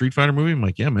game, the Street Fighter movie?" I'm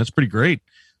like, "Yeah, man, it's pretty great.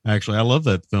 Actually, I love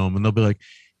that film." And they'll be like,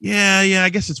 "Yeah, I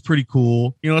guess it's pretty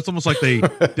cool." It's almost like they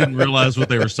didn't realize what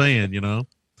they were saying,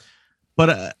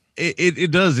 But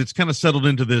it does. It's kind of settled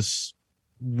into this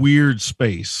weird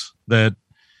space that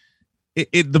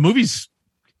the movie's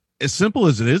as simple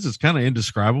as it is. It's kind of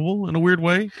indescribable in a weird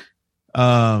way.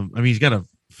 I mean, he's got a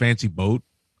fancy boat.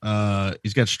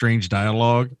 He's got strange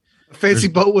dialogue. A fancy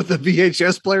boat with a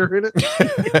VHS player in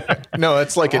it? No,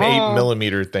 it's like an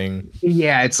 8mm thing.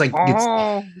 Yeah, it's like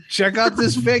check out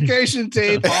this vacation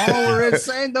tape. We're in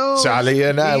Sandos. Charlie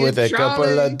and I with a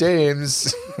couple of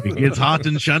dames. It gets hot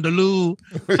in Chandaloo.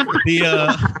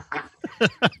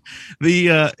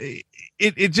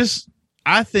 It just,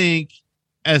 I think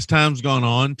as time's gone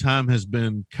on, time has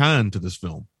been kind to this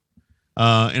film.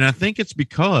 And I think it's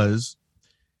because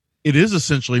it is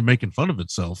essentially making fun of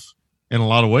itself in a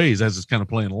lot of ways as it's kind of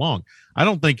playing along. I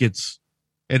don't think it's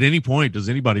at any point does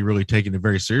anybody really taking it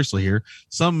very seriously here.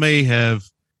 Some may have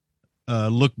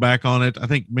looked back on it. I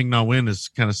think Ming-Na Wen has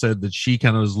kind of said that she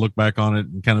kind of has looked back on it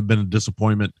and kind of been a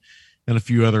disappointment, and a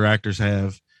few other actors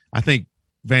have. I think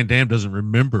Van Damme doesn't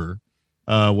remember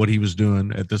what he was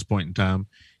doing at this point in time.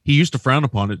 He used to frown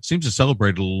upon it. Seems to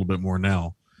celebrate it a little bit more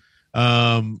now.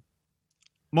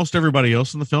 Most everybody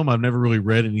else in the film, I've never really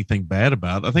read anything bad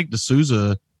about. I think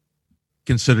D'Souza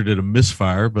considered it a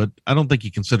misfire, but I don't think he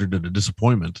considered it a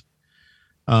disappointment.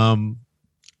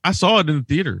 I saw it in the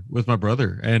theater with my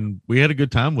brother, and we had a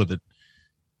good time with it.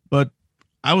 But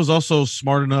I was also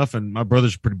smart enough, and my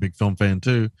brother's a pretty big film fan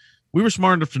too. We were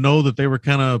smart enough to know that they were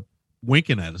kind of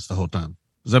winking at us the whole time.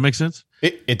 Does that make sense?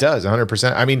 It does,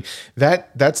 100%. I mean,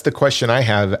 that's the question I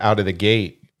have out of the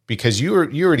gate, because you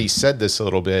already said this a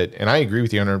little bit, and I agree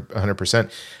with you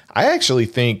 100%. I actually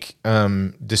think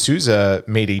D'Souza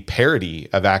made a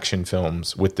parody of action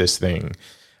films with this thing.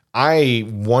 I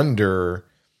wonder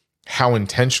how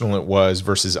intentional it was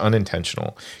versus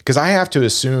unintentional, because I have to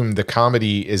assume the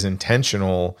comedy is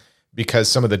intentional because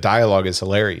some of the dialogue is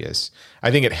hilarious.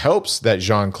 I think it helps that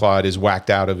Jean-Claude is whacked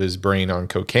out of his brain on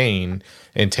cocaine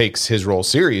and takes his role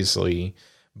seriously.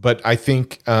 But I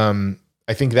think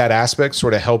I think that aspect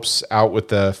sort of helps out with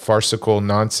the farcical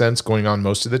nonsense going on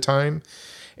most of the time.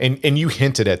 And you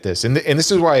hinted at this, and this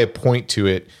is why I point to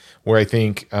it, where I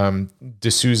think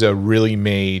D'Souza really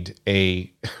made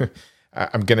a.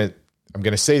 I'm gonna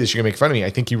say this. You're gonna make fun of me. I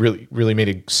think he really made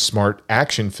a smart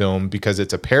action film because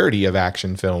it's a parody of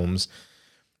action films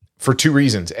for two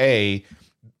reasons. A,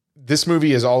 this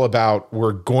movie is all about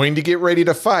we're going to get ready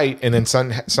to fight, and then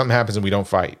something happens and we don't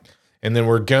fight, and then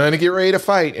we're gonna get ready to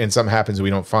fight, and something happens and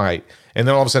we don't fight, and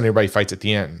then all of a sudden everybody fights at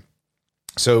the end.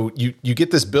 So you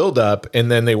get this build up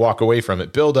and then they walk away from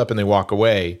it, build up and they walk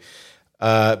away.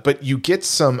 But you get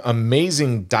some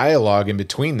amazing dialogue in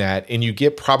between that. And you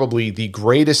get probably the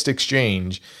greatest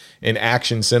exchange in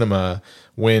action cinema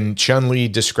when Chun-Li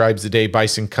describes the day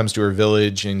Bison comes to her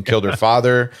village and killed her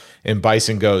father. And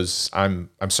Bison goes, I'm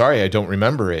sorry, I don't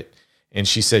remember it. And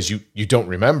she says, you don't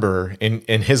remember. And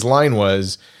his line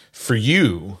was, for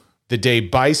you, the day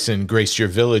Bison graced your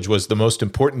village was the most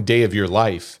important day of your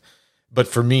life. But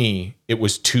for me, it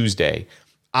was Tuesday.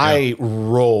 I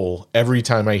roll every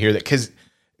time I hear that because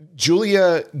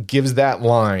Julia gives that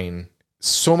line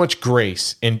so much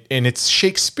grace, and it's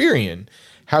Shakespearean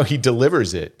how he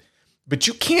delivers it. But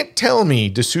you can't tell me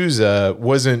D'Souza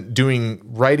wasn't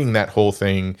writing that whole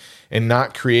thing and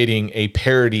not creating a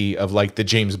parody of like the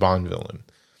James Bond villain.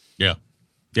 Yeah.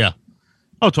 Yeah.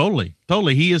 Oh, totally.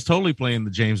 Totally. He is totally playing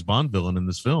the James Bond villain in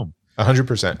this film.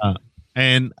 100%.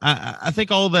 And I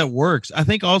think all of that works. I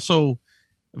think also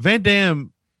Van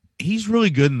Damme, he's really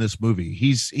good in this movie.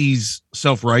 He's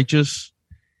self-righteous.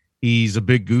 He's a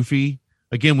bit goofy.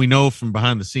 Again, we know from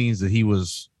behind the scenes that he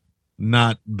was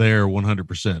not there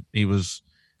 100%. He was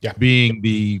being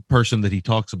the person that he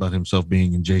talks about himself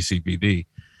being in JCVD.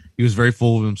 He was very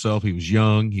full of himself. He was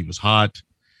young. He was hot.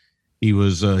 He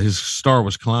was his star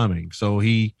was climbing. So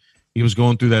he was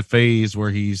going through that phase where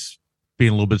he's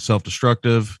being a little bit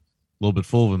self-destructive, a little bit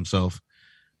full of himself,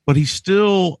 but he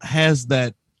still has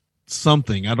that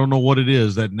something. I don't know what it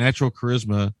is, that natural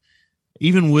charisma,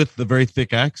 even with the very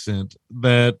thick accent,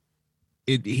 that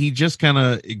he just kind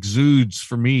of exudes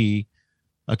for me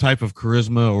a type of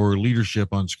charisma or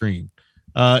leadership on screen.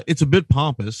 It's a bit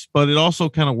pompous, but it also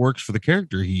kind of works for the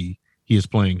character he is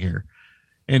playing here.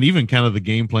 And even kind of the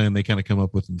game plan they kind of come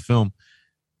up with in the film.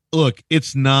 Look,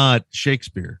 it's not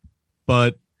Shakespeare,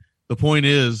 but the point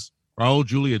is, Raul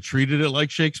Julia treated it like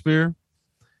Shakespeare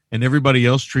and everybody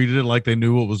else treated it like they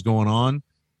knew what was going on.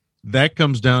 That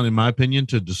comes down, in my opinion,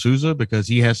 to D'Souza because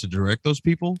he has to direct those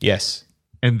people. Yes.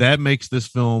 And that makes this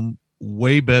film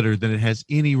way better than it has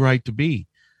any right to be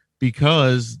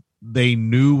because they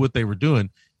knew what they were doing.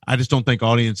 I just don't think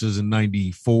audiences in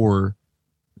 94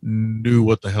 knew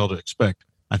what the hell to expect.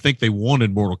 I think they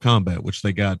wanted Mortal Kombat, which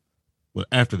they got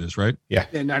after this, right? Yeah.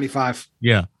 In 95.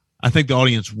 Yeah. I think the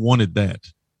audience wanted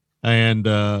that. And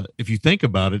if you think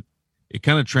about it, it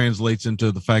kind of translates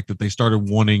into the fact that they started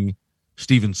wanting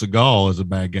Steven Seagal as a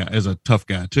bad guy, as a tough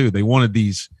guy too. They wanted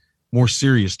these more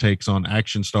serious takes on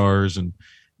action stars. And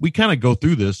we kind of go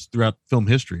through this throughout film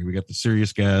history. We got the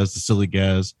serious guys, the silly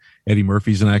guys. Eddie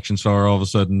Murphy's an action star all of a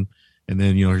sudden. And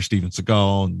then, here's Steven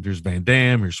Seagal and there's Van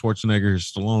Damme, here's Schwarzenegger,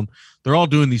 here's Stallone. They're all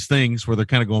doing these things where they're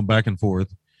kind of going back and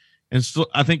forth. And so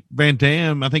I think Van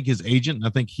Damme, I think his agent, I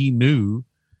think he knew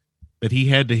that he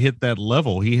had to hit that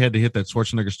level. He had to hit that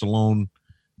Schwarzenegger Stallone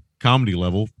comedy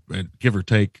level, and give or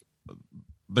take.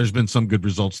 There's been some good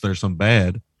results there, some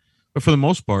bad. But for the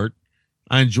most part,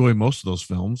 I enjoy most of those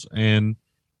films. And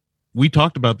we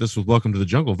talked about this with Welcome to the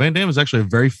Jungle. Van Damme is actually a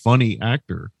very funny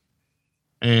actor.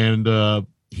 And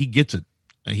he gets it.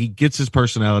 He gets his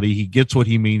personality. He gets what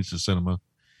he means to cinema.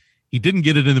 He didn't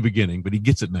get it in the beginning, but he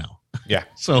gets it now. Yeah.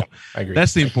 So I agree.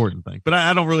 That's the important thing. But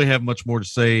I don't really have much more to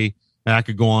say. I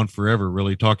could go on forever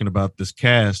really talking about this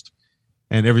cast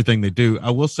and everything they do.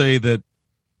 I will say that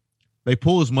they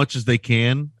pull as much as they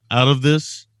can out of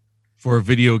this for a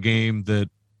video game that,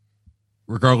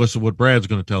 regardless of what Brad's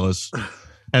going to tell us,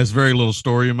 has very little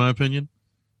story, in my opinion.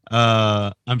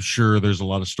 I'm sure there's a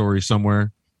lot of story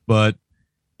somewhere, but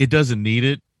it doesn't need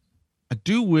it. I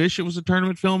do wish it was a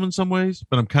tournament film in some ways,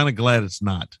 but I'm kind of glad it's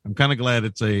not. I'm kind of glad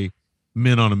it's a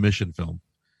men on a mission film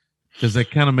because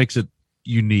that kind of makes it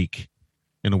unique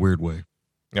in a weird way.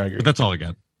 I agree. But that's all I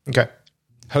got. Okay.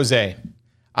 Jose,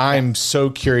 I'm so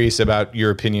curious about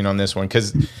your opinion on this one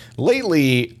because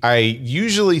lately I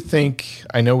usually think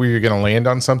I know where you're going to land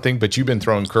on something, but you've been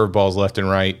throwing curveballs left and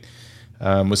right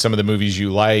with some of the movies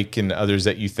you like and others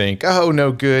that you think, oh,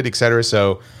 no good, etc.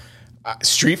 So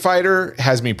Street Fighter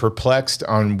has me perplexed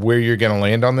on where you're going to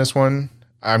land on this one.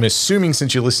 I'm assuming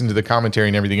since you listened to the commentary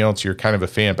and everything else, you're kind of a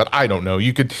fan, but I don't know.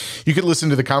 You could listen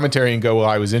to the commentary and go, well,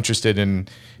 I was interested in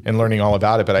learning all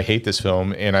about it, but I hate this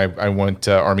film and I want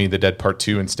Army of the Dead Part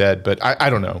 2 instead. But I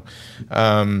don't know.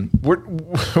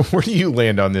 Where do you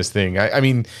land on this thing? I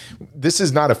mean, this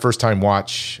is not a first time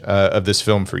watch of this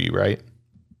film for you, right?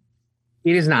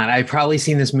 It is not. I've probably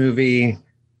seen this movie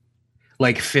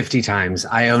like 50 times.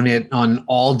 I own it on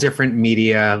all different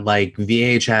media, like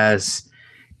VHS,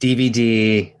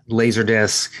 DVD,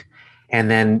 Laserdisc,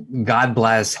 and then God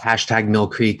bless #Mill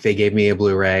Creek. They gave me a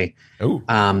Blu-ray. Oh,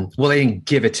 well, they didn't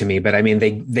give it to me, but I mean,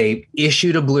 they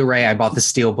issued a Blu-ray. I bought the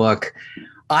Steelbook.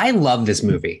 I love this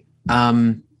movie.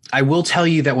 I will tell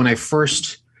you that when I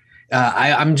first,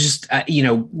 I'm just, I'm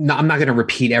not going to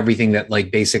repeat everything that like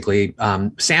basically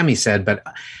Sammy said, but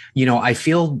I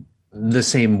feel the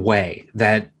same way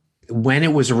that when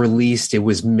it was released, it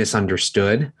was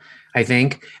misunderstood. I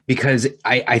think, because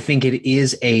I think it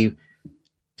is a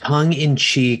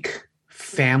tongue-in-cheek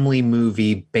family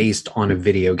movie based on a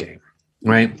video game,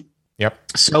 right? Yep.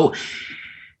 So,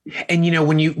 and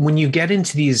when you get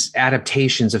into these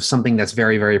adaptations of something that's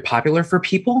very, very popular for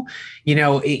people,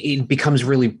 it becomes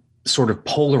really sort of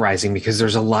polarizing because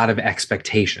there's a lot of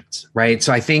expectations, right?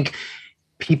 So I think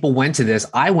people went to this.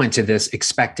 I went to this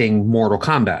expecting Mortal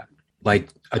Kombat, like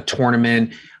a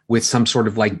tournament with some sort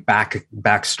of like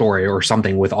backstory or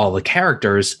something with all the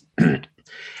characters. And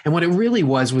what it really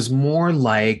was more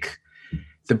like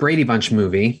the Brady Bunch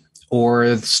movie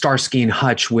or Starsky and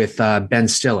Hutch with Ben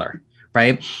Stiller,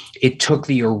 right? It took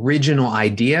the original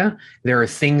idea. There are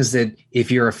things that if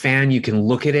you're a fan, you can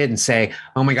look at it and say,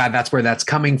 oh my God, that's where that's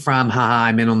coming from. Haha,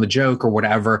 I'm in on the joke or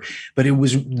whatever. But it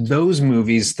was those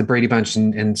movies, the Brady Bunch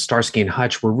and Starsky and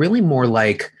Hutch, were really more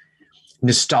like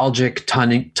nostalgic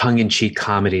tongue-in-cheek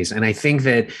comedies. And I think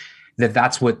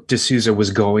that's what D'Souza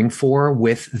was going for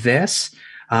with this.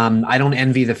 I don't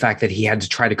envy the fact that he had to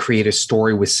try to create a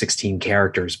story with 16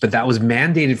 characters, but that was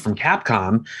mandated from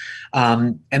Capcom.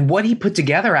 And what he put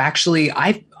together, actually,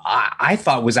 I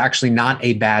thought was actually not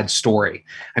a bad story.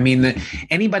 I mean,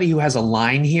 anybody who has a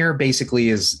line here basically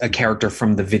is a character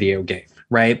from the video game,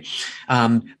 right?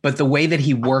 But the way that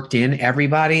he worked in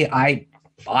everybody,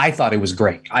 I thought it was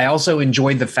great. I also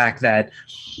enjoyed the fact that,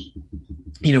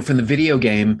 from the video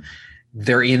game,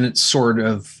 they're sort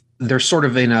of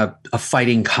in a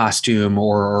fighting costume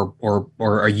or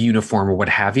a uniform or what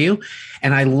have you.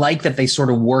 And I like that they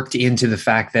sort of worked into the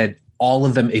fact that all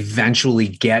of them eventually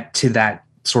get to that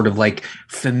sort of like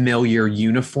familiar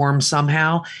uniform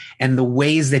somehow. And the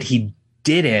ways that he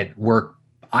did it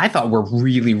I thought were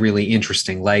really, really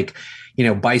interesting. Like,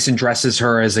 Bison dresses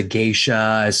her as a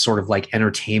geisha, as sort of like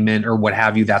entertainment or what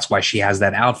have you. That's why she has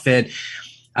that outfit.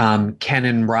 Ken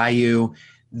and Ryu,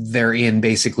 they're in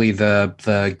basically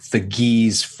the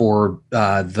gis for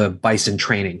the Bison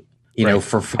training, right,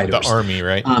 for fighters. The army,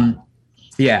 right?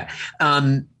 Yeah.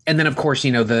 And then of course,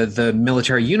 the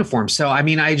military uniform. So, I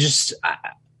mean, I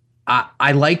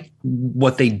like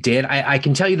what they did. I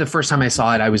can tell you the first time I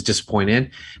saw it, I was disappointed,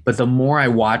 but the more I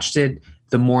watched it,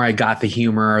 the more I got the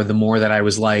humor, the more that I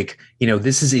was like,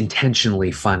 this is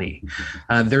intentionally funny.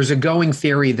 There's a going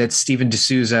theory that Steven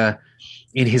D'Souza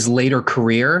in his later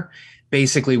career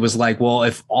basically was like, well,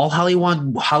 if all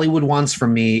Hollywood wants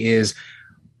from me is,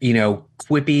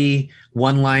 quippy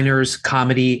one-liners,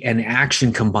 comedy, and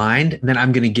action combined, then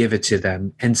I'm going to give it to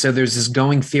them. And so there's this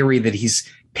going theory that he's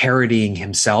parodying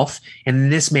himself,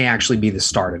 and this may actually be the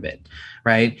start of it,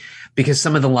 right? Because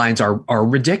some of the lines are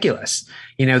ridiculous.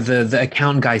 The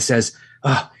accountant guy says,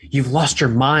 "Oh, you've lost your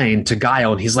mind," to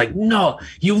Guile, and he's like, "No,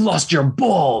 you lost your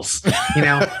balls."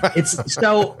 It's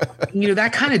so,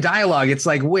 that kind of dialogue. It's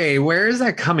like, wait, where is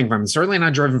that coming from? It's certainly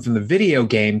not driven from the video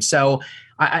game. So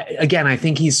I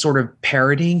think he's sort of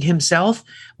parodying himself,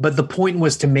 but the point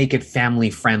was to make it family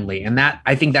friendly. And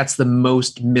I think that's the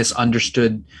most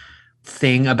misunderstood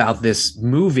thing about this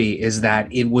movie, is that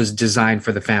it was designed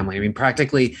for the family. I mean,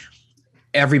 practically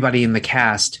everybody in the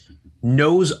cast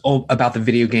knows about the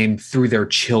video game through their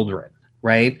children,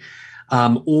 right?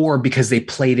 Or because they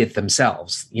played it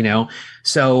themselves,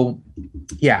 So,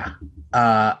 yeah,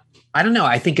 I don't know.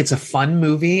 I think it's a fun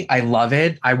movie. I love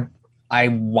it. I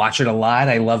watch it a lot.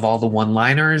 I love all the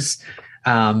one-liners.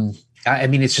 I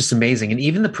mean, it's just amazing. And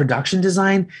even the production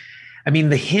design, I mean,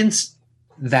 the hints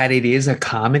that it is a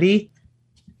comedy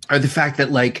are the fact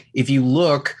that, like, if you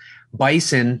look,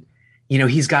 Bison,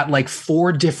 he's got like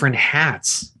 4 different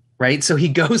hats, right? So he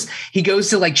goes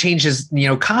to like change his,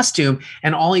 costume,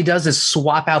 and all he does is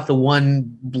swap out the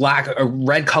one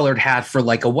red colored hat for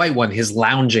like a white one, his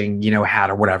lounging, hat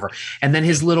or whatever. And then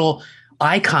his little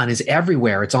icon is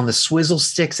everywhere. It's on the swizzle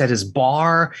sticks at his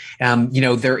bar.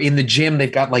 They're in the gym.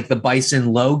 They've got like the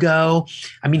Bison logo.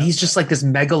 I mean, he's just like this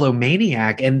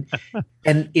megalomaniac, and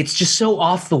it's just so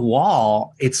off the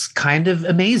wall. It's kind of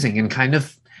amazing and kind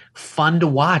of fun to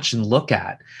watch and look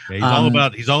at. Yeah,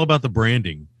 he's all about the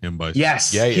branding. Him Bison.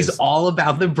 Yes, Yeah, he's all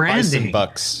about the branding. Bison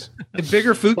bucks. The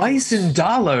bigger food. Bison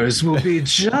dollars will be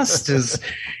just as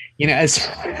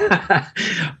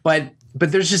but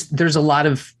there's a lot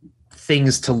of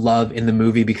things to love in the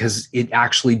movie because it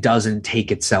actually doesn't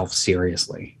take itself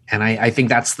seriously, and I think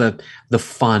that's the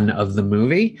fun of the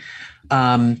movie.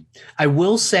 I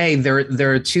will say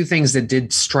there are two things that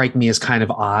did strike me as kind of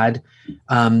odd.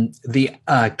 The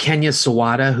Kenya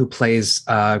Sawada, who plays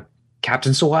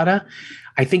Captain Sawada,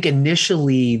 I think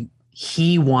initially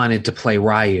he wanted to play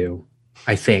Ryu,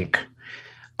 I think.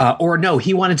 Or no,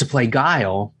 he wanted to play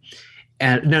Guile.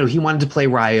 And no, he wanted to play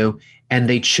Ryu, and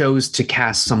they chose to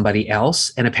cast somebody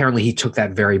else. And apparently he took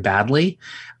that very badly.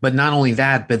 But not only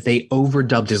that, but they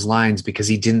overdubbed his lines because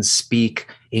he didn't speak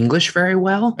English very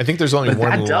well. I think there's only But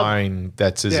one that line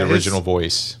that's his original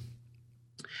voice.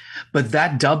 But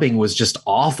that dubbing was just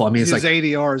awful. I mean, it's His like,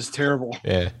 ADR is terrible.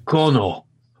 Yeah. Colonel,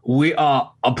 we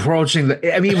are approaching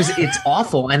the. I mean, it's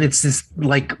awful, and it's this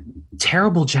like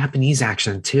terrible Japanese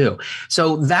accent too.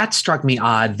 So that struck me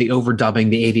odd, the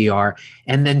overdubbing, the ADR,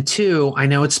 and then two, I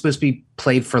know it's supposed to be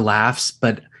played for laughs,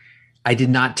 but I did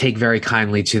not take very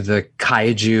kindly to the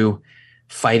kaiju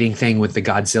fighting thing with the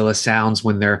Godzilla sounds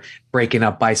when they're breaking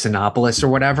up Bisonopolis or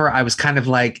whatever. I was kind of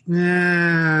like,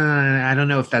 I don't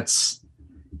know if that's.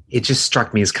 It just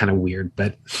struck me as kind of weird,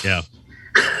 but Yeah.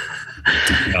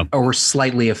 or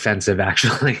slightly offensive,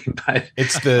 actually. But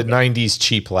It's the 90s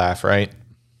cheap laugh, right?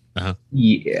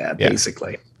 yeah,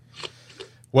 basically.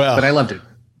 Well, But I loved it.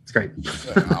 It's great.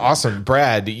 awesome.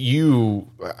 Brad, you've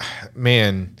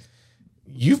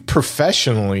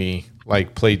professionally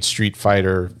like played Street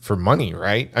Fighter for money,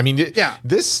 right? I mean, Yeah.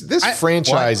 this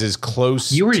franchise is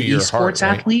close You were to an your esports heart,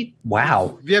 right? athlete?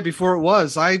 Wow. Yeah, before it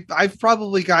was. I've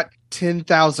probably got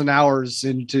 10,000 hours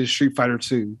into Street Fighter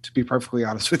 2, to be perfectly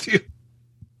honest with you.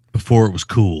 Before it was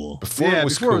cool. Before It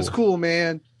was was cool,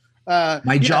 man.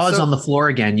 My jaw is on the floor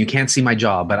again. You can't see my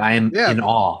jaw, but I am Yeah. in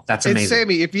awe. That's And amazing.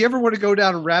 Sammy, if you ever want to go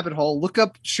down a rabbit hole, look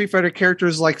up Street Fighter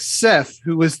characters like Seth,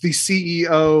 who was the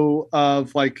CEO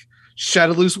of like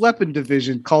Shadowloo's weapon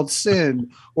division called Sin,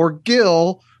 or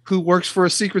Gil, who works for a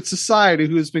secret society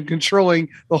who has been controlling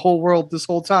the whole world this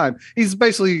whole time. He's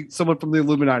basically someone from the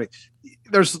Illuminati.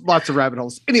 There's lots of rabbit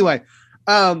holes. Anyway,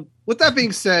 with that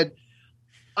being said,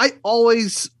 I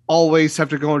always have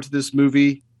to go into this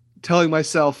movie telling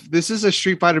myself this is a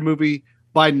Street Fighter movie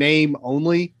by name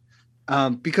only,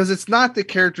 because it's not the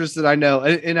characters that I know.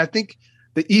 And I think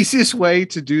the easiest way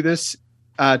to do this,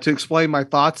 to explain my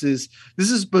thoughts, is this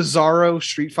is Bizarro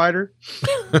Street Fighter.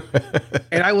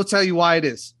 And I will tell you why it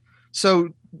is. So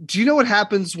do you know what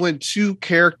happens when two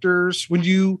characters, when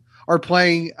you are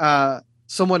playing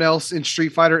someone else in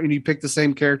Street Fighter and you pick the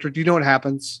same character? Do you know what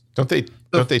happens? Don't they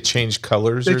change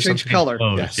colors They or change something? color.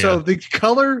 Oh, Yeah. So the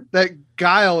color that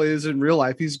Guile is in real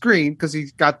life, he's green because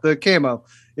he's got the camo.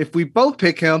 If we both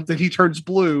pick him, then he turns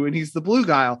blue and he's the blue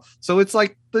Guile. So it's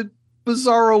like the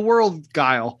Bizarro World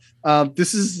Guile.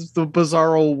 This is the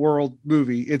Bizarro World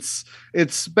movie. It's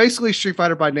basically Street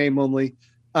Fighter by name only.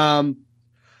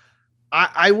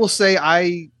 I will say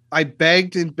I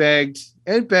begged and begged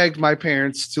and begged my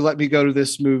parents to let me go to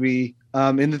this movie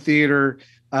in the theater.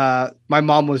 My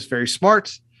mom was very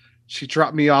smart. She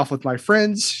dropped me off with my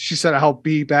friends. She said, I'll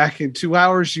be back in 2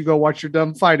 hours. You go watch your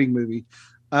dumb fighting movie.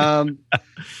 As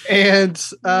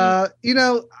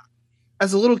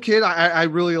a little kid, I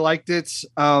really liked it.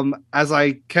 As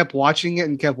I kept watching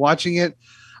it,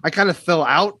 I kind of fell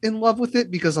out in love with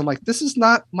it because I'm like, this is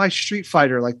not my Street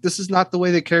Fighter. Like, this is not the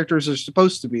way the characters are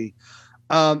supposed to be.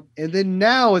 And then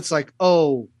now it's like,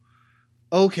 oh,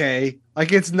 okay.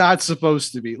 Like, it's not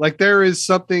supposed to be. Like, there is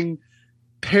something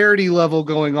parody level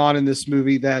going on in this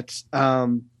movie that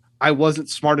I wasn't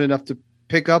smart enough to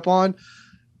pick up on.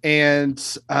 And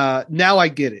now I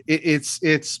get it.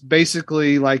 It's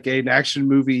basically like an action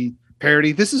movie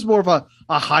parody. This is more of a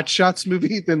Hot Shots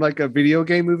movie than like a video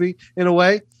game movie in a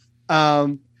way.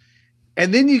 And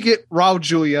then you get Raul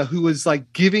Julia, who is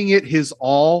like giving it his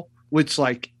all, which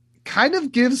like kind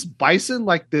of gives Bison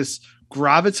like this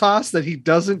gravitas that he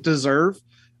doesn't deserve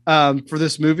for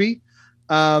this movie.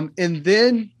 And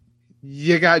then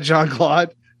you got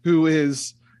Jean-Claude, who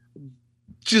is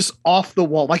just off the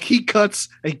wall. Like he cuts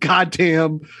a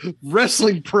goddamn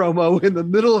wrestling promo in the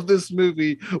middle of this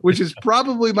movie, which is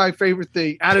probably my favorite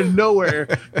thing. Out of nowhere,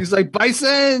 he's like,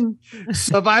 Bison,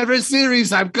 Survivor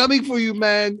Series, I'm coming for you,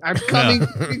 man. I'm coming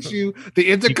to get you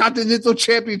the Intercontinental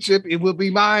Championship. It will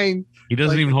be mine. He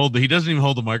doesn't even hold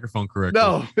the microphone correctly.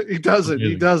 No, he doesn't.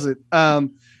 Really. He doesn't.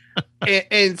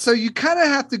 And so you kind of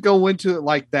have to go into it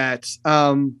like that,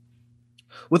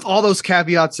 with all those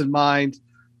caveats in mind.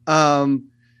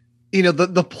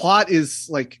 The plot is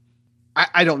like,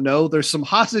 I don't know. There's some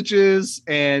hostages,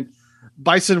 and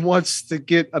Bison wants to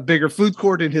get a bigger food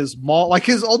court in his mall. Like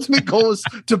his ultimate goal is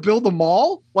to build a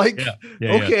mall. Like,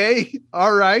 okay,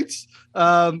 all right.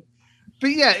 But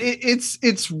yeah, it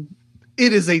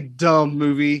is a dumb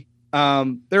movie.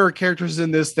 There are characters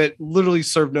in this that literally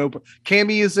serve no.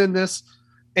 Cammy is in this,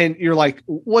 and you're like,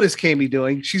 what is Cammy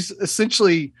doing? She's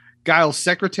essentially Guile's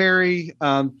secretary.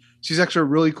 She's actually a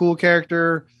really cool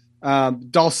character.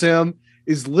 Dhalsim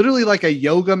is literally like a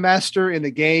yoga master in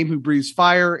the game who breathes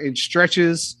fire and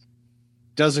stretches.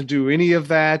 Doesn't do any of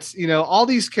that. All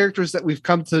these characters that we've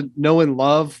come to know and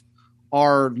love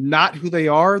are not who they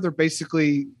are. They're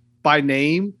basically by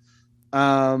name.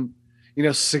 Sagat,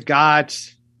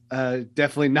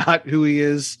 definitely not who he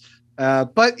is.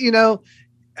 But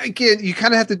again, you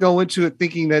kind of have to go into it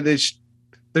thinking that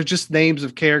they're just names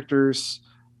of characters.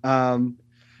 I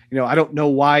don't know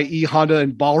why E Honda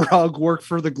and Balrog work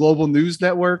for the Global News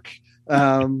Network.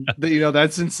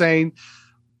 That's insane.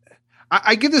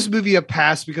 I give this movie a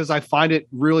pass because I find it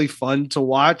really fun to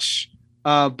watch.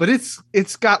 But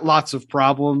it's got lots of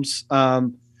problems.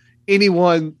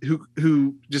 Anyone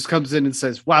who just comes in and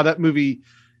says, wow, that movie,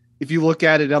 if you look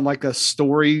at it on like a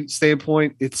story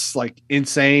standpoint, it's like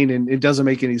insane and it doesn't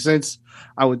make any sense,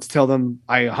 I would tell them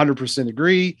I 100%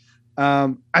 agree.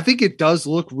 I think it does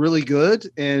look really good.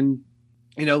 And,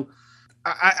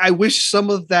 I wish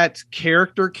some of that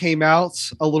character came out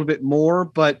a little bit more,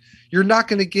 but you're not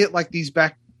going to get like these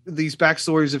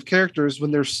backstories of characters when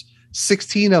there's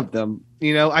 16 of them.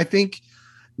 I think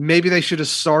maybe they should have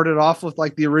started off with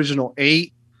like the original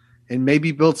 8 and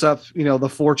maybe built up, the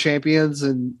 4 champions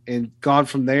and gone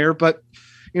from there. But,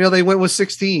 they went with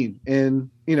 16 and,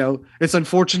 it's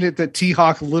unfortunate that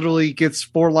T-Hawk literally gets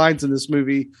 4 lines in this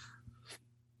movie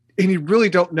and you really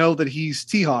don't know that he's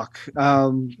T-Hawk.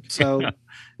 It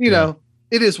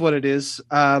is what it is.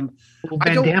 Van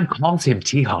Damme calls him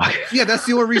T-Hawk. Yeah, that's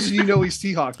the only reason he's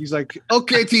T-Hawk. He's like,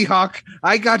 okay, T-Hawk,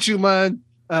 I got you, man.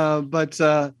 It's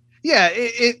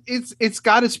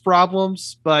got its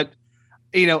problems, but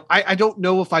I don't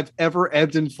know if I've ever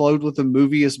ebbed and flowed with a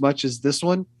movie as much as this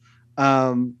one.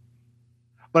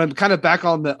 But I'm kind of back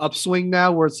on the upswing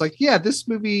now where it's like, yeah, this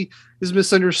movie is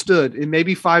misunderstood. In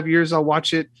maybe 5 years, I'll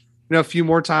watch it, a few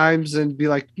more times and be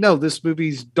like, no, this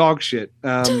movie's dog shit.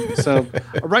 So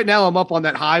right now I'm up on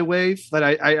that high wave that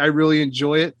I really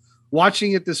enjoy it.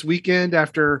 Watching it this weekend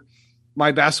after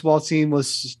my basketball team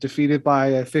was defeated by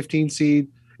a 15 seed,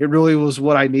 it really was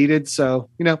what I needed. So,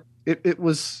 it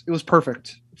was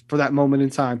perfect for that moment in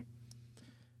time.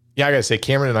 Yeah, I gotta say,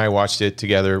 Cameron and I watched it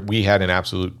together. We had an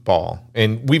absolute ball,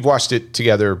 and we've watched it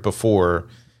together before,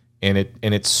 and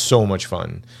it's so much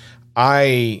fun.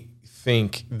 I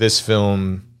think this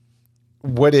film,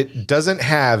 what it doesn't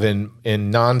have in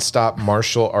nonstop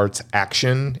martial arts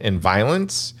action and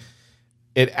violence,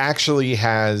 it actually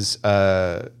has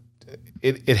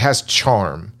it has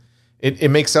charm. It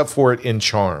makes up for it in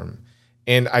charm.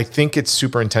 And I think it's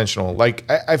super intentional. Like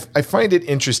I find it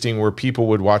interesting where people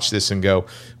would watch this and go,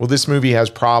 well, this movie has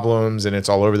problems and it's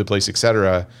all over the place,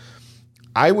 etc.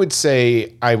 I would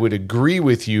say I would agree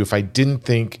with you if I didn't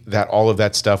think that all of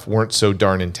that stuff weren't so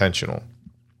darn intentional.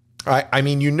 I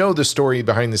mean, the story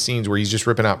behind the scenes where he's just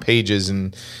ripping out pages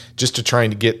and just to trying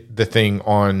to get the thing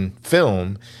on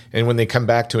film. And when they come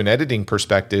back to an editing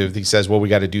perspective, he says, well, we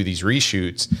got to do these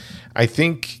reshoots. I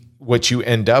think what you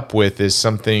end up with is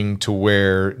something to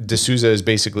where D'Souza is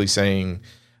basically saying,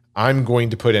 I'm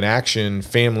going to put an action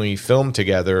family film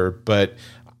together, but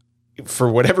for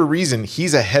whatever reason,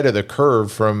 he's ahead of the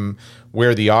curve from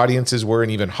where the audiences were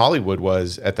and even Hollywood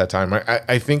was at that time.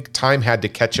 I think time had to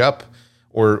catch up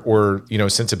or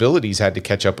sensibilities had to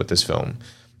catch up with this film.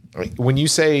 When you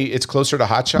say it's closer to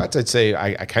Hot Shots, I'd say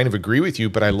I kind of agree with you,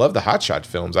 but I love the Hot Shot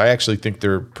films. I actually think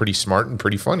they're pretty smart and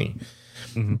pretty funny.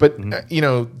 Mm-hmm. But,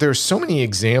 there's so many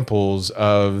examples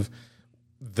of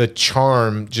the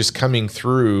charm just coming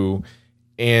through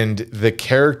and the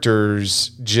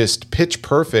characters just pitch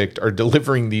perfect are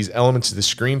delivering these elements of the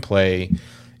screenplay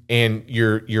and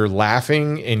you're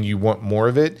laughing and you want more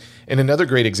of it. And another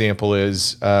great example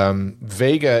is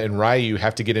Vega and Ryu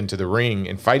have to get into the ring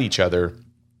and fight each other.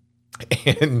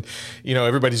 And, you know,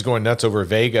 everybody's going nuts over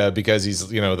Vega because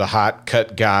he's, you know, the hot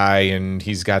cut guy and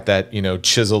he's got that, you know,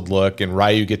 chiseled look, and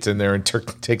Ryu gets in there and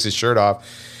takes his shirt off.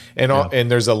 And and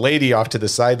there's a lady off to the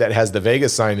side that has the Vega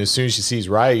sign. As soon as she sees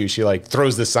Ryu, she like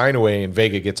throws the sign away, and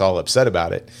Vega gets all upset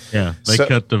about it. Yeah, they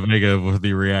cut the Vega with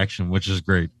the reaction, which is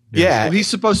great. Yeah. Well, he's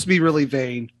supposed to be really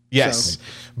vain. Yes. So.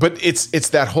 But it's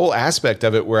that whole aspect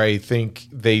of it where I think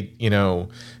they, you know,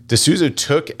 D'Souza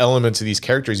took elements of these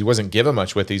characters he wasn't given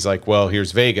much with. He's like, well,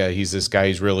 here's Vega. He's this guy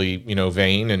who's really, you know,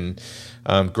 vain and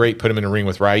great. Put him in a ring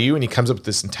with Ryu. And he comes up with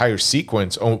this entire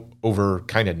sequence over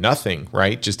kind of nothing,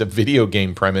 right? Just a video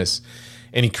game premise.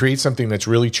 And he creates something that's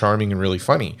really charming and really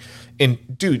funny. And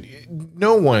dude,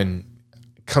 no one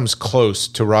comes close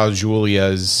to Raul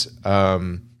Julia's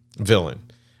villain.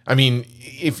 I mean,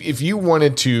 if you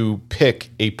wanted to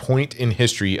pick a point in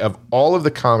history of all of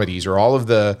the comedies or all of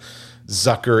the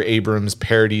Zucker, Abrams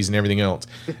parodies and everything else,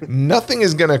 nothing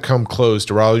is going to come close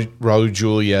to Raul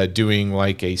Julia doing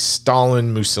like a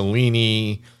Stalin,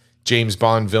 Mussolini, James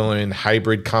Bond villain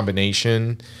hybrid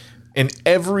combination. And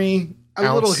every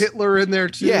a little Hitler in there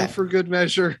too, for good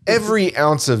measure. Every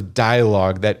ounce of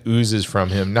dialogue that oozes from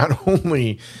him not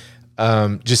only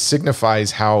just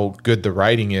signifies how good the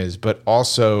writing is, but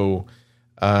also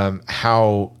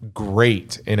how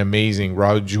great and amazing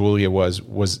Raul Julia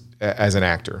was as an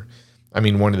actor. I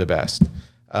mean, one of the best.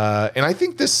 And I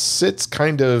think this sits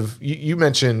kind of, you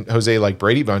mentioned, Jose, like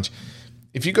Brady Bunch.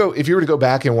 If you were to go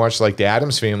back and watch like the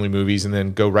Addams Family movies and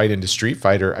then go right into Street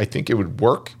Fighter, I think it would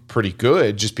work pretty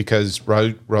good just because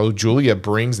Raul Julia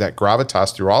brings that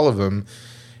gravitas through all of them.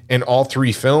 And all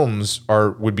three films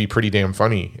would be pretty damn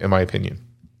funny, in my opinion.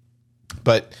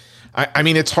 But I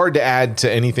mean, it's hard to add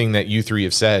to anything that you three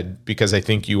have said because I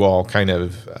think you all kind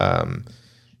of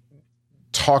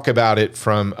talk about it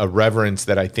from a reverence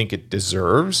that I think it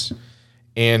deserves.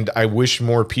 And I wish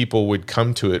more people would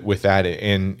come to it with that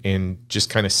and just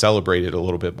kind of celebrate it a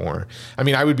little bit more. I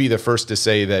mean, I would be the first to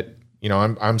say that, you know,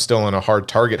 I'm still on a hard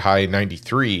target high in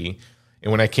 93.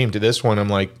 And when I came to this one, I'm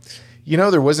like, you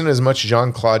know, there wasn't as much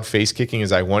Jean-Claude face kicking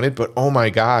as I wanted, but oh my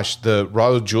gosh, the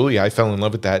Raul Julia, I fell in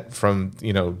love with that from,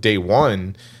 you know, day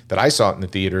one that I saw it in the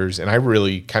theaters, and I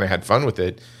really kind of had fun with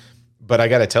it. But I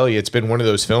got to tell you, it's been one of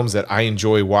those films that I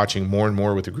enjoy watching more and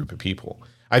more with a group of people.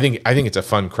 I think it's a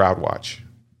fun crowd watch.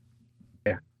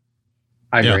 Yeah,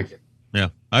 I agree. Yeah,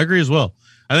 I agree as well.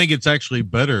 I think it's actually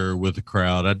better with a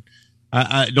crowd.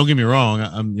 I don't get me wrong.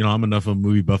 I'm enough of a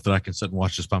movie buff that I can sit and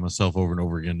watch this by myself over and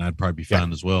over again. I'd probably be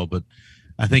fine as well. But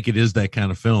I think it is that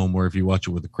kind of film where if you watch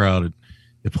it with a crowd,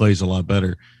 it plays a lot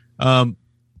better. I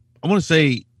want to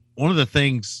say one of the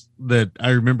things that I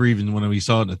remember even when we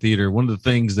saw it in the theater, one of the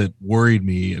things that worried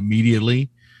me immediately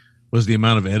was the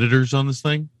amount of editors on this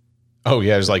thing. Oh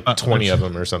yeah, there's like 20 of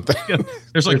them or something.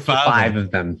 There's like five of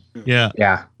them. Yeah.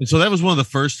 Yeah. And so that was one of the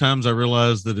first times I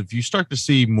realized that if you start to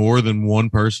see more than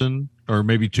one person or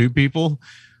maybe two people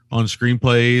on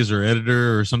screenplays or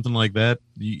editor or something like that,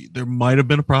 there might have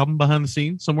been a problem behind the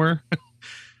scenes somewhere,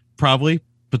 probably,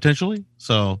 potentially.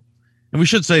 So, and we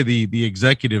should say the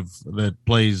executive that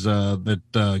plays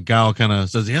Gal kind of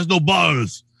says he has no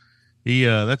buzz.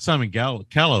 That's Simon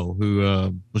Callow,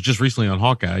 who was just recently on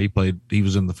Hawkeye. He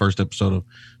was in the first episode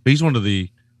but he's one of the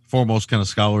foremost kind of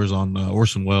scholars on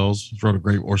Orson Welles. He wrote a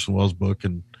great Orson Welles book,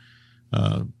 and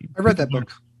I read that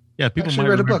book. Yeah, people Actually might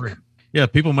read remember. a book. Yeah,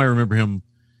 people might remember him.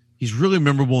 He's really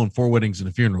memorable in 4 Weddings and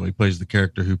a Funeral. He plays the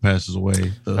character who passes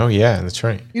away. Oh yeah, that's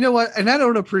right. You know what? And I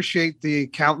don't appreciate the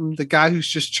accountant, the guy who's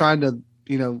just trying to,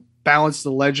 you know, balance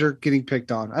the ledger, getting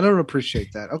picked on. I don't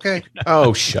appreciate that. Okay.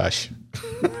 Oh shush.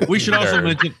 We should also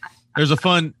mention there's a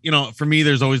fun, you know, for me,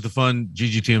 there's always the fun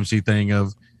GGTMC thing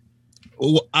of,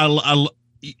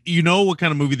 you know what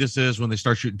kind of movie this is when they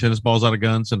start shooting tennis balls out of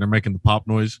guns and they're making the pop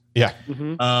noise. Yeah.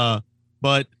 Mm-hmm.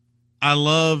 But I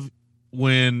love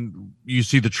when you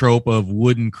see the trope of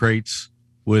wooden crates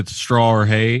with straw or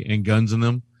hay and guns in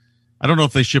them. I don't know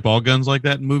if they ship all guns like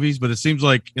that in movies, but it seems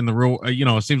like in the real, in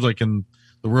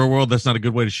the real world, that's not a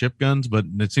good way to ship guns, but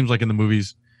it seems like in the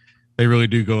movies, they really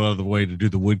do go out of the way to do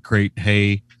the wood crate,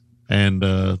 hay, and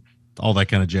all that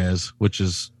kind of jazz, it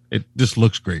just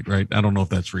looks great, right? I don't know if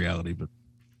that's reality, but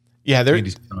yeah,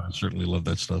 I certainly love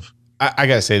that stuff. I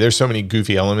gotta say, there's so many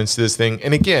goofy elements to this thing,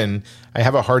 and again, I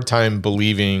have a hard time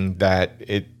believing that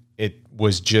it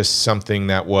was just something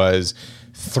that was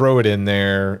throw it in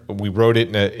there. We wrote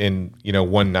it in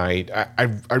one night.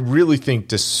 I really think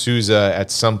D'Souza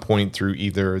at some point through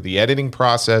either the editing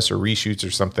process or reshoots or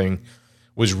something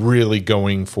was really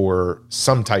going for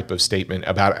some type of statement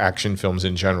about action films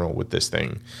in general with this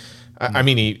thing. I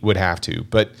mean, he would have to,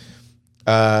 but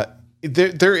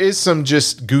there is some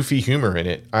just goofy humor in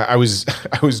it. I was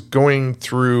I was going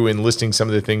through and listing some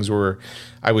of the things where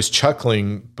I was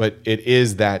chuckling, but it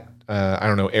is that I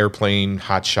don't know, airplane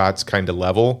hot shots kind of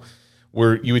level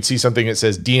where you would see something that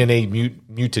says DNA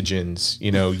mutagens,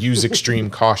 use extreme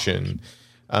caution.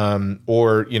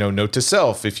 Or, note to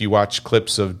self, if you watch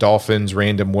clips of dolphins,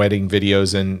 random wedding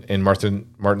videos and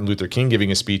Martin Luther King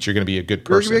giving a speech, you're going to be a good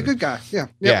person. You're going to be a good guy. Yeah.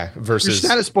 Yeah. Versus your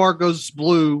status bar goes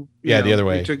blue. The other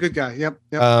way to a good guy. Yep.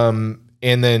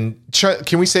 And then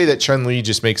can we say that Chun-Li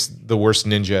just makes the worst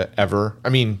ninja ever? I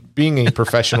mean, being a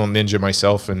professional ninja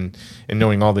myself and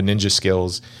knowing all the ninja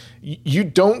skills, you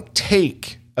don't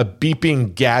take a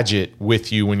beeping gadget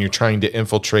with you when you're trying to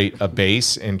infiltrate a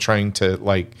base and trying to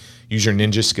use your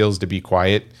ninja skills to be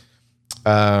quiet.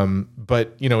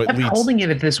 But it leads holding it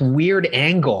at this weird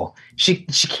angle. She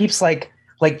keeps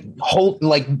pivoting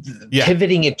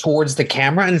it towards the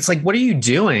camera, and it's like, what are you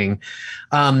doing?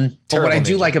 But what I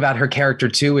do like about her character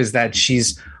too is that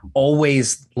she's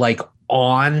always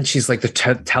on. She's like the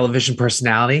television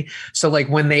personality. So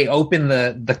when they open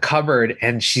the cupboard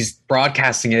and she's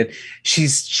broadcasting it,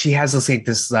 she has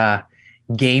this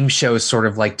game show sort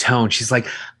of tone. She's like,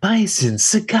 Bison,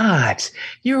 Sagat,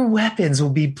 your weapons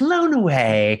will be blown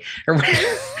away.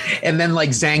 And then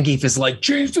Zangief is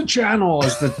change the channel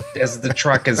as the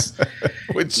truck is.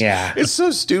 Which it's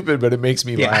so stupid, but it makes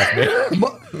me laugh, man.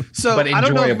 So but I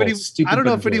don't know if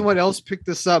enjoyable. anyone else picked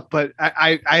this up, but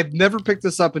I've never picked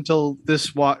this up until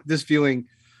this viewing.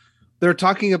 They're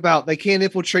talking about they can't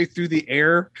infiltrate through the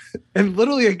air, and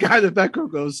literally a guy in the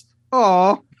background goes,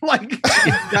 "Oh." I was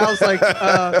like,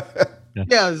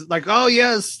 it's like, oh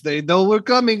yes, they know we're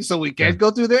coming, so we can't go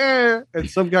through the air. And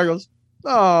some guy goes,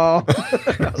 oh.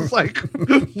 I was like,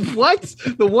 what?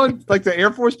 The one, the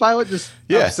Air Force pilot just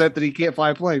upset that he can't fly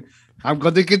a plane. I'm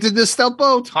going to get to this stealth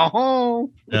boat.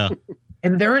 Oh. Yeah.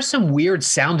 And there are some weird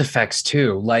sound effects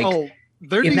too. In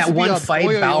that one fight,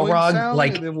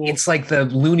 Balrog, it's like the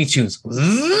Looney Tunes.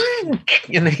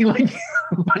 And then he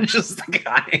punches the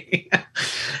guy.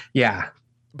 Yeah.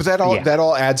 But that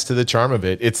all adds to the charm of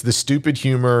it. It's the stupid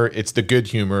humor, it's the good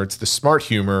humor, it's the smart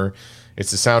humor,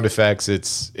 it's the sound effects,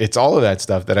 it's all of that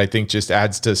stuff that I think just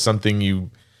adds to something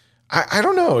I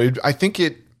don't know. I think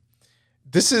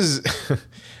this is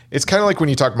it's kind of like when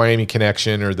you talk Miami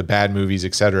Connection or the bad movies,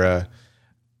 etc.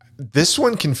 This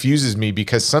one confuses me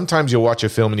because sometimes you'll watch a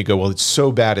film and you go, well, it's so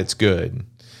bad it's good.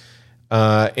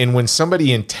 And when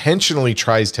somebody intentionally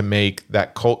tries to make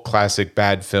that cult classic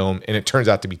bad film and it turns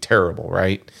out to be terrible,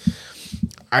 right?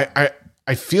 I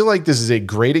feel like this is a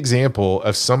great example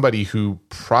of somebody who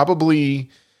probably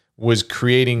was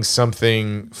creating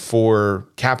something for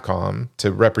Capcom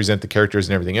to represent the characters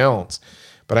and everything else.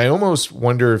 But I almost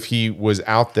wonder if he was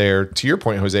out there, to your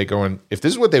point, Jose, going, if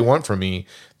this is what they want from me,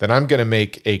 then I'm going to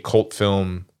make a cult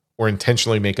film or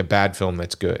intentionally make a bad film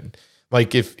that's good.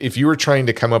 If you were trying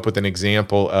to come up with an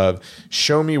example of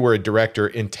show me where a director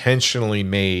intentionally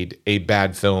made a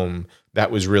bad film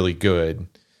that was really good,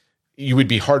 you would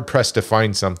be hard pressed to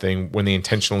find something when they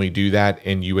intentionally do that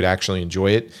and you would actually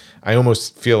enjoy it. I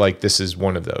almost feel like this is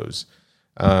one of those,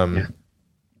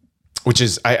 which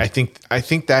is, I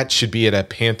think that should be at a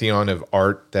pantheon of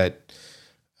art that,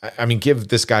 I mean, give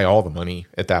this guy all the money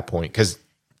at that point. 'Cause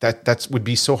that would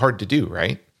be so hard to do.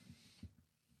 Right.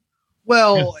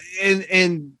 Well,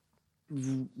 and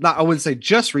not, I wouldn't say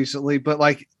just recently, but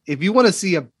if you want to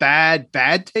see a bad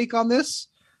take on this,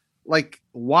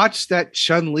 watch that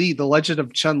Chun-Li, The Legend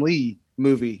of Chun-Li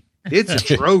movie. It's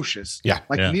atrocious.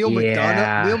 Neil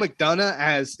McDonough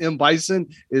as M. Bison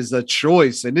is a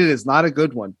choice, and it is not a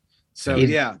good one. So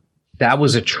that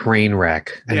was a train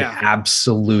wreck, an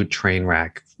absolute train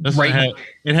wreck.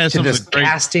 It has to the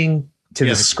casting, to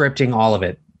the scripting, all of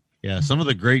it. Yeah, some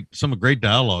great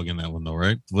dialogue in that one though,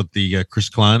 right? With the Chris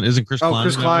Klein, isn't Chris Klein? Oh,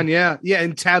 Chris Klein, yeah,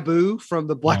 and Taboo from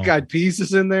the Black Eyed Peas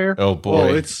is in there. Oh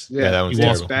boy, that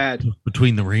one's bad.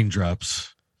 Between the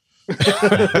raindrops.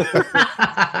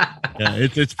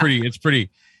 It's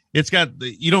pretty. It's got.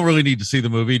 You don't really need to see the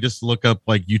movie. Just look up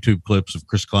YouTube clips of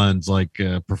Chris Klein's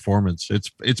performance.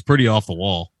 It's pretty off the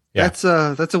wall. Yeah.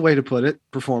 That's a way to put it.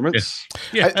 Performance.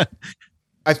 Yeah.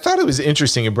 I thought it was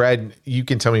interesting, and Brad, you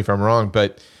can tell me if I'm wrong,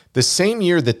 but the same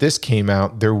year that this came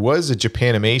out, there was a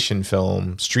Japanimation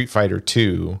film, Street Fighter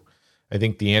 2. I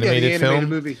think the animated film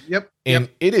movie. Yep. And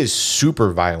it is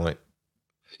super violent.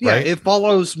 Yeah, right? It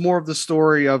follows more of the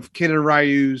story of Ken and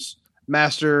Ryu's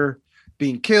master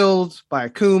being killed by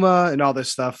Akuma and all this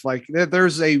stuff.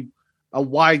 There's a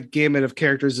wide gamut of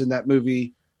characters in that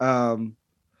movie. But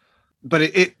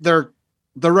the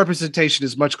representation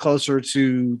is much closer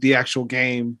to the actual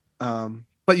game.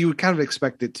 But you would kind of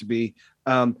expect it to be.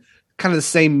 Kind kind of the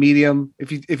same medium,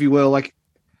 if you will. Like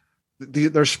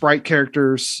they're sprite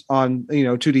characters on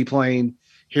 2D plane.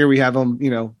 Here we have them,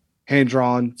 hand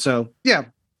drawn. So yeah,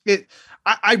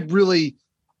 I really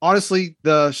honestly,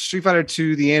 the Street Fighter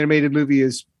 2, the animated movie,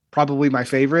 is probably my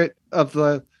favorite of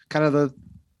the kind of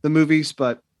the movies.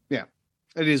 But yeah,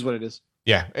 it is what it is.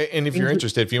 Yeah, and if you're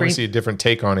interested, if you want to see a different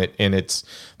take on it, and it's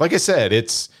like I said,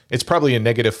 it's probably a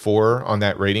 -4 on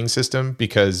that rating system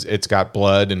because it's got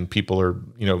blood and people are,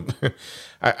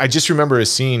 I just remember a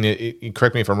scene.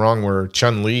 Correct me if I'm wrong, where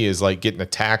Chun-Li is like getting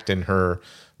attacked in her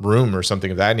room or something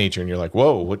of that nature, and you're like,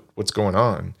 whoa, what's going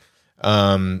on?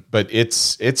 But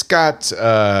it's got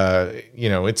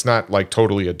it's not like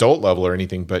totally adult level or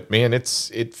anything, but man,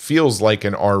 it feels like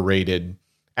an R-rated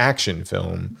action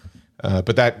film.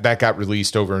 But that got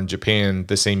released over in Japan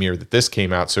the same year that this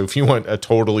came out. So if you want a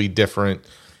totally different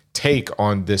take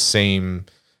on this same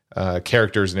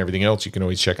characters and everything else, you can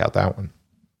always check out that one.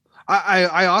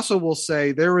 I also will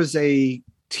say there was a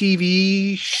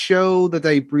TV show that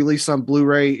they released on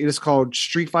Blu-ray. It is called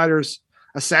Street Fighter's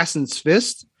Assassin's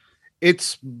Fist.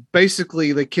 It's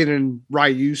basically the Ken and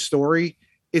Ryu story.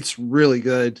 It's really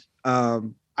good.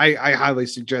 I highly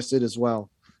suggest it as well.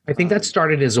 I think that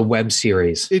started as a web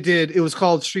series. It did. It was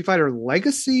called Street Fighter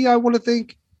Legacy, I want to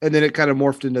think, and then it kind of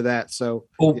morphed into that. So,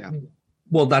 yeah.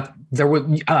 Well, there was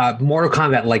Mortal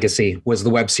Kombat Legacy was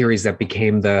the web series that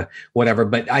became the whatever.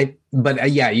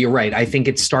 But yeah, you're right. I think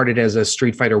it started as a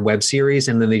Street Fighter web series,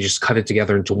 and then they just cut it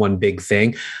together into one big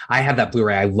thing. I have that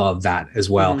Blu-ray. I love that as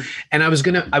well. Mm-hmm. And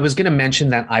I was gonna mention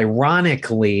that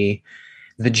ironically,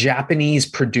 the Japanese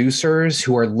producers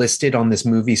who are listed on this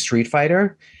movie Street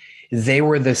Fighter, they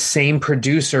were the same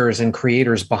producers and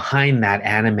creators behind that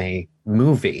anime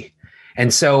movie.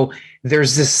 And so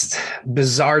there's this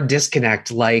bizarre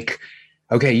disconnect. Like,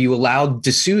 okay, you allowed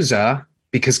D'Souza,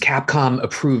 because Capcom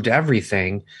approved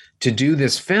everything, to do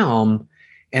this film,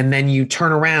 and then you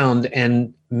turn around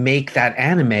and make that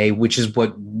anime, which is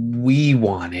what we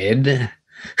wanted.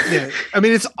 Yeah, I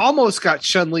mean, it's almost got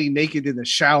Chun-Li naked in the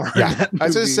shower. Yeah,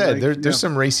 as I said, there's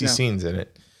some racy scenes in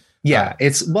it. Yeah,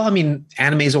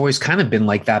 anime's always kind of been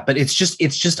like that, but it's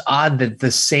just odd that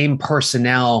the same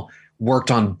personnel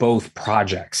worked on both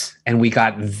projects and we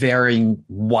got very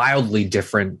wildly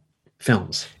different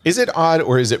films. Is it odd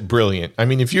or is it brilliant? I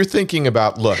mean, if you're thinking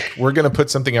about, look, we're going to put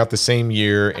something out the same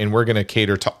year and we're going to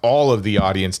cater to all of the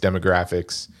audience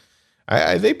demographics,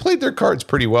 they played their cards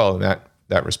pretty well in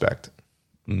that respect.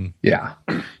 Yeah.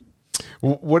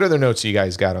 What other notes you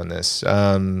guys got on this?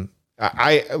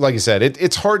 Like I said,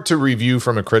 it's hard to review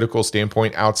from a critical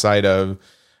standpoint outside of,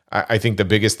 I think the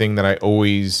biggest thing that I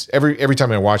always, every time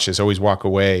I watch this, I always walk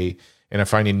away and I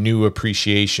find a new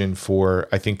appreciation for,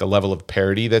 I think, the level of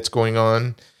parody that's going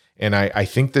on. And I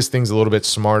think this thing's a little bit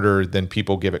smarter than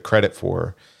people give it credit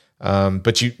for.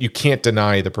 But you can't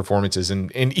deny the performances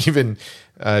and even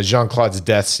Jean-Claude's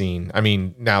death scene. I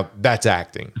mean, now that's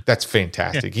acting. That's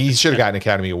fantastic. He should have gotten an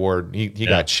Academy Award. He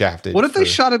got shafted. What if they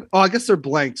shot it? Oh, I guess they're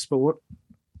blanks, but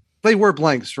they were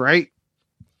blanks, right?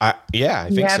 I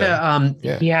think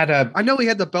so. He had a. I know he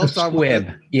had the belt on, squib.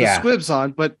 With the squibs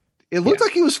on, but it looked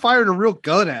like he was firing a real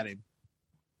gun at him.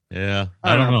 Yeah,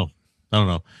 I don't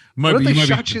know. What if they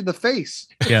shot you in the face?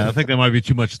 Yeah, I think that might be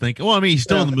too much thinking. Well, I mean, he's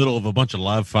still in the middle of a bunch of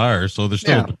live fire, so there's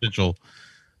still a potential.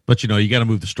 But you got to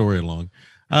move the story along.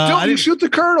 Don't you shoot the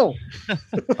colonel?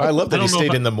 I love that he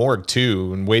stayed in the morgue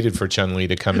too and waited for Chun-Li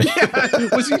to come in.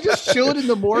 Was he just chilling in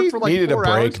the morgue for like needed 4 a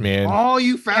break, hours? man. Oh,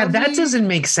 you found that me? doesn't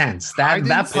make sense.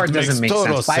 That part doesn't make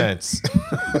sense.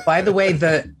 By the way,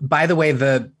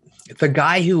 the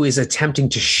guy who is attempting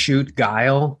to shoot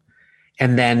Guile,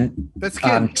 and then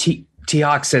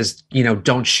T-Hawk says,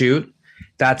 don't shoot.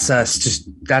 That's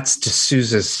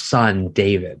D'Souza's son,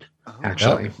 David.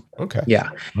 Actually. Oh, okay. Yeah.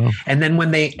 Oh. And then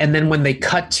when they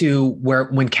cut to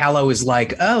when Callow is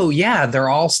like, oh yeah, they're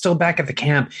all still back at the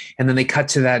camp. And then they cut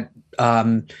to that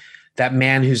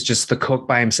man who's just the cook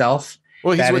by himself.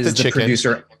 Well, he's with the chicken.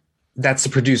 Producer. That's the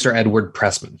producer, Edward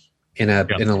Pressman, in a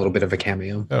little bit of a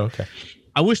cameo. Oh, okay.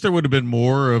 I wish there would have been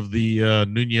more of the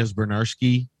Nunez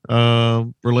Bernarski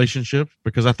relationship,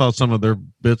 because I thought some of their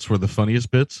bits were the funniest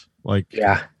bits. Like,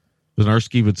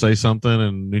 Bernarski would say something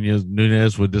and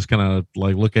Nunez would just kind of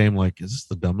like look at him like, is this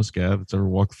the dumbest guy that's ever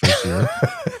walked the face of the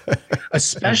earth?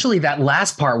 Especially that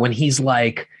last part when he's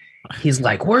like,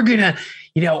 we're gonna,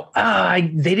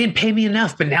 they didn't pay me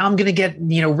enough, but now I'm gonna get,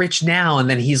 rich now. And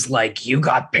then he's like, you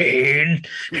got paid.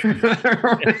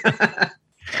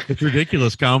 It's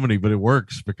ridiculous comedy, but it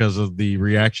works because of the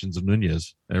reactions of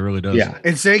Nunez. It really does. Yeah.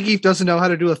 And Zangief doesn't know how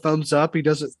to do a thumbs up. He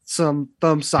does it some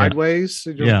thumb sideways.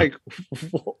 Yeah. Like,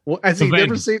 has he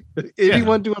never seen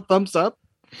anyone do a thumbs up?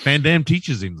 Van Damme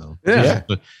teaches him though. Yeah.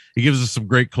 He gives us some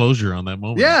great closure on that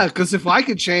moment. Yeah, because if I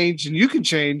can change and you can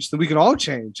change, then we can all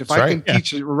change. If That's I right. can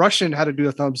teach a Russian how to do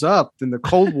a thumbs up, then the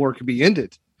Cold War can be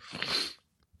ended.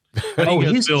 How do you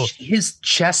guys his feel? his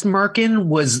chest marking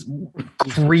was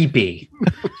creepy.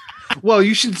 Well,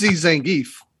 you should see Zangief.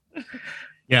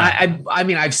 Yeah. I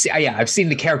mean, I've seen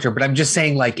the character, but I'm just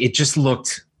saying, like,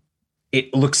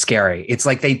 it looked scary. It's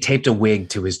like they taped a wig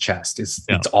to his chest. It's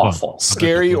awful.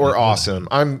 Scary or awesome?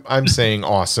 I'm saying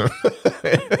awesome.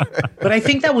 But I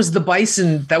think that was the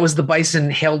bison. That was the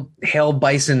bison hail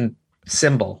bison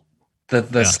symbol,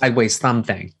 the sideways thumb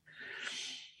thing.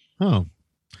 Oh,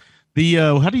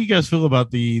 how do you guys feel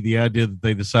about the idea that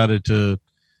they decided to,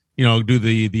 do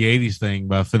the 80s thing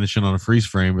by finishing on a freeze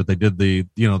frame, but they did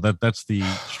that's the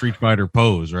Street Fighter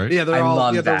pose, right? Yeah, they're I all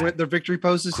love their that. victory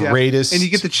poses. Greatest, and you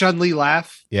get the Chun-Li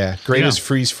laugh. Yeah, greatest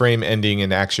freeze frame ending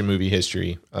in action movie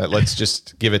history. Let's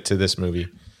just give it to this movie.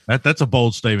 That's a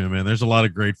bold statement, man. There's a lot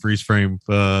of great freeze frame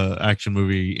action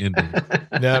movie endings.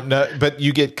 No, but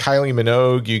you get Kylie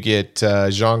Minogue, you get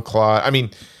Jean-Claude. I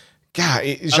mean, God,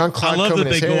 Jean-Claude. I love that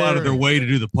they go out of hair. their way to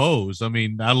do the pose. I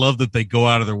mean, I love that they go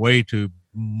out of their way to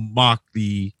mock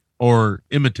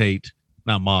imitate,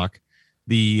 not mock,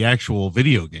 the actual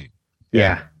video game.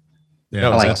 Yeah, Yeah,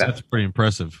 I like that. That's pretty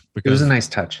impressive. It was a nice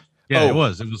touch. Yeah, it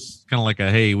was. It was kind of like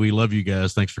hey, we love you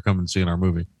guys. Thanks for coming and seeing our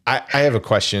movie. I have a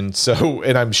question. So,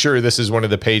 and I'm sure this is one of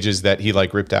the pages that he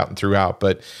like ripped out and threw out,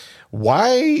 but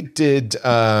why did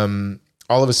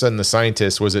all of a sudden the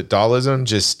scientist, was it Dalsim,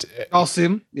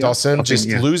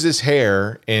 lose his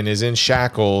hair and is in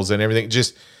shackles and everything?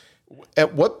 Just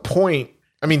at what point?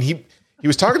 I mean, he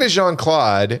was talking to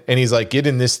Jean-Claude and he's like, get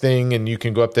in this thing and you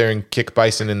can go up there and kick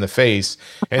Bison in the face.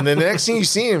 And then the next thing you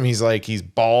see him, he's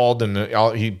bald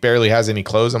and he barely has any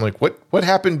clothes. I'm like, what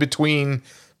happened between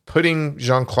putting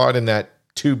Jean-Claude in that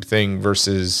tube thing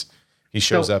versus he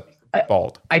shows up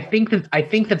bald? I think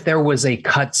that there was a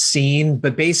cut scene,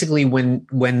 but basically when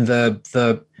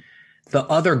the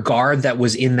other guard that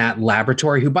was in that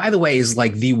laboratory, who by the way is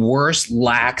like the worst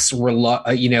lax, dude,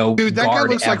 that guy guard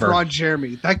looks ever. like Ron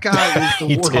Jeremy. That guy was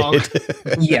the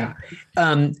warthog. Yeah.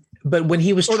 But when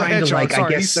he was Or the trying to hedgehog. like, Sorry, I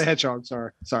guess he's the hedgehog.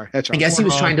 Sorry, hedgehog. I guess he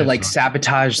was trying to like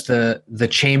sabotage the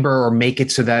chamber or make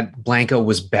it so that Blanco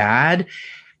was bad.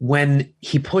 When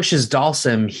he pushes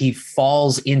Dalsim, he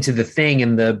falls into the thing,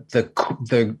 and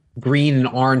the green and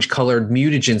orange colored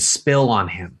mutagens spill on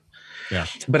him. Yeah,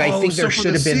 but I think there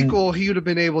should have been sequel. He would have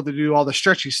been able to do all the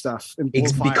stretchy stuff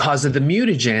because of the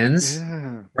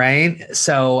mutagens, right?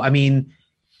 So I mean,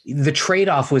 the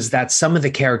trade-off was that some of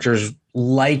the characters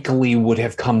likely would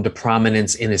have come to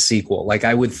prominence in a sequel. Like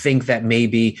I would think that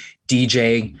maybe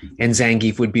DJ and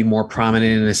Zangief would be more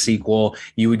prominent in a sequel.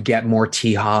 You would get more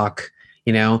T-Hawk,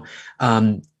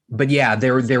 but yeah,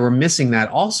 they were missing that.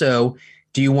 Also,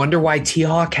 do you wonder why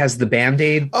T-Hawk has the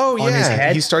Band-Aid on his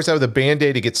head? He starts out with a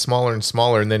Band-Aid, it gets smaller and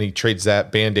smaller, and then he trades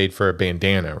that Band-Aid for a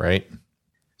bandana, right?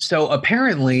 So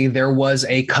apparently there was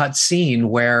a cut scene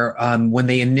where when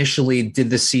they initially did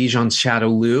the siege on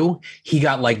Shadowloo, he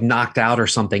got like knocked out or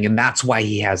something, and that's why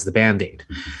he has the Band-Aid.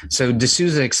 So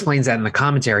D'Souza explains that in the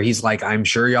commentary. He's like, I'm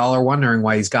sure y'all are wondering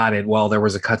why he's got it. Well, there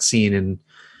was a cut scene and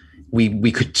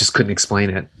we couldn't explain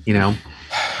it,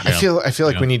 I feel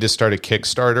like we need to start a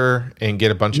Kickstarter and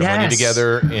get a bunch of money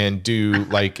together and do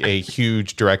like a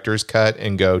huge director's cut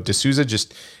and go, D'Souza,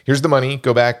 just here's the money,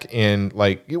 go back and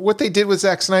like what they did with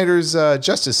Zack Snyder's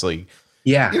Justice League.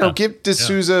 Yeah. Give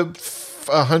D'Souza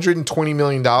 $120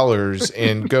 million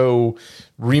and go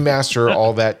remaster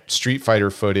all that Street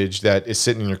Fighter footage that is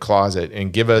sitting in your closet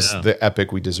and give us the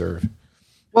epic we deserve.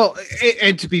 Well,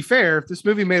 and to be fair, this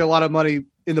movie made a lot of money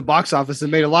in the box office and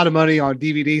made a lot of money on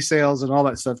DVD sales and all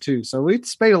that stuff too. So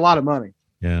it's made a lot of money.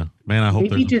 Yeah, man. I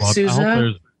hope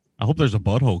I hope there's a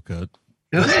butthole cut.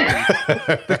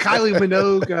 The Kylie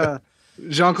Minogue,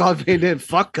 Jean-Claude Van Damme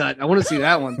fuck cut. I want to see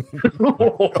that one.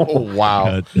 Oh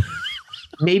wow.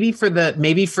 Maybe for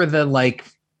the like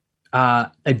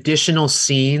additional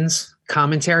scenes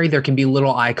commentary, there can be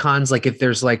little icons. Like if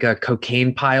there's like a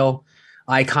cocaine pile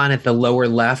icon at the lower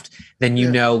left, then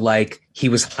like he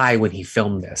was high when he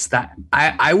filmed this. That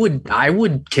I would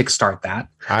kickstart that.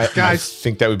 I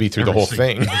think that would be through the whole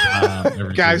thing.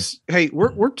 Guys, hey,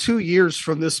 we're 2 years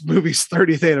from this movie's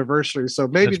 30th anniversary, so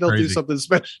maybe they'll do something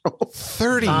special.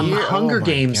 30 years. Hunger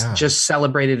Games just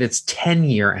celebrated its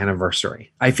 10-year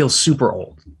anniversary. I feel super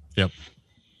old. Yep.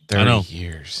 30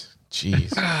 years.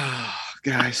 Jeez.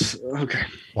 Guys, okay.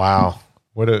 Wow.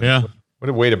 What a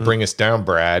way to bring us down,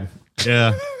 Brad.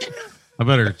 Yeah. I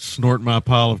better snort my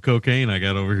pile of cocaine I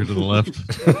got over here to the left.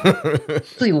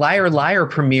 Actually, Liar Liar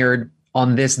premiered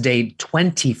on this date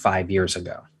 25 years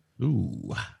ago.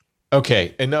 Ooh.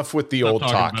 Okay, enough with the Stop old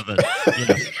talk. talking about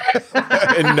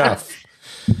that. Yeah. Enough.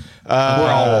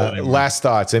 Last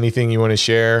thoughts. Anything you want to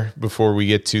share before we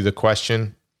get to the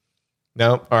question?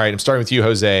 No. All right. I'm starting with you,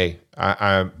 Jose.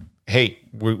 Hey,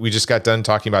 we just got done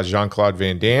talking about Jean-Claude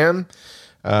Van Damme,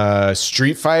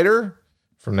 Street Fighter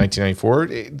from 1994.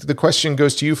 The question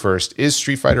goes to you first. Is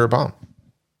Street Fighter a bomb?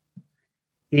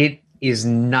 It is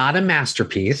not a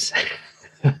masterpiece,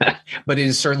 but it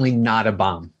is certainly not a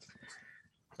bomb.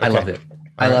 I Okay. love it.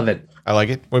 I love it. I like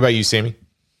it. What about you, Sammy?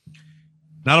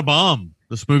 Not a bomb.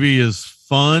 This movie is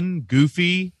fun,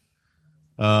 goofy.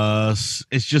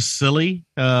 It's just silly.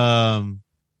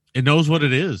 It knows what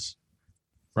it is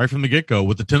right from the get-go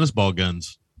with the tennis ball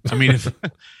guns. I mean,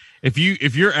 if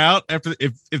you're out after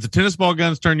if the tennis ball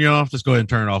guns turn you off, just go ahead and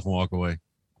turn it off and walk away.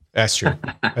 That's true.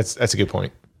 That's a good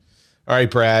point. All right,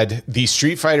 Brad, the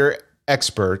Street Fighter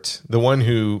expert, the one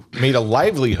who made a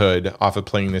livelihood off of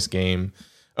playing this game,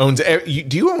 owns.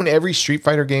 Do you own every Street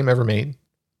Fighter game ever made?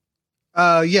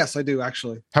 Yes, I do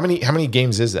actually. How many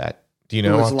games is that? Do you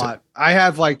know? It's a lot. I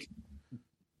have like.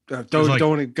 Don't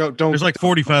go. Don't. There's like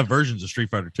 45 versions of Street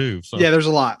Fighter 2. So Yeah, there's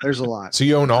a lot. There's a lot. So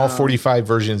you own all 45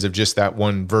 versions of just that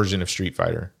one version of Street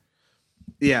Fighter.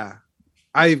 Yeah,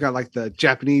 I've got like the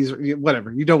Japanese,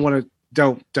 whatever. You don't want to.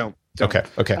 Don't. Okay.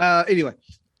 Anyway,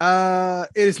 it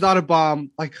is not a bomb,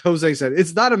 like Jose said.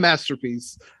 It's not a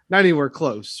masterpiece, not anywhere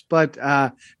close. But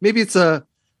maybe it's a.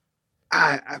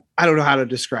 I don't know how to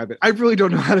describe it. I really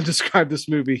don't know how to describe this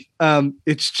movie.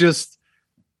 It's just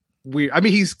weird. I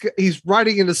mean, he's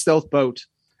riding in a stealth boat.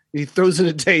 He throws in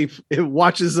a tape and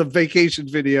watches a vacation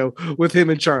video with him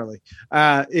and Charlie.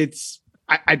 I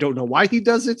don't know why he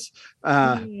does it.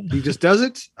 He just does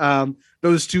it.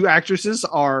 Those two actresses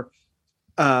are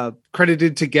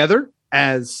credited together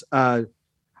as I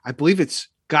believe it's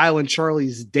Guile and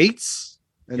Charlie's dates,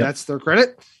 and that's their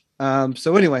credit.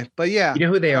 So anyway, but yeah, You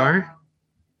know who they are?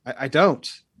 I don't.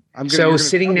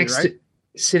 Sitting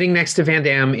next to Van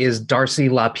Damme is Darcy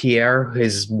LaPierre,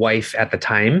 his wife at the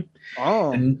time.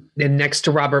 Oh, And next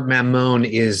to Robert Mamone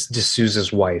is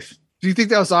D'Souza's wife. do you think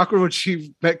that was awkward when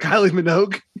she met Kylie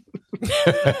Minogue?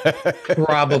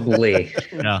 Probably.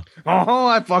 yeah, Oh,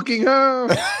 I fucking her.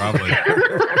 probably.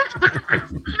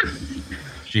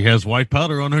 She has white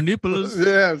powder on her nipples.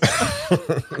 Yes.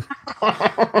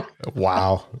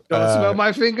 Wow. Don't smell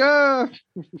my finger.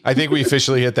 I think we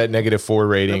officially hit that -4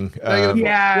 rating.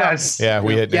 Yes. Yeah,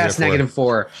 we hit Yes, -4.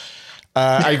 -4.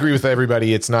 I agree with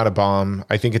everybody. It's not a bomb.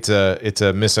 I think it's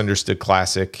a misunderstood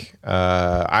classic.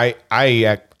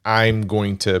 I'm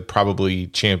going to probably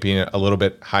champion it a little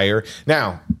bit higher.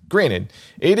 Now, granted,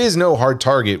 it is no hard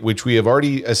target, which we have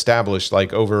already established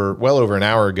like well over an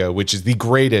hour ago, which is the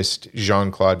greatest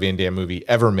Jean-Claude Van Damme movie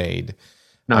ever made.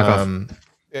 Knockoff.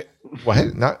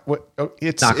 What? Not what? Oh,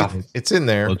 it's in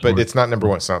there, Bloodsport. but it's not number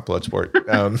one. It's not Bloodsport.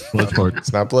 Bloodsport.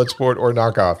 It's not Bloodsport or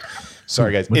Knockoff.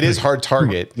 Sorry, guys. It is hard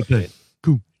target. Mate.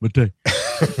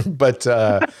 But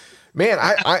man,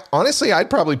 I honestly, I'd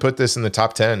probably put this in the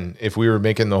top 10 if we were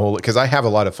making the whole, because I have a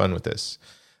lot of fun with this.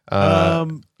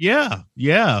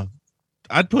 Yeah.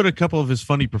 I'd put a couple of his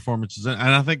funny performances in,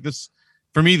 and I think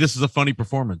for me, this is a funny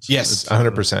performance. Yes, It's,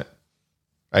 100%.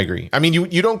 I agree. I mean,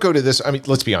 you don't go to this. I mean,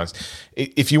 let's be honest.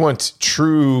 If you want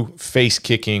true face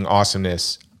kicking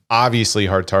awesomeness, obviously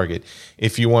hard target.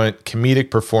 If you want comedic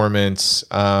performance,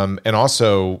 and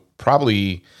also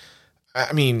probably,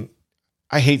 I mean,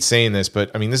 I hate saying this,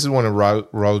 but I mean, this is one of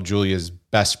Raul Julia's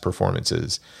best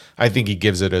performances. I think he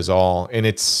gives it his all, and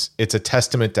it's a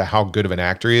testament to how good of an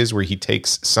actor he is, where he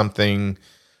takes something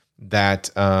that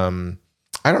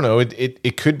I don't know,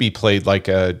 it could be played like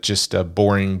just a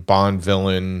boring Bond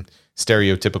villain,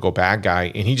 stereotypical bad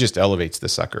guy, and he just elevates the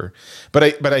sucker.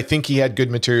 But I think he had good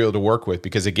material to work with,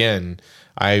 because again,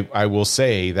 I will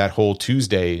say that whole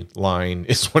Tuesday line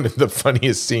is one of the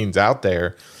funniest scenes out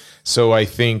there. So I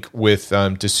think with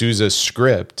D'Souza's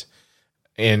script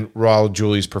and Raul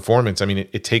Julia's performance, I mean,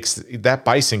 it takes that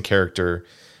Bison character.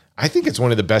 I think it's one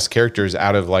of the best characters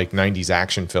out of like 90s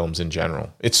action films in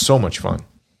general. It's so much fun.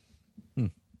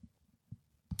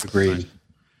 Agreed.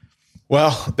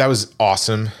 Well, that was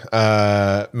awesome.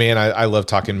 Man, I love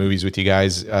talking movies with you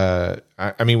guys. I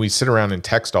mean, we sit around and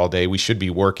text all day. We should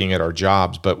be working at our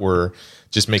jobs, but we're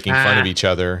just making fun of each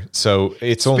other. So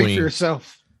it's Speak only for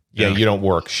yourself. Yeah, you don't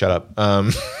work. Shut up.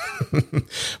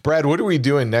 Brad, what are we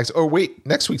doing next? Oh, wait,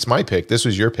 next week's my pick. This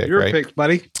was your pick, Your right? pick,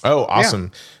 buddy. Oh,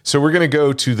 awesome. So we're going to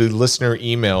go to the listener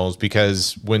emails,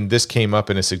 because when this came up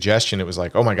in a suggestion, it was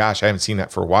like, oh my gosh, I haven't seen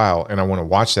that for a while, and I want to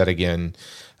watch that again.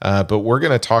 But we're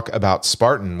going to talk about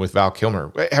Spartan with Val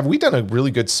Kilmer. Have we done a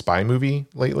really good spy movie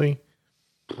lately?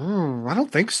 I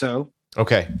don't think so.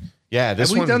 Okay. Yeah, this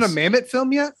Have we done a one's- Mammoth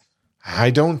film yet?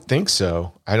 I don't think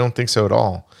so. I don't think so at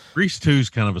all. Grease 2 is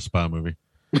kind of a spy movie.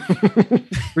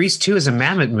 Grease 2 is a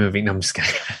Mammoth movie. No, I'm just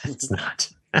kidding. It's not.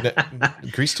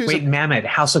 Grease 2 Wait, Mammoth,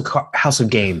 House of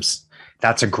Games.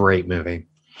 That's a great movie.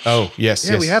 Oh, yes.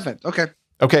 Yeah, yes. we haven't. Okay.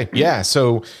 Okay, yeah.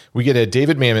 So we get a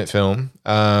David Mamet film.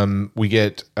 We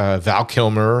get Val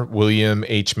Kilmer, William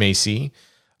H. Macy.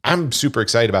 I'm super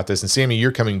excited about this. And Sammy,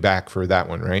 you're coming back for that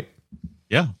one, right?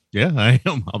 Yeah, I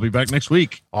am. I'll be back next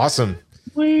week. Awesome.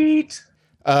 Sweet.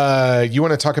 You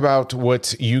want to talk about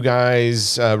what you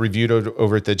guys reviewed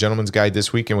over at the Gentleman's Guide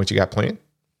this week and what you got planned?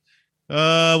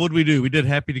 What did we do? We did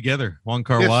Happy Together. Wong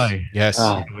Kar Wai. Yes.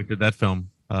 Oh. We did that film.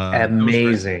 That was great.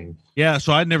 Amazing. Yeah,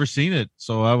 so I'd never seen it.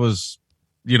 So I was,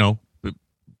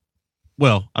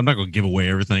 well, I'm not going to give away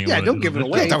everything. Yeah, I wanna don't do, give it but-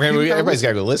 away. Okay, You gotta everybody's listen. got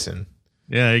to go listen.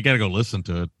 Yeah, you got to go listen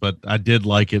to it. But I did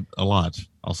like it a lot.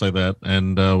 I'll say that.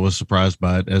 And was surprised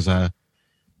by it, as I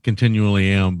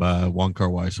continually am by Wong Kar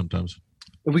Wai sometimes.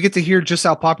 And we get to hear just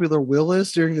how popular Will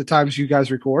is during the times you guys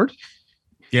record.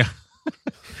 Yeah.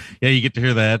 Yeah, you get to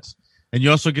hear that. And you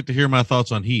also get to hear my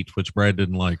thoughts on Heat, which Brad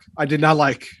didn't like. I did not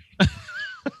like.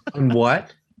 And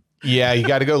what? Yeah, you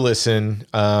got to go listen.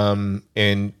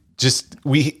 And just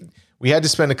we had to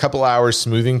spend a couple hours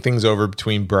smoothing things over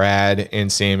between Brad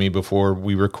and Sammy before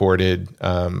we recorded.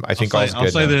 I think I'll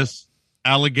say now. this: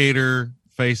 Alligator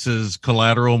faces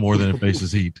Collateral more than it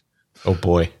faces Heat. Oh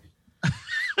boy,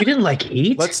 You didn't like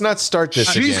Heat? let's not start this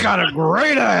She's again. got a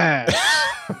great ass.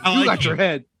 I You like got your Heat.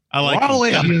 head. I like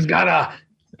Rolling. Heat. He's got a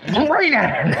great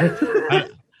ass.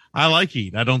 I like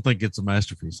Heat. I don't think it's a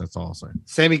masterpiece. That's all I'll say.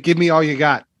 Sammy, give me all you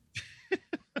got.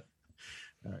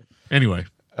 Anyway,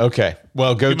 Okay,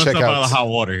 well, go get check myself out out. of the hot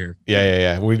water here.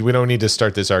 Yeah. We don't need to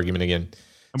start this argument again.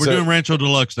 And we're So- doing Rancho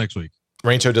Deluxe next week.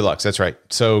 Rancho Deluxe. That's right.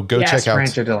 So go check out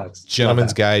Rancho Deluxe.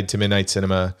 Gentleman's Love Guide to Midnight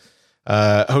Cinema.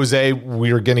 Jose,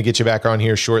 we're going to get you back on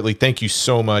here shortly. Thank you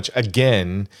so much.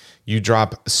 Again, you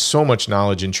drop so much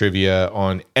knowledge and trivia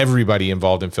on everybody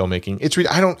involved in filmmaking.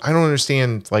 I don't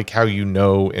understand like how you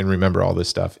know and remember all this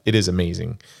stuff. It is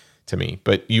amazing to me,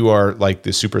 but you are like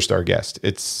the superstar guest.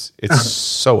 It's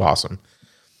so awesome.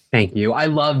 Thank you. I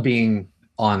love being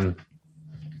on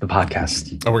the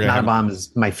podcast. Oh, we're gonna Not a have- Bomb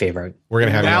is my favorite. We're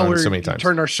going to have Now you on we're so many times.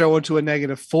 turned our show into a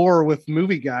 -4 with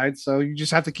movie guide, so you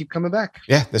just have to keep coming back.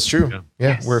 Yeah, that's true. Yeah. Yeah,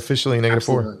 Yes. we're officially -4.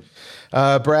 Absolutely.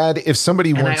 Brad, if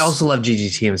somebody And I wants, also love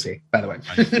GGTMC, by the way.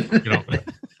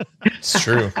 it's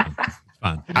true.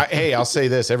 Fine. Hey, I'll say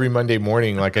this: every Monday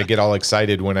morning, like I get all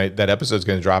excited when that episode's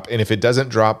going to drop, and if it doesn't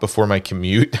drop before my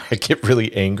commute, I get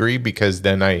really angry because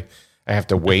then I have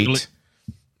to wait.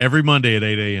 Every Monday at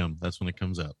 8 a.m. That's when it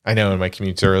comes out. I know, and my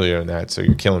commute's earlier than that, so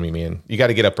you're killing me, man. You got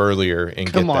to get up earlier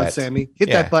and Come get on, that. Sammy. Hit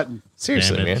Yeah. that button.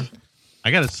 Seriously, Damn it. man.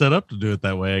 I got it set up to do it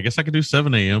that way. I guess I could do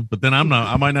 7 a.m., but then I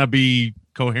might not be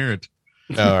coherent.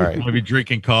 All right. I'll be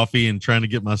drinking coffee and trying to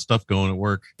get my stuff going at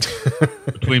work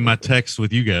between my texts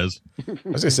with you guys. I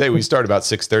was gonna say we start about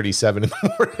 6:37 in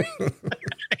the morning.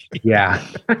 Yeah.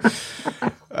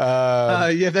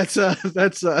 Yeah, that's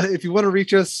if you want to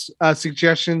reach us,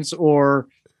 suggestions or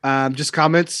just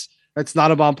comments, that's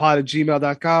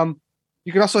notabombpod@gmail.com.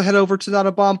 You can also head over to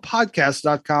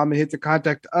notabombpodcast.com and hit the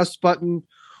contact us button,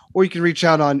 or you can reach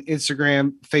out on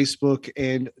Instagram, Facebook,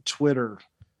 and Twitter.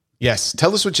 Yes,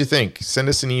 tell us what you think. Send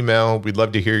us an email. We'd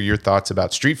love to hear your thoughts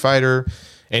about Street Fighter,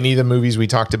 any of the movies we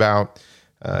talked about.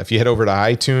 If you head over to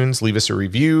iTunes, leave us a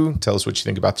review. Tell us what you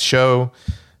think about the show.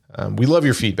 We love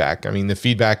your feedback. I mean, the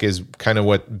feedback is kind of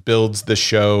what builds the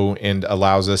show and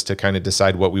allows us to kind of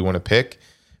decide what we want to pick,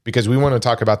 because we want to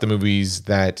talk about the movies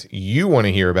that you want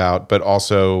to hear about, but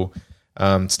also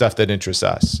stuff that interests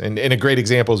us. And a great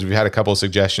example is we've had a couple of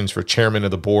suggestions for chairman of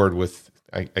the board with,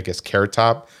 I guess, Carrot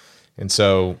Top. And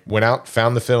so went out,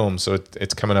 found the film. So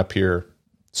it's coming up here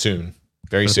soon,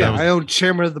 very But soon. that was- I own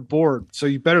chairman of the board, so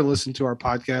you better listen to our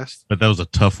podcast. But that was a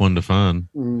tough one to find.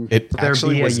 It Will there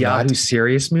actually be a was Yahoo not.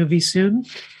 Serious movie soon?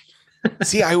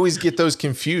 See, I always get those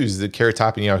confused, the Carrot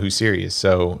Top and Yahoo Serious.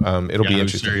 So it'll be Yahoo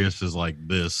interesting. Serious is like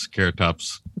this. Carrot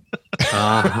Tops.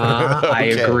 Uh-huh.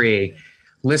 I Okay. agree.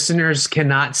 Listeners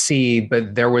cannot see,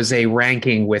 but there was a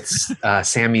ranking with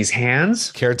Sammy's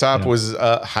hands. Carrot Top Yeah. was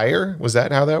higher. Was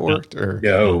that how that worked? Or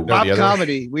No. Prop the other way?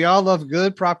 comedy. We all love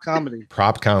good prop comedy.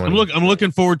 Prop comedy. I'm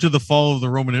looking forward to the fall of the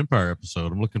Roman Empire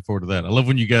episode. I'm looking forward to that. I love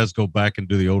when you guys go back and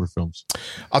do the older films.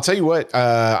 I'll tell you what,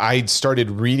 I started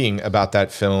reading about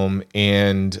that film,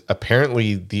 and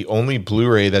apparently the only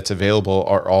Blu-ray that's available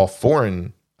are all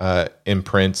foreign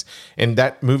imprints, and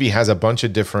that movie has a bunch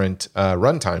of different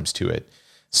run times to it.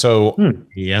 So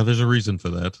Yeah, there's a reason for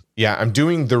that. yeah, I'm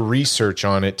doing the research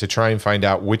on it to try and find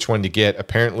out which one to get.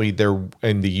 Apparently, there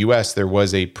in the US there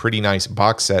was a pretty nice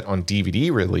box set on DVD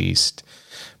released,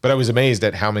 but I was amazed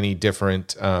at how many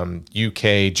different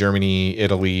UK, Germany,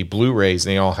 Italy Blu-rays.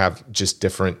 They all have just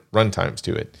different runtimes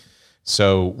to it.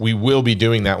 So we will be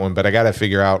doing that one, but I got to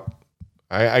figure out.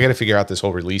 I got to figure out this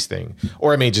whole release thing,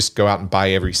 or I may just go out and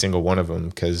buy every single one of them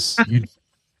because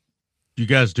You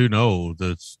guys do know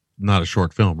that's not a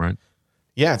short film, right?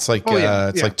 yeah, it's like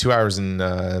like 2 hours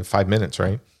and 5 minutes,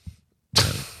 right?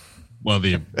 Well,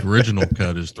 the original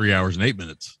cut is 3 hours and 8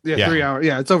 minutes. Yeah, 3 hours.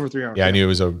 Yeah, it's over 3 hours. Yeah, I knew it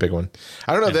was a big one.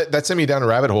 I don't know. That sent me down a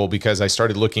rabbit hole because I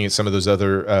started looking at some of those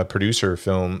other producer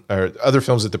film or other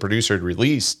films that the producer had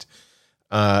released,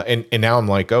 and now I'm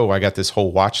like, oh, I got this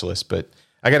whole watch list. But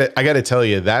I gotta tell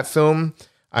you, that film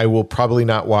I will probably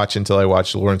not watch until I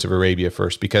watch Lawrence of Arabia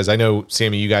first, because I know,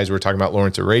 Sammy, you guys were talking about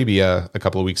Lawrence of Arabia a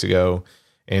couple of weeks ago,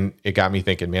 and it got me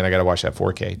thinking, man, I got to watch that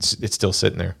 4K. It's still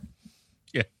sitting there.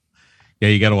 Yeah,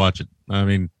 you got to watch it. I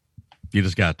mean, you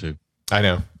just got to. I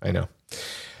know.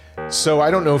 So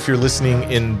I don't know if you're listening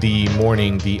in the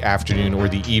morning, the afternoon, or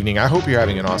the evening. I hope you're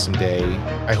having an awesome day.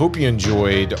 I hope you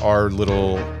enjoyed our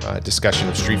little discussion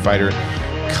of Street Fighter.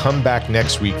 Come back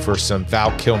next week for some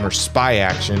Val Kilmer spy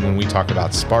action when we talk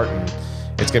about Spartan.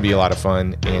 It's going to be a lot of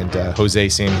fun. And Jose,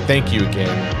 Sammy, thank you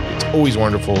again. It's always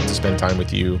wonderful to spend time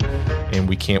with you, and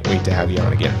we can't wait to have you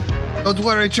on again. Don't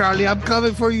worry, Charlie. I'm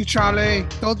coming for you, Charlie.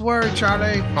 Don't worry,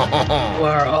 Charlie.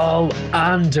 We're all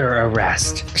under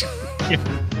arrest.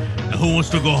 And who wants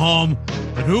to go home?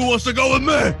 And who wants to go with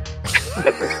me?